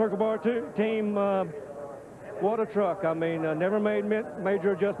and the whole Circle Bar team, what a truck. I mean, never made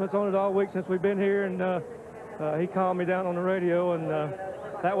major adjustments on it all week since we've been here, and he calmed me down on the radio, and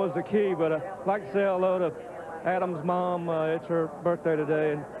that was the key. But I'd like to say hello to Adam's mom. It's her birthday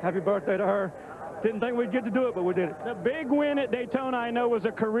today, and happy birthday to her. Didn't think we'd get to do it, but we did it. The big win at Daytona, I know, was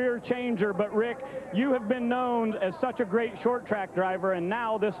a career changer, but Rick, you have been known as such a great short track driver, and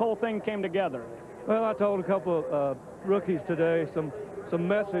now this whole thing came together. Well, I told a couple of rookies today some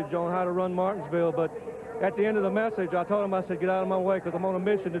message on how to run Martinsville, but at the end of the message, I told them, I said, get out of my way because I'm on a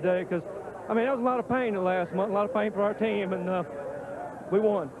mission today, because, I mean, that was a lot of pain the last month, a lot of pain for our team, and we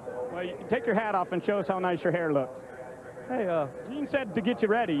won. Well, you take your hat off and show us how nice your hair looks. Hey, Gene said to get you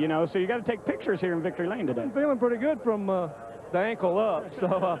ready, you know, so you got to take pictures here in Victory Lane today. I'm feeling pretty good from the ankle up,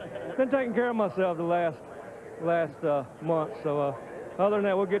 so been taking care of myself the last month. So other than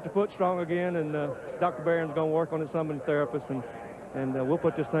that, we'll get the foot strong again, and Dr. Barron's going to work on it, some of the therapists, and we'll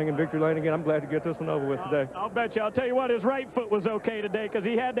put this thing in Victory Lane again. I'm glad to get this one over with today. I'll bet you. I'll tell you what, his right foot was okay today because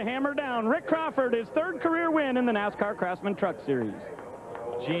he had to hammer down. Rick Crawford, his third career win in the NASCAR Craftsman Truck Series.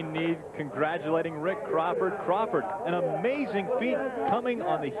 Gene Need congratulating Rick Crawford. Crawford, an amazing feat coming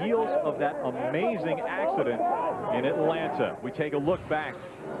on the heels of that amazing accident in Atlanta. We take a look back.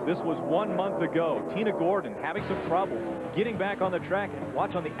 This was 1 month ago. Tina Gordon having some trouble getting back on the track.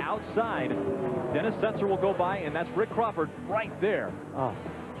 Watch on the outside. Dennis Setzer will go by, and that's Rick Crawford right there. Oh.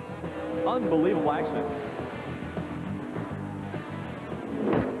 Unbelievable accident.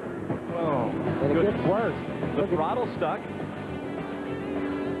 Oh, and it gets worse. The throttle stuck.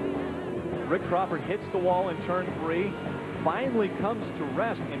 Rick Crawford hits the wall in turn 3, finally comes to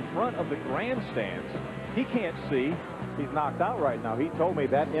rest in front of the grandstands. He can't see. He's knocked out right now. He told me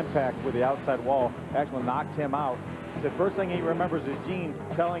that impact with the outside wall actually knocked him out. The first thing he remembers is Gene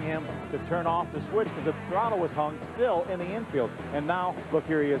telling him to turn off the switch because the throttle was hung still in the infield. And now, look,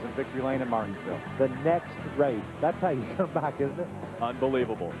 here he is in Victory Lane in Martinsville. The next race. That's how you come back, isn't it?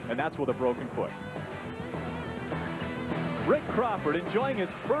 Unbelievable. And that's with a broken foot. Rick Crawford enjoying his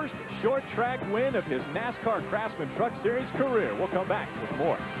first short track win of his NASCAR Craftsman Truck Series career. We'll come back with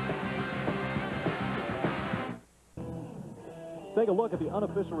more. Take a look at the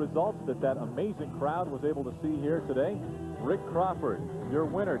unofficial results that amazing crowd was able to see here today. Rick Crawford, your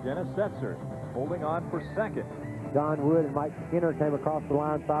winner. Dennis Setzer holding on for second. John Wood and Mike Skinner came across the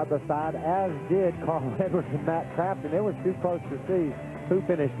line side by side, as did Carl Edwards and Matt Crafton. It was too close to see who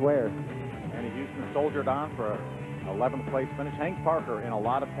finished where. And Houston soldiered on for a 11th place finish. Hank Parker in a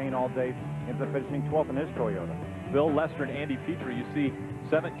lot of pain all day, ends up finishing 12th in his Toyota. Bill Lester and Andy Petrie, you see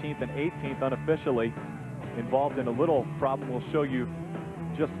 17th and 18th unofficially involved in a little problem. We'll show you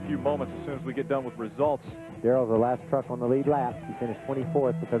just a few moments as soon as we get done with results. Darrell's the last truck on the lead lap. He finished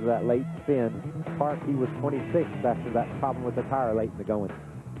 24th because of that late spin. Park, he was 26th after that problem with the tire late in the going.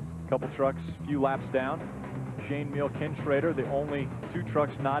 Couple trucks, few laps down. Shane Meal, Ken Schrader, the only two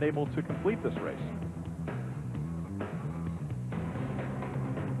trucks not able to complete this race.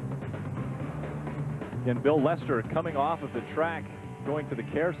 And Bill Lester coming off of the track, going to the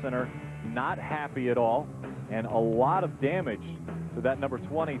care center, not happy at all, and a lot of damage to that number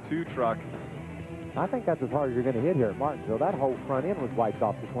 22 truck. I think that's as hard as you're going to hit here at Martinsville. That whole front end was wiped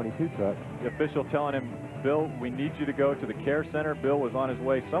off the 22 truck. The official telling him Bill, we need you to go to the care center. Bill was on his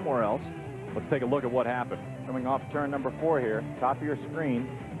way somewhere else. Let's take a look at what happened. Coming off turn number 4 here, top of your screen.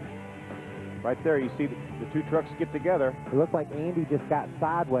 Right there, you see the two trucks get together. It looked like Andy just got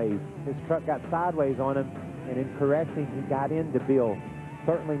sideways. His truck got sideways on him, and in correcting, he got into Bill.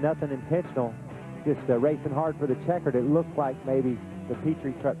 Certainly nothing intentional, just racing hard for the checkered. It looked like maybe the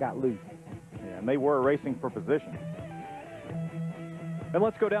Petrie truck got loose. Yeah, and they were racing for position. And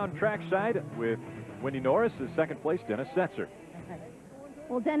let's go down trackside with Wendy Norris, is second place, Dennis Setzer.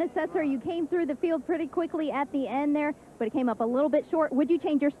 Well, Dennis Setzer, you came through the field pretty quickly at the end there, but it came up a little bit short. Would you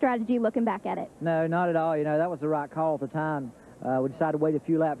change your strategy looking back at it? No, not at all. You know, that was the right call at the time. We decided to wait a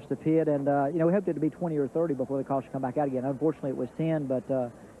few laps to pit, and, you know, we hoped it to be 20 or 30 before the call should come back out again. Unfortunately, it was 10, but,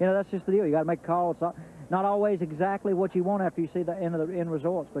 you know, that's just the deal. You got to make a call. It's not always exactly what you want after you see the end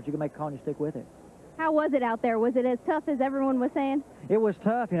results, but you can make a call and you stick with it. How was it out there? Was it as tough as everyone was saying? It was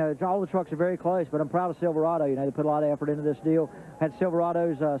tough. You know, all the trucks are very close, but I'm proud of Silverado. You know, they put a lot of effort into this deal. Had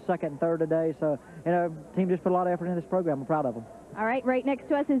Silverado's second and third today, so, you know, team just put a lot of effort into this program. I'm proud of them. All right, right next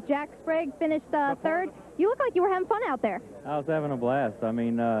to us is Jack Sprague, finished third. You look like you were having fun out there. I was having a blast. I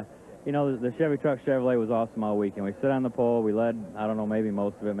mean, you know, the Chevy truck Chevrolet was awesome all weekend. We sit on the pole. We led, I don't know, maybe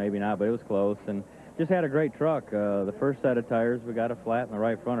most of it, maybe not, but it was close. And just had a great truck. The first set of tires, we got a flat in the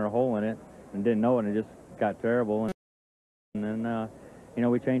right front or a hole in it and didn't know it, and it just got terrible. And then, you know,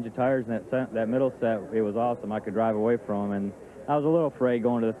 we changed the tires in that middle set. It was awesome. I could drive away from them. And I was a little afraid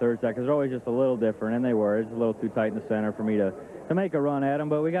going to the third set because they're always just a little different, and they were. It's a little too tight in the center for me to make a run at them.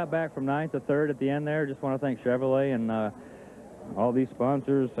 But we got back from 9th to 3rd at the end there. Just want to thank Chevrolet and all these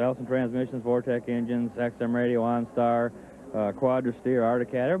sponsors, Allison Transmissions, Vortec Engines, XM Radio, OnStar, Quadra Steer,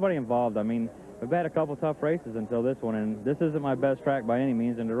 Articat, everybody involved. I mean, we've had a couple tough races until this one, and this isn't my best track by any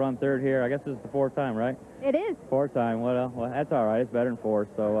means, and to run third here, I guess this is the 4th time, right? It is. 4th time. Well, that's all right. It's better than 4,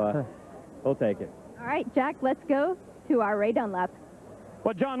 so we'll take it. All right, Jack, let's go to our Ray Dunlap.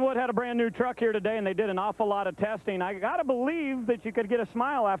 Well, John Wood had a brand new truck here today, and they did an awful lot of testing. I got to believe that you could get a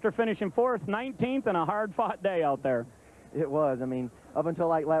smile after finishing 4th, 19th, and a hard-fought day out there. It was. I mean, up until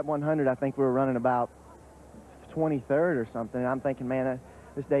like lap 100, I think we were running about 23rd or something. And I'm thinking, man,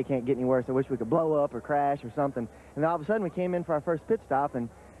 this day can't get any worse. I wish we could blow up or crash or something. And then all of a sudden, we came in for our first pit stop, and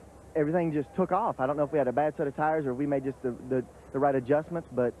everything just took off. I don't know if we had a bad set of tires or we made just the right adjustments,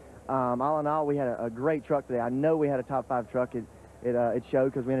 but all in all, we had a great truck today. I know we had a top 5 truck. It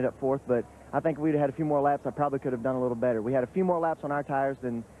showed because we ended up 4th, but I think if we'd had a few more laps, I probably could have done a little better. We had a few more laps on our tires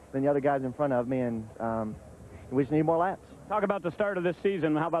than the other guys in front of me, and we just need more laps. Talk about the start of this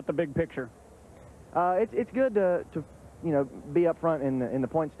season. How about the big picture? It's good to you know, be up front in the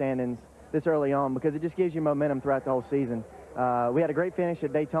point standings this early on because it just gives you momentum throughout the whole season. We had a great finish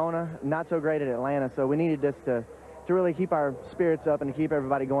at Daytona, not so great at Atlanta, so we needed this to really keep our spirits up and to keep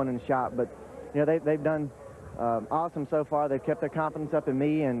everybody going in the shop. But you know, they've done awesome so far. They've kept their confidence up in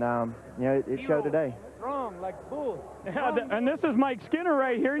me, and you know, it showed today. Strong like bull. Yeah, and this is Mike Skinner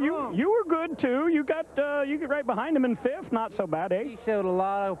right here. You were good too. You got right behind him in 5th. Not so bad, eh? He showed a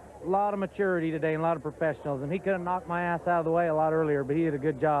lot of maturity today and a lot of professionalism. He could have knocked my ass out of the way a lot earlier, but he did a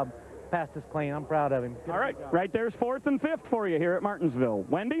good job. Passed us clean. I'm proud of him. All right, right there's 4th and 5th for you here at Martinsville.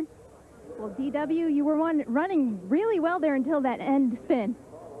 Wendy? Well, DW, you were running really well there until that end spin.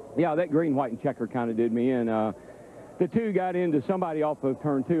 Yeah, that green, white, and checker kind of did me in. The 2 got into somebody off of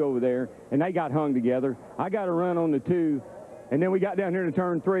turn 2 over there, and they got hung together. I got a run on the 2, and then we got down here to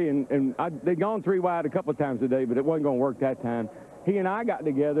turn 3, and they'd gone 3 wide a couple of times today, but it wasn't going to work that time. He and I got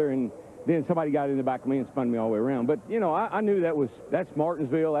together, and then somebody got in the back of me and spun me all the way around. But, you know, I knew that's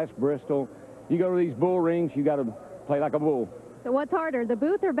Martinsville, that's Bristol. You go to these bull rings, you got to play like a bull. So what's harder, the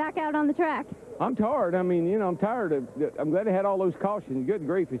booth or back out on the track? I'm tired. I mean, you know, I'm tired. I'm glad they had all those cautions. Good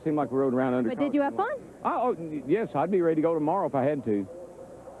grief, it seemed like we rode around under But did you have fun? Oh, yes, I'd be ready to go tomorrow if I had to.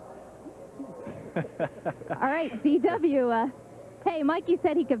 All right, DW, hey, Mikey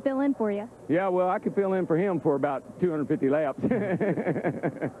said he could fill in for you. Yeah, well, I could fill in for him for about 250 laps.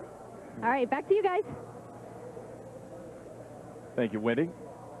 All right, back to you guys. Thank you, Wendy.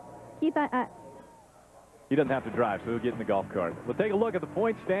 Keith, He doesn't have to drive, so he'll get in the golf cart. We'll take a look at the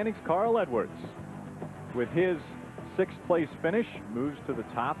point standings. Carl Edwards, with his 6th place finish, moves to the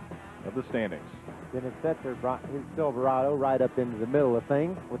top of the standings. Dennis Setzer brought his Silverado right up into the middle of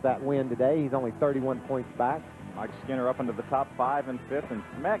things with that win today. He's only 31 points back. Mike Skinner up into the top 5 and 5th, and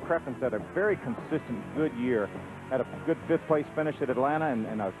Matt Creffen's had a very consistent, good year. Had a good 5th place finish at Atlanta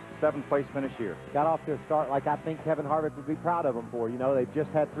and a 7th place finish here. Got off to a start like I think Kevin Harvick would be proud of them for. You know, they've just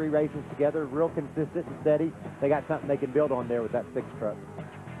had 3 races together, real consistent and steady. They got something they can build on there with that 6th truck.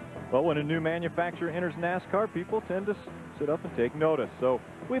 Well, when a new manufacturer enters NASCAR, people tend to sit up and take notice. So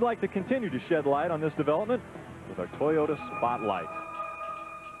we'd like to continue to shed light on this development with our Toyota Spotlight.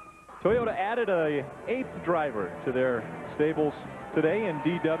 Toyota added a 8th driver to their stables today in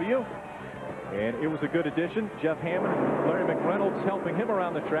DW, and it was a good addition. Jeff Hammond and Larry McReynolds helping him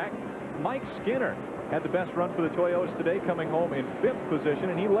around the track. Mike Skinner had the best run for the Toyotas today, coming home in 5th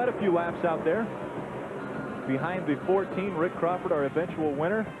position, and he led a few laps out there. Behind the 14, Rick Crawford, our eventual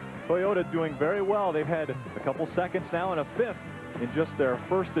winner. Toyota doing very well. They've had a couple seconds now and a 5th in just their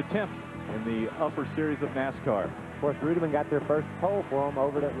first attempt in the upper series of NASCAR. Of course, Ruderman got their first pole for them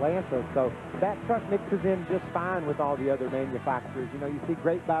over at Atlanta, so that truck mixes in just fine with all the other manufacturers. You know, you see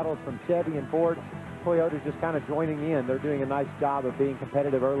great battles from Chevy and Ford. Toyota's just kind of joining in. They're doing a nice job of being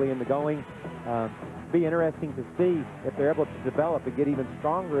competitive early in the going. Be interesting to see if they're able to develop and get even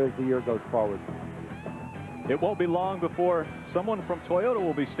stronger as the year goes forward. It won't be long before someone from Toyota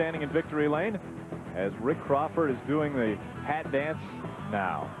will be standing in victory lane as Rick Crawford is doing the hat dance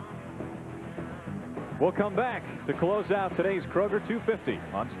now. We'll come back to close out today's Kroger 250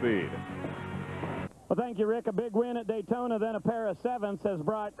 on Speed. Well, thank you, Rick. A big win at Daytona, then a pair of 7ths has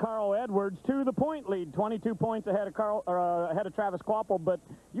brought Carl Edwards to the point lead, 22 points ahead of ahead of Travis Quapple. But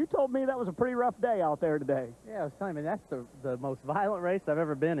you told me that was a pretty rough day out there today. Yeah, I was telling you, that's the most violent race I've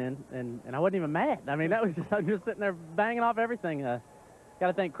ever been in, and I wasn't even mad. I mean, that was just, I'm just sitting there banging off everything. Got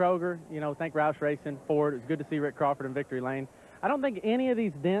to thank Kroger, you know, thank Roush Racing, Ford. It was good to see Rick Crawford in victory lane. I don't think any of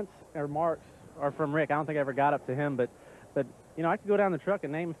these dents or marks are from Rick. I don't think I ever got up to him, but you know, I could go down the truck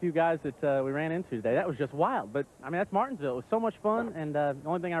and name a few guys that we ran into today. That was just wild. But, I mean, that's Martinsville. It was so much fun, and the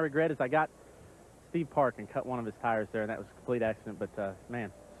only thing I regret is I got Steve Park and cut one of his tires there, and that was a complete accident. But, man,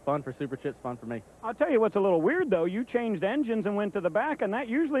 it's fun for Super Chips, fun for me. I'll tell you what's a little weird, though. You changed engines and went to the back, and that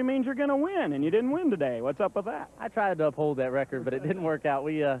usually means you're going to win, and you didn't win today. What's up with that? I tried to uphold that record, but it didn't work out.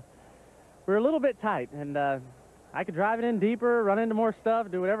 We were a little bit tight, and I could drive it in deeper, run into more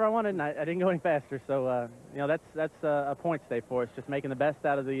stuff, do whatever I wanted, and I didn't go any faster. So, you know, that's a point stay for us, just making the best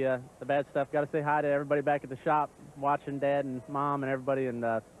out of the bad stuff. Got to say hi to everybody back at the shop, watching Dad and Mom and everybody, and,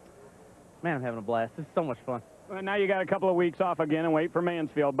 man, I'm having a blast. It's so much fun. Well, now you got a couple of weeks off again and wait for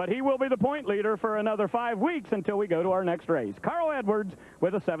Mansfield. But he will be the point leader for another 5 weeks until we go to our next race. Carl Edwards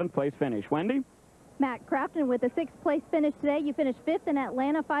with a 7th-place finish. Wendy? Matt Crafton with a 6th-place finish today. You finished 5th in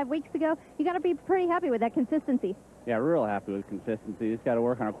Atlanta 5 weeks ago. You got to be pretty happy with that consistency. Yeah, real happy with consistency. Just got to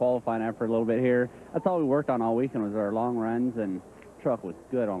work on our qualifying effort a little bit here. That's all we worked on all weekend was our long runs, and the truck was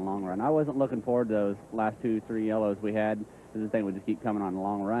good on long run. I wasn't looking forward to those last 2-3 yellows we had. The thing would just keep coming on the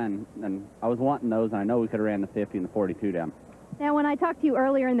long run, and I was wanting those, and I know we could have ran the 50 and the 42 down. Now, when I talked to you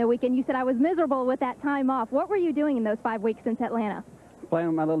earlier in the weekend, you said I was miserable with that time off. What were you doing in those 5 weeks since Atlanta? Playing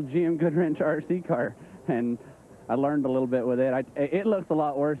with my little GM Goodwrench RC car, and I learned a little bit with it. It looks a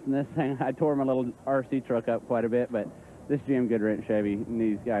lot worse than this thing. I tore my little RC truck up quite a bit, but this GM Goodwrench Chevy, and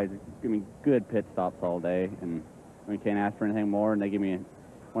these guys give me good pit stops all day, and we can't ask for anything more, and they give me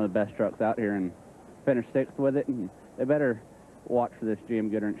one of the best trucks out here and finish 6th with it, and they better watch for this GM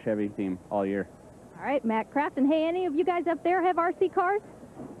Goodwrench Chevy team all year. All right, Matt Crafton. Hey, any of you guys up there have RC cars?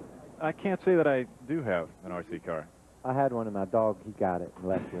 I can't say that I do have an RC car. I had one, and my dog, he got it and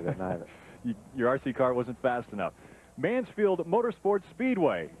left with it, and I have it. Your RC car wasn't fast enough. Mansfield Motorsports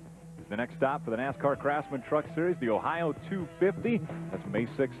Speedway is the next stop for the NASCAR Craftsman Truck Series, the Ohio 250. That's May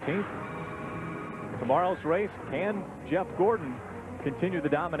 16th. Tomorrow's race, can Jeff Gordon continue the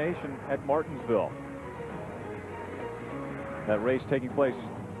domination at Martinsville? That race taking place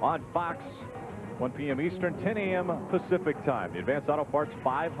on Fox, 1 p.m. Eastern, 10 a.m. Pacific time. The Advanced Auto Parts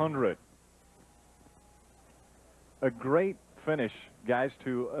 500. A great finish, guys,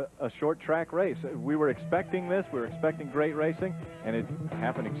 to a short track race. We were expecting this. We were expecting great racing, and it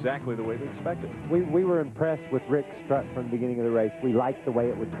happened exactly the way we expected. We were impressed with Rick's strut from the beginning of the race. We liked the way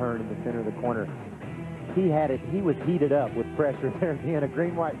it would turn in the center of the corner. He had it. He was heated up with pressure there at the end. A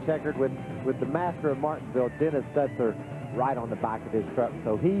green-white checkered with the master of Martinsville, Dennis Setzer, right on the back of his truck.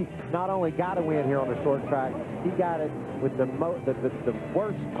 So he not only got a win here on the short track, he got it with the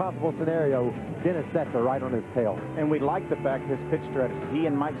worst possible scenario, Dennis Setzer right on his tail. And we like the fact his pit strategy. He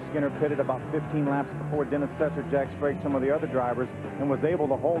and Mike Skinner pitted about 15 laps before Dennis Setzer jack-sprayed some of the other drivers and was able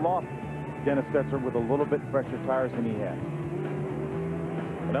to hold off Dennis Setzer with a little bit fresher tires than he had.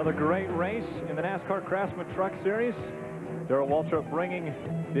 Another great race in the NASCAR Craftsman Truck Series. Darrell Waltrip bringing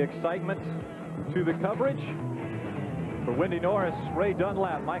the excitement to the coverage. For Wendy Norris, Ray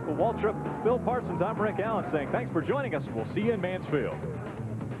Dunlap, Michael Waltrip, Phil Parsons, I'm Rick Allen saying thanks for joining us. We'll see you in Mansfield.